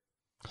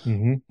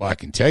 Mm-hmm. Well, I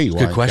can tell you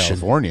why. Good question.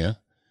 California.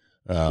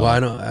 Well, I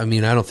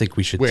don't think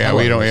we should. We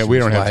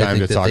don't have time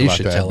to talk about that. They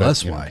should tell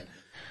us why.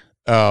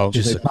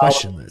 Just a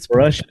question. That's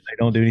for us. They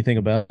don't do anything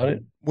about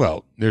it.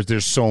 Well,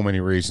 there's so many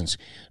reasons.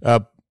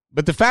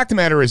 But the fact of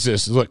the matter is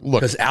this: look,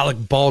 because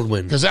Alec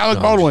Baldwin.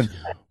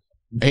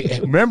 Hey,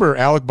 remember,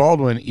 Alec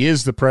Baldwin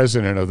is the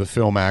president of the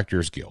Film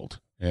Actors Guild,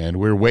 and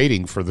we're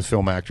waiting for the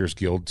Film Actors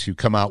Guild to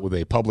come out with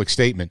a public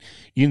statement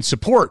in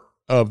support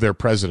of their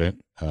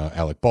president,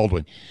 Alec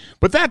Baldwin.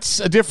 But that's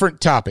a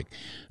different topic.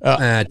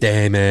 Matt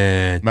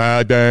Damon.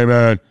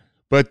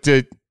 But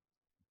to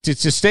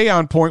stay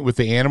on point with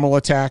the animal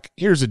attack,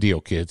 here's the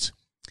deal, kids.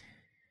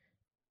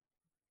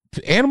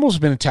 Animals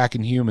have been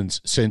attacking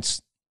humans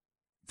since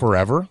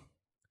forever.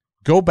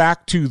 Go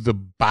back to the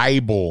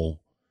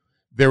Bible.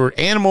 There were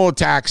animal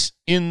attacks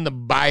in the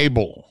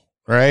Bible,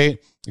 right?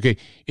 Okay,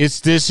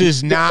 this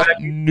is not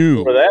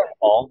new. For that,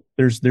 Paul,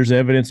 there's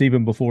evidence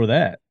even before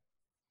that.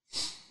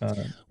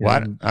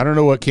 Well, I don't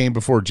know what came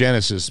before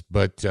Genesis,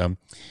 but the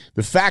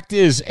fact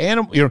is,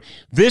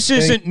 this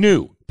isn't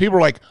new. People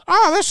are like,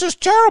 "Oh, this is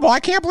terrible! I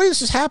can't believe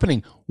this is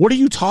happening." What are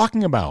you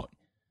talking about?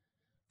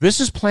 This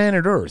is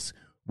planet Earth.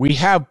 We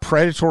have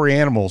predatory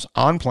animals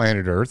on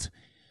planet Earth,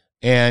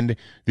 and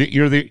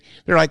they're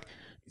like,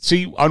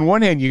 see, on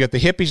one hand, you got the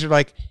hippies are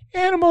like,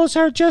 animals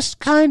are just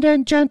kind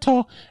and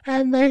gentle,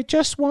 and they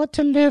just want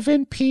to live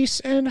in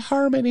peace and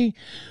harmony.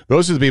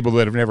 Those are the people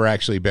that have never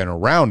actually been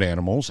around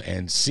animals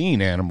and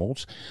seen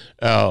animals.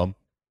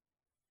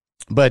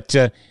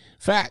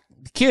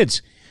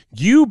 Kids,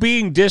 you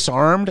being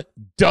disarmed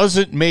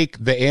doesn't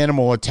make the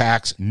animal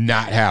attacks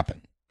not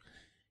happen.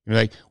 You're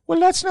like, well,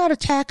 let's not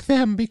attack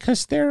them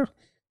because they're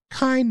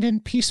kind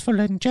and peaceful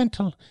and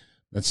gentle.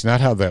 That's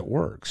not how that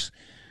works.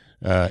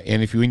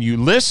 And when you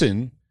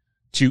listen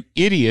to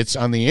idiots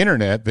on the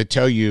internet that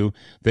tell you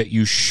that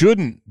you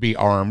shouldn't be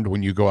armed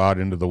when you go out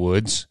into the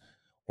woods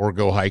or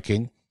go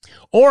hiking,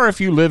 or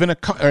if you live in a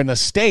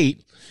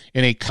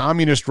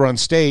communist-run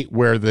state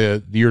where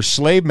your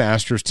slave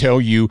masters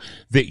tell you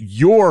that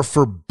you're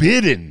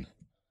forbidden,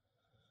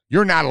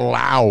 you're not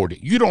allowed,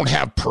 you don't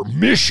have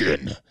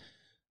permission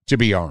to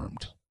be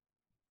armed.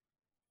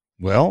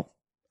 Well,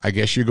 I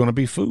guess you're going to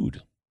be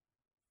food.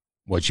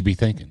 What you be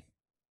thinking?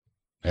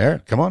 There,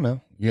 come on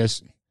now.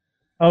 Yes.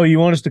 Oh, you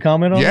want us to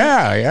comment on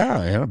that?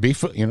 Yeah. Be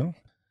food,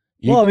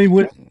 Well, I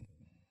mean,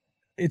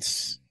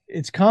 it's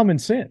common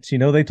sense.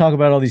 They talk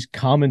about all these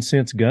common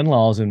sense gun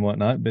laws and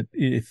whatnot, but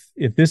if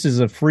this is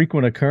a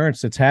frequent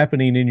occurrence that's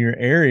happening in your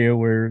area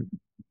where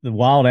the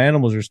wild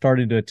animals are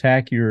starting to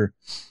attack your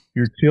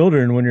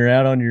children when you're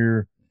out on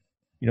your,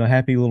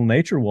 happy little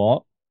nature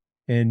walk,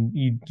 and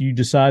you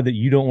decide that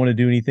you don't want to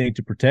do anything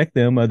to protect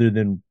them other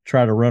than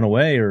try to run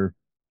away or,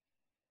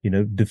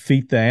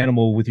 defeat the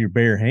animal with your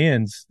bare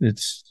hands,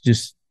 it's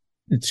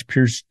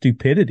pure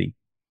stupidity.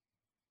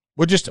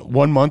 Well, just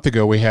 1 month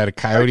ago, we had a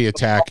coyote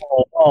attack.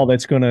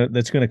 That's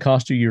gonna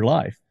cost you your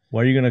life.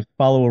 Why are you going to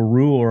follow a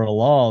rule or a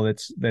law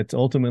that's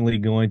ultimately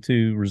going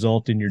to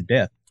result in your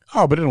death?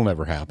 Oh, but it'll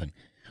never happen.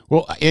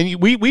 Well, and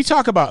we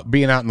talk about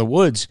being out in the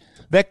woods.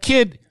 That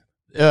kid,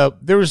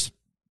 there was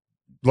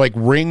like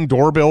Ring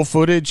doorbell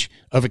footage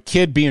of a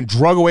kid being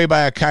drug away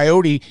by a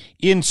coyote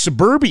in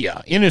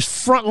suburbia in his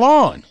front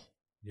lawn.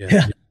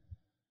 Yeah.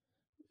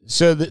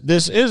 So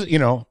this is,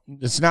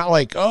 it's not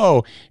like,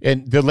 oh,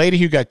 and the lady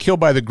who got killed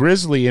by the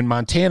grizzly in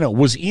Montana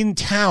was in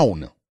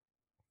town.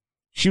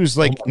 She was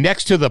like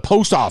next to the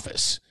post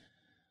office.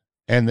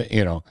 And,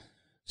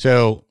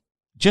 so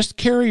just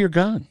carry your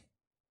gun.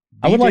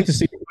 I would like to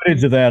see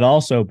footage of that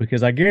also,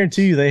 because I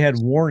guarantee you they had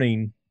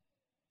warning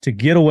to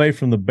get away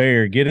from the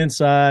bear, get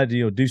inside,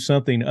 do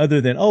something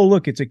other than, oh,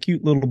 look, it's a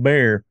cute little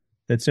bear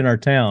that's in our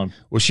town.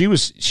 Well, she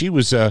was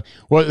the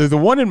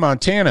one in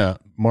Montana,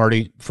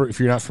 Marty, if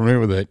you're not familiar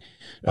with it,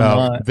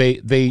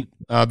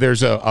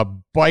 there's a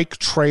bike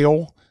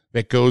trail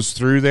that goes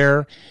through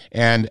there,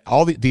 and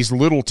all these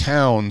little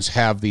towns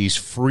have these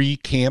free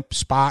camp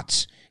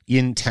spots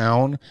in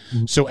town.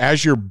 Mm-hmm. So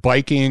as you're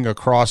biking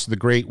across the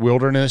great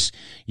wilderness,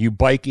 you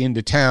bike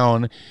into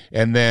town,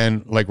 and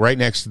then like right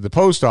next to the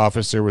post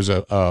office, there was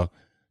a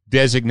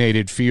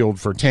designated field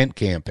for tent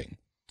camping.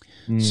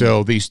 Mm.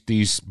 So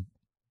these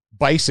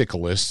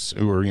bicyclists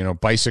who are,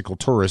 bicycle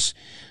tourists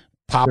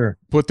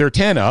put their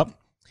tent up,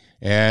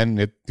 and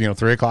at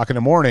 3:00 in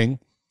the morning.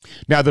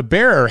 Now the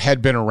bear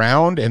had been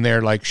around, and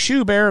they're like,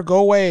 "Shoo, bear, go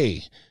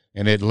away,"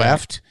 and it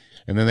left.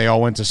 And then they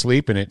all went to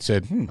sleep, and it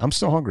said, "I'm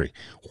still hungry."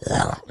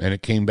 And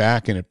it came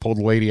back, and it pulled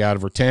the lady out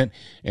of her tent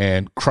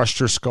and crushed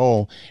her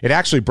skull. It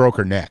actually broke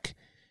her neck.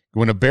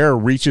 When a bear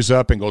reaches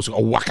up and goes, "Oh,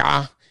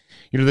 waka,"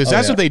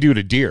 that's what they do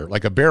to deer.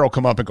 Like a bear will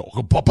come up and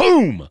go,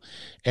 "Boom,"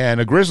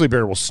 and a grizzly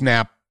bear will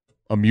snap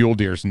a mule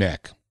deer's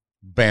neck,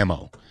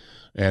 bammo,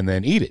 and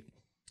then eat it.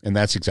 And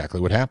that's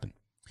exactly what happened.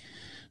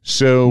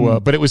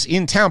 So, but it was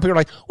in town. People are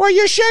like, well,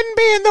 you shouldn't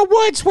be in the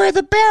woods where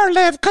the bear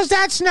lived because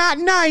that's not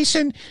nice.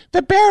 And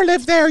the bear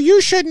lived there.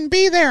 You shouldn't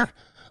be there.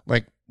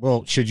 Like,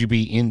 well, should you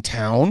be in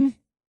town?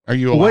 Are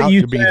you allowed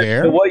to be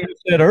there? What you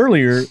said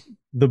earlier,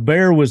 the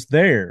bear was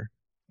there.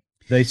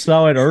 They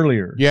saw it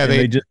earlier. Yeah,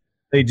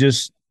 they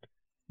just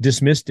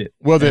dismissed it.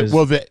 Well, the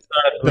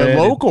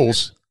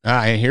locals.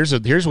 And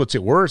here's what's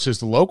worse is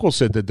the locals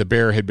said that the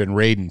bear had been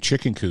raiding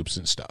chicken coops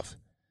and stuff.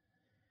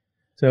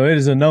 So it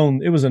was a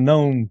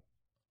known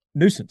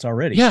nuisance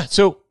already. Yeah.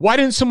 So why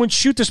didn't someone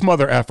shoot this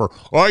mother effer?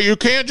 Oh, you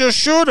can't just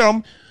shoot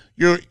them.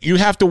 You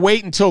have to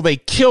wait until they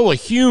kill a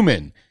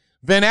human.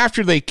 Then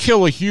after they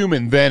kill a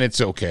human, then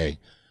it's okay.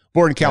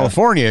 But in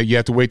California, you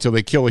have to wait till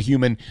they kill a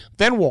human.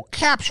 Then we'll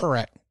capture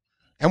it,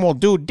 and we'll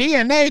do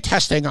DNA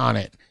testing on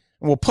it,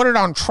 and we'll put it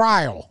on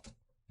trial.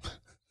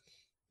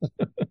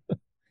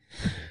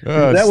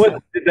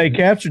 Did they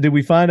capture? Did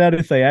we find out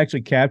if they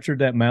actually captured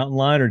that mountain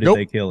lion, or did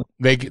they kill it?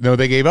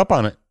 They gave up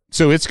on it.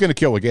 So it's going to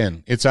kill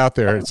again. It's out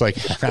there. It's like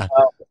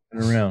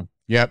around.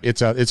 Yep,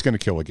 it's going to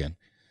kill again.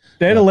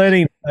 Instead of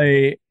letting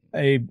a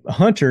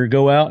hunter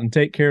go out and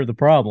take care of the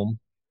problem.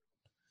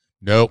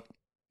 Nope,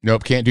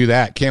 can't do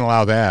that. Can't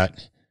allow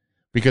that,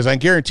 because I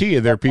guarantee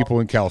you there are people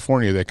in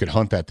California that could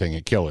hunt that thing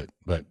and kill it.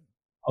 But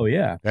oh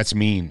yeah, that's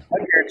mean.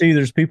 I guarantee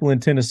there's people in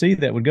Tennessee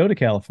that would go to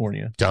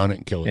California, done it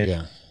and kill it.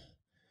 Yeah.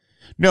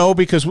 No,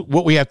 because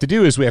what we have to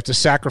do is we have to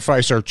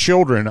sacrifice our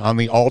children on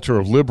the altar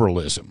of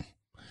liberalism.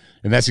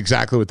 And that's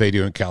exactly what they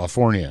do in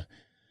California.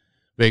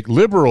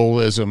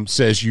 Liberalism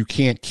says you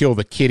can't kill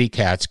the kitty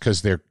cats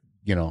because they're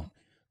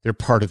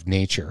part of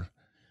nature.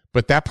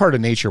 But that part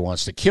of nature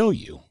wants to kill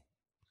you.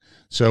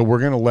 So we're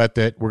going to let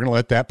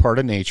that part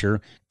of nature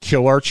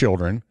kill our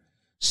children,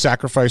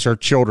 sacrifice our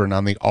children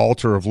on the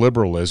altar of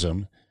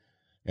liberalism,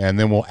 and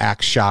then we'll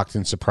act shocked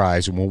and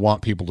surprised, and we'll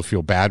want people to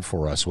feel bad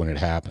for us when it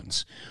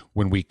happens,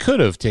 when we could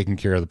have taken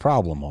care of the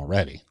problem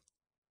already.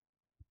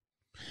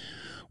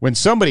 When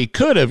somebody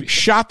could have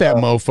shot that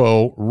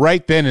mofo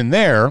right then and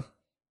there.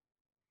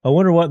 I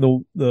wonder what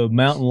the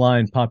mountain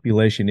lion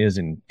population is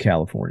in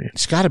California.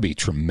 It's got to be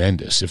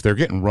tremendous if they're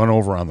getting run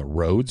over on the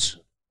roads.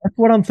 That's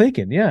what I'm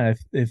thinking. Yeah,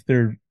 if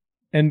they're,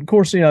 and of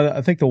course,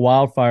 I think the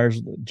wildfires.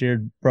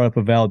 Jared brought up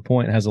a valid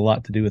point. It has a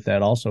lot to do with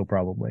that, also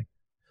probably.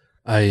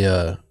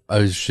 I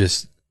was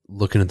just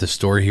looking at the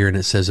story here, and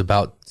it says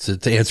about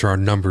to answer our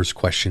numbers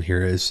question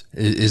here is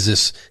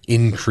this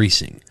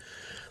increasing?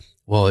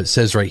 Well, it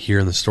says right here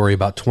in the story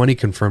about 20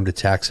 confirmed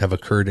attacks have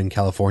occurred in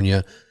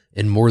California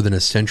in more than a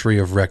century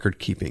of record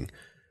keeping.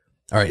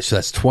 All right, so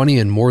that's 20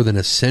 in more than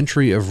a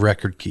century of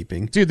record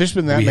keeping. Dude, there's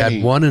been that many. We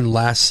had one in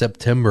last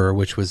September,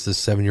 which was the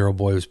 7-year-old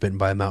boy who was bitten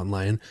by a mountain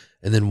lion,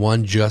 and then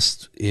one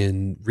just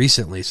in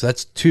recently. So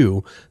that's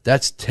 2.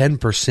 That's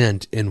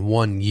 10% in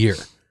 1 year.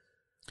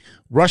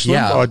 Rush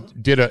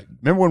Limbaugh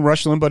remember when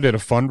Rush Limbaugh did a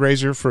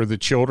fundraiser for the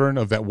children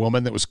of that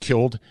woman that was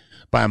killed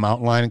by a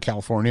mountain lion in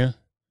California?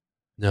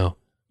 No.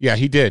 Yeah,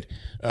 he did.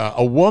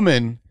 A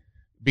woman,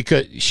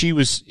 because she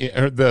was,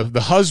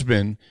 the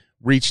husband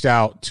reached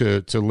out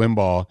to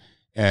Limbaugh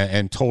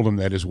and told him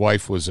that his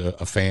wife was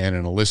a fan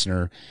and a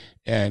listener.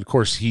 And of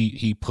course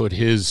he put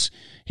his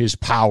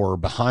power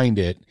behind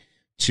it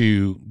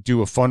to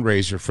do a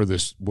fundraiser for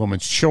this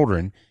woman's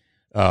children,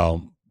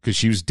 because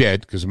she was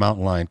dead because a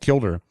mountain lion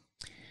killed her.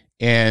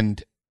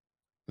 And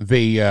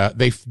they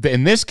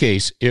in this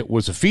case, it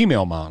was a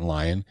female mountain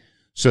lion.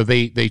 So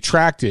they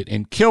tracked it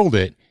and killed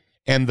it.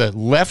 And the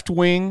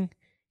left-wing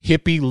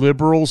hippie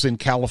liberals in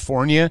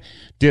California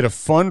did a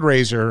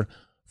fundraiser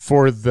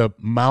for the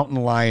mountain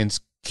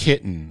lion's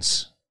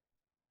kittens.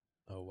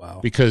 Oh, wow.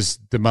 Because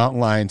the mountain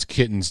lion's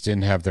kittens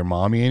didn't have their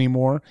mommy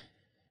anymore,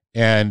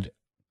 and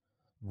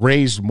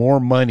raised more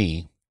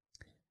money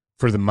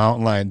for the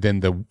mountain lion than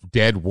the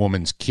dead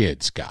woman's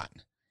kids got.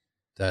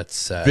 That's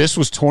sad. This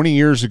was 20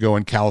 years ago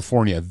in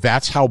California.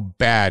 That's how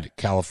bad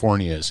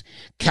California is.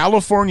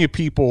 California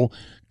people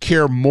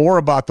care more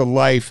about the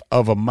life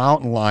of a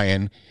mountain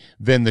lion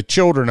than the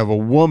children of a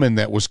woman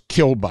that was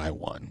killed by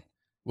one.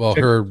 Well,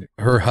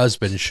 her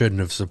husband shouldn't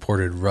have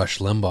supported Rush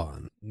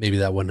Limbaugh. Maybe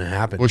that wouldn't have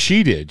happened. Well,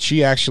 she did.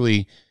 She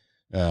actually.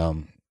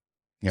 So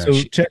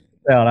check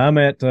this out. I'm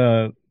at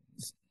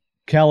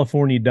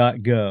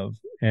California.gov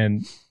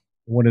and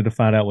wanted to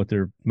find out what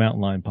their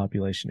mountain lion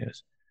population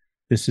is.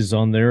 This is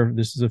on there.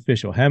 This is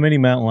official. How many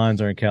mountain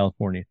lions are in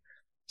California?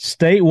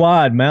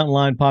 Statewide mountain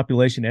lion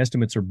population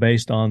estimates are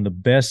based on the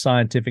best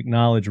scientific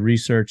knowledge,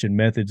 research, and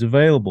methods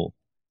available.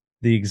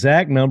 The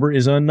exact number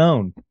is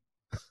unknown.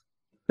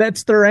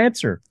 That's their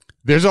answer.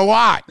 There's a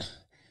lot.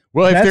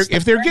 Well,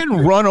 if they're getting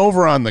run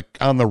over on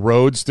the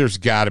roads, there's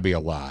got to be a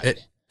lot.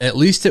 At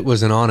least it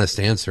was an honest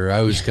answer.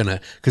 I was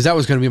because that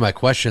was gonna be my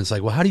question. It's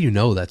like, well, how do you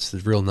know that's the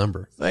real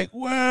number? Like,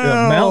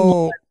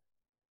 well,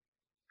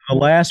 the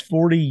last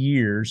 40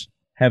 years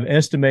have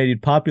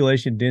estimated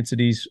population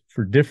densities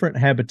for different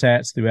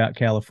habitats throughout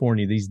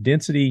California. These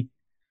density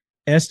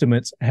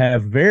estimates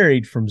have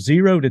varied from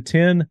 0 to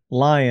 10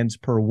 lions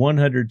per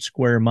 100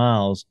 square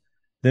miles,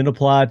 then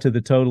applied to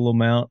the total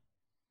amount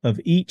of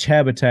each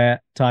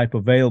habitat type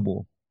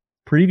available.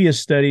 Previous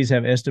studies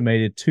have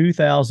estimated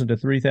 2,000 to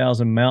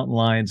 3,000 mountain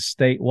lions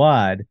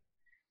statewide.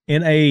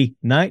 In a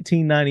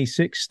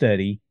 1996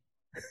 study,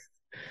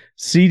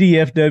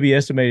 CDFW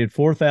estimated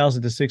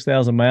 4,000 to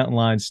 6,000 mountain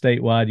lions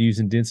statewide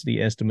using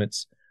density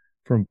estimates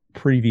from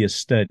previous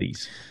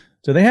studies.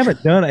 So they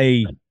haven't done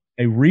a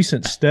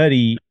recent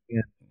study.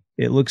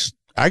 It looks.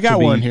 I got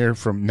one here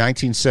from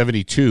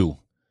 1972.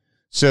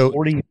 So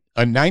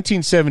a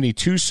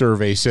 1972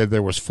 survey said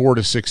there was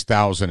 4,000 to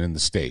 6,000 in the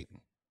state.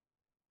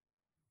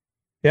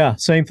 Yeah,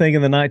 same thing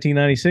in the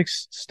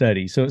 1996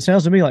 study. So it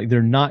sounds to me like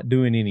they're not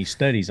doing any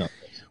studies on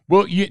this.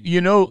 Well, you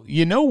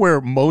know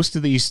where most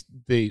of the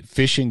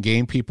fish and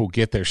game people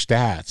get their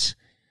stats.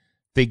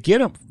 They get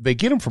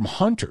them from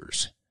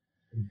hunters.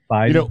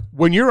 Biden.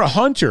 When you're a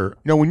hunter,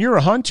 when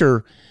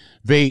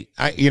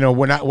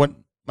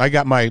I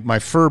got my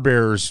fur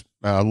bearer's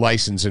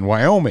license in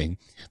Wyoming,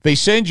 they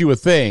send you a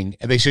thing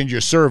and they send you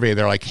a survey.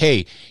 They're like,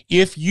 hey,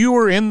 if you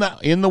are in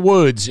the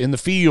woods, in the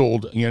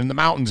field, in the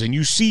mountains, and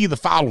you see the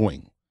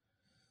following,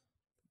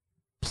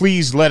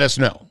 please let us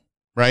know,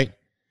 right?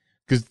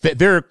 Because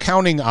they're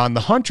counting on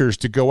the hunters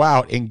to go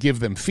out and give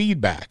them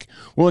feedback.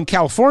 Well, in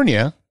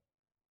California,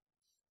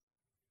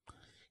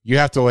 you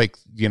have to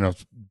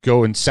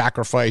go and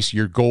sacrifice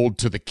your gold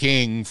to the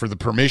king for the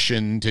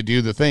permission to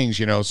do the things,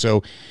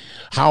 So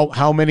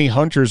how many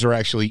hunters are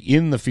actually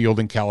in the field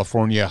in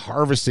California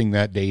harvesting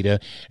that data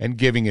and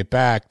giving it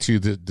back to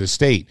the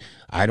state?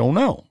 I don't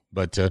know.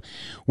 But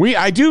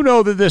I do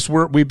know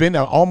that we've been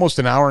almost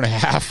an hour and a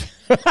half.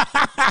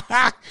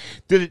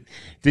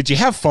 Did you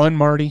have fun,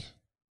 Marty?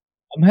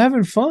 I'm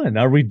having fun.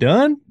 Are we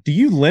done? Do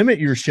you limit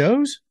your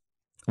shows?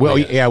 Well,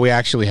 yeah, we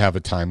actually have a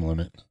time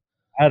limit.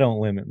 I don't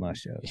limit my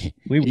shows.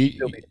 We would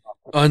still be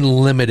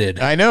unlimited.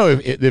 I know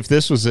if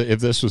this was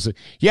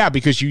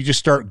because you just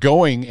start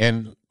going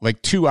and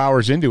 2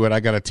 hours into it, I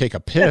got to take a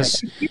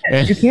piss.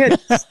 Yeah, you can't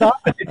stop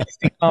an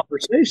interesting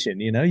conversation.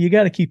 You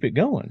got to keep it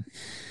going.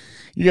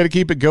 You got to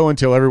keep it going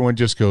until everyone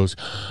just goes.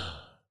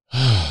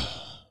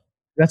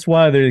 That's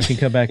why they can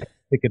come back and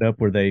pick it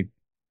up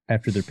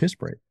after their piss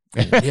break.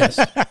 Yes.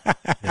 Yeah.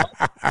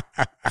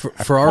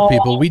 For our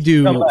people, we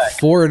do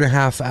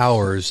 4.5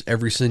 hours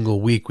every single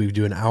week. We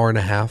do an hour and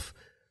a half.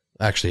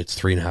 Actually, it's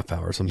 3.5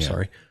 hours. I'm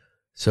sorry.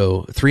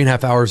 So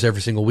 3.5 hours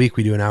every single week.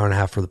 We do an hour and a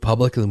half for the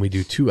public, and then we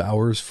do 2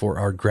 hours for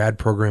our grad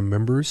program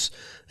members.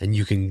 And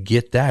you can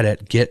get that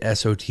at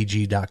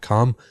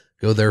getsotg.com.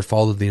 Go there,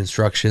 follow the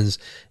instructions,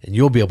 and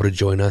you'll be able to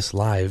join us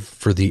live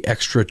for the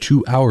extra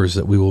 2 hours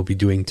that we will be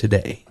doing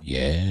today.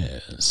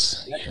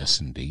 Yes.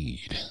 Yes,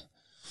 indeed.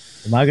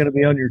 Am I going to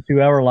be on your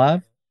 2 hour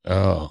live?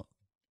 Oh,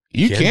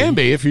 you can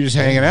be if you're just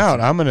hanging out.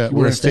 We're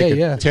going to take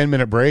a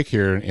 10-minute break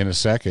here in a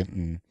second.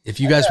 And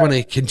if you guys want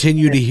to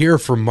continue to hear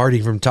from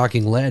Marty from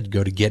Talking Lead,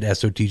 go to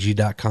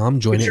getsotg.com.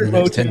 Join it in the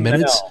next 10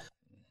 minutes.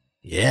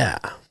 Yeah.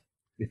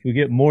 If we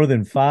get more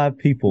than 5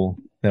 people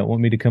that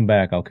want me to come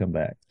back, I'll come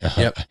back.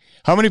 Yep.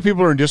 How many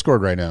people are in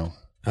Discord right now?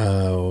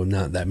 Oh,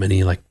 not that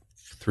many,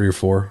 3 or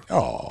 4.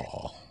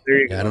 Oh.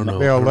 I don't know.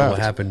 They all left. What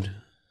happened.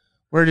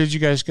 Where did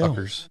you guys go?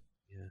 Fuckers.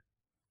 Yeah.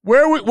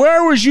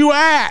 Where was you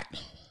at? Yeah.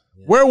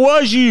 Where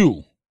was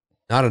you?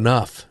 Not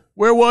enough.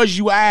 Where was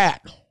you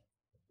at?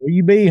 Where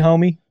you be,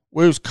 homie?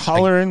 We was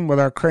coloring with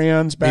our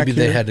crayons back Maybe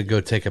here. they had to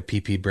go take a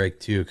pee break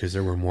too because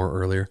there were more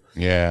earlier.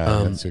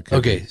 Yeah.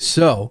 Okay,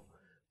 so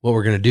what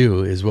we're going to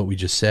do is what we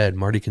just said.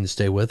 Marty can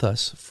stay with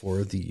us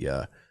for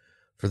the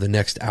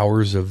next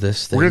hours of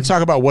this thing. We're going to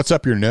talk about what's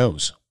up your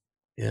nose.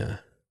 Yeah.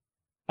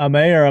 I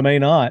may or I may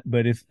not,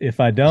 but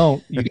if I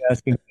don't, you guys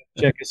can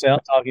check us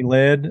out, Talking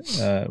Lead,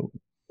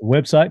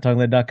 website,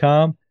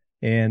 talkinglead.com.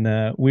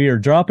 And we are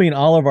dropping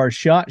all of our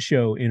SHOT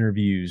Show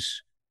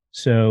interviews.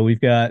 So we've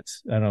got,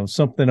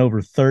 something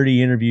over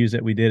 30 interviews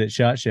that we did at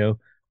SHOT Show.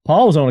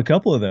 Paul was on a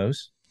couple of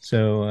those.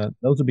 So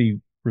those will be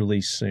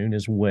released soon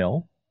as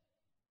well.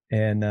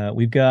 And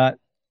we've got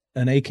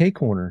an AK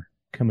corner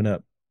coming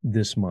up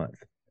this month.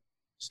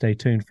 Stay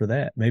tuned for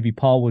that. Maybe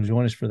Paul will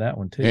join us for that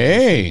one too.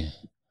 Hey.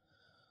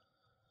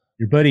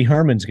 Your buddy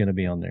Herman's going to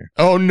be on there.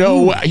 Oh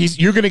no,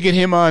 you're going to get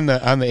him on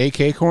the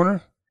AK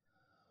corner?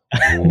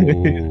 Believe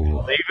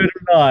it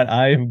or not,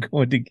 I am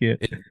going to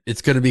get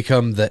it's going to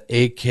become the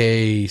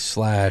AK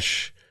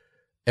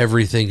 /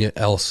 everything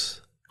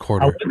else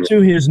corner. I went to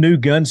his new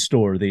gun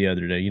store the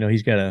other day.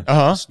 He's got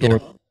a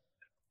store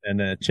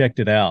and checked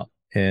it out.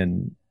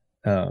 And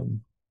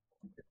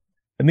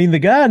the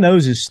guy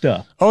knows his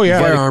stuff. Oh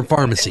yeah, firearm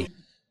pharmacy.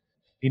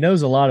 He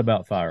knows a lot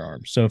about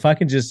firearms. So if I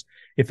can just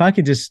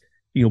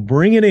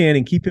bring it in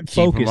and keep it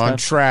focused, keep him on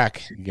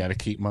track. You got to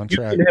keep him on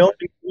track. You can help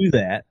me do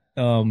that.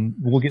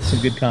 We'll get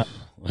some good content.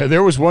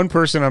 There was one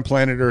person on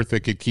planet Earth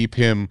that could keep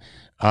him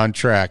on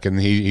track, and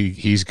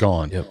he's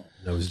gone. Yep,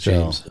 that was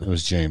James. It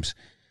was James.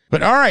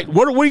 But all right,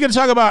 what are we going to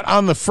talk about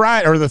on the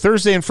Friday or the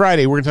Thursday and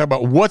Friday? We're going to talk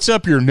about what's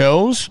up your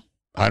nose.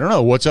 I don't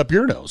know what's up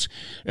your nose.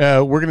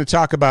 We're going to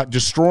talk about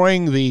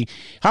destroying the.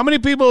 How many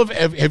people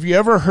have you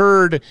ever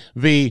heard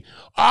the?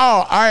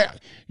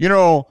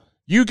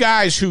 You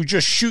guys who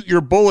just shoot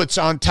your bullets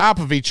on top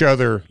of each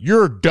other,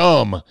 you're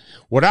dumb.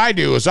 What I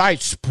do is I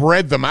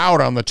spread them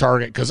out on the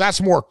target because that's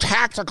more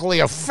tactically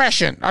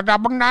efficient. Yeah,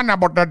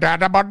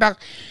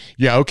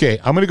 okay.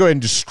 I'm going to go ahead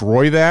and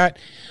destroy that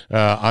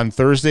on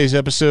Thursday's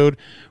episode.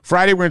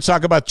 Friday, we're going to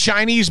talk about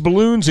Chinese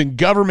balloons and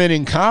government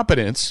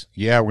incompetence.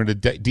 Yeah, we're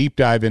going to deep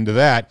dive into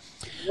that.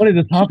 I wanted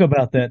to talk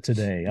about that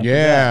today.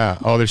 Yeah.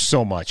 Oh, there's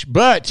so much.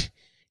 But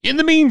in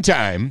the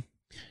meantime,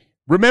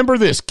 remember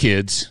this,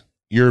 kids.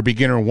 You're a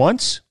beginner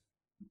once.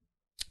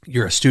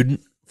 You're a student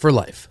for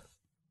life.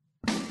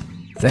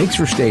 Thanks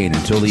for staying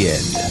until the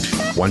end.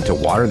 Want to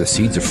water the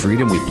seeds of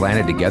freedom we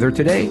planted together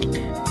today?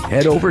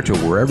 Head over to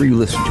wherever you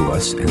listen to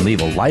us and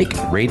leave a like,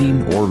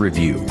 rating, or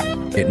review.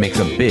 It makes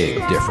a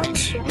big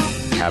difference.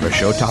 Have a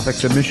show topic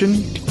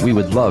submission? We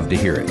would love to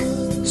hear it.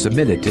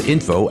 Submit it to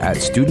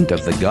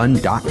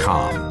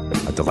info@studentofthegun.com.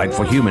 A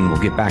delightful human will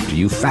get back to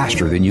you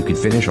faster than you can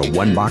finish a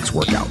one-box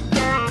workout.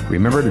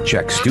 Remember to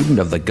check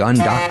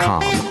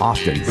studentofthegun.com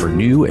often for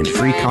new and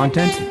free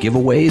content,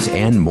 giveaways,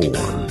 and more.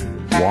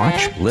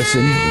 Watch,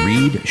 listen,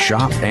 read,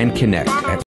 shop, and connect at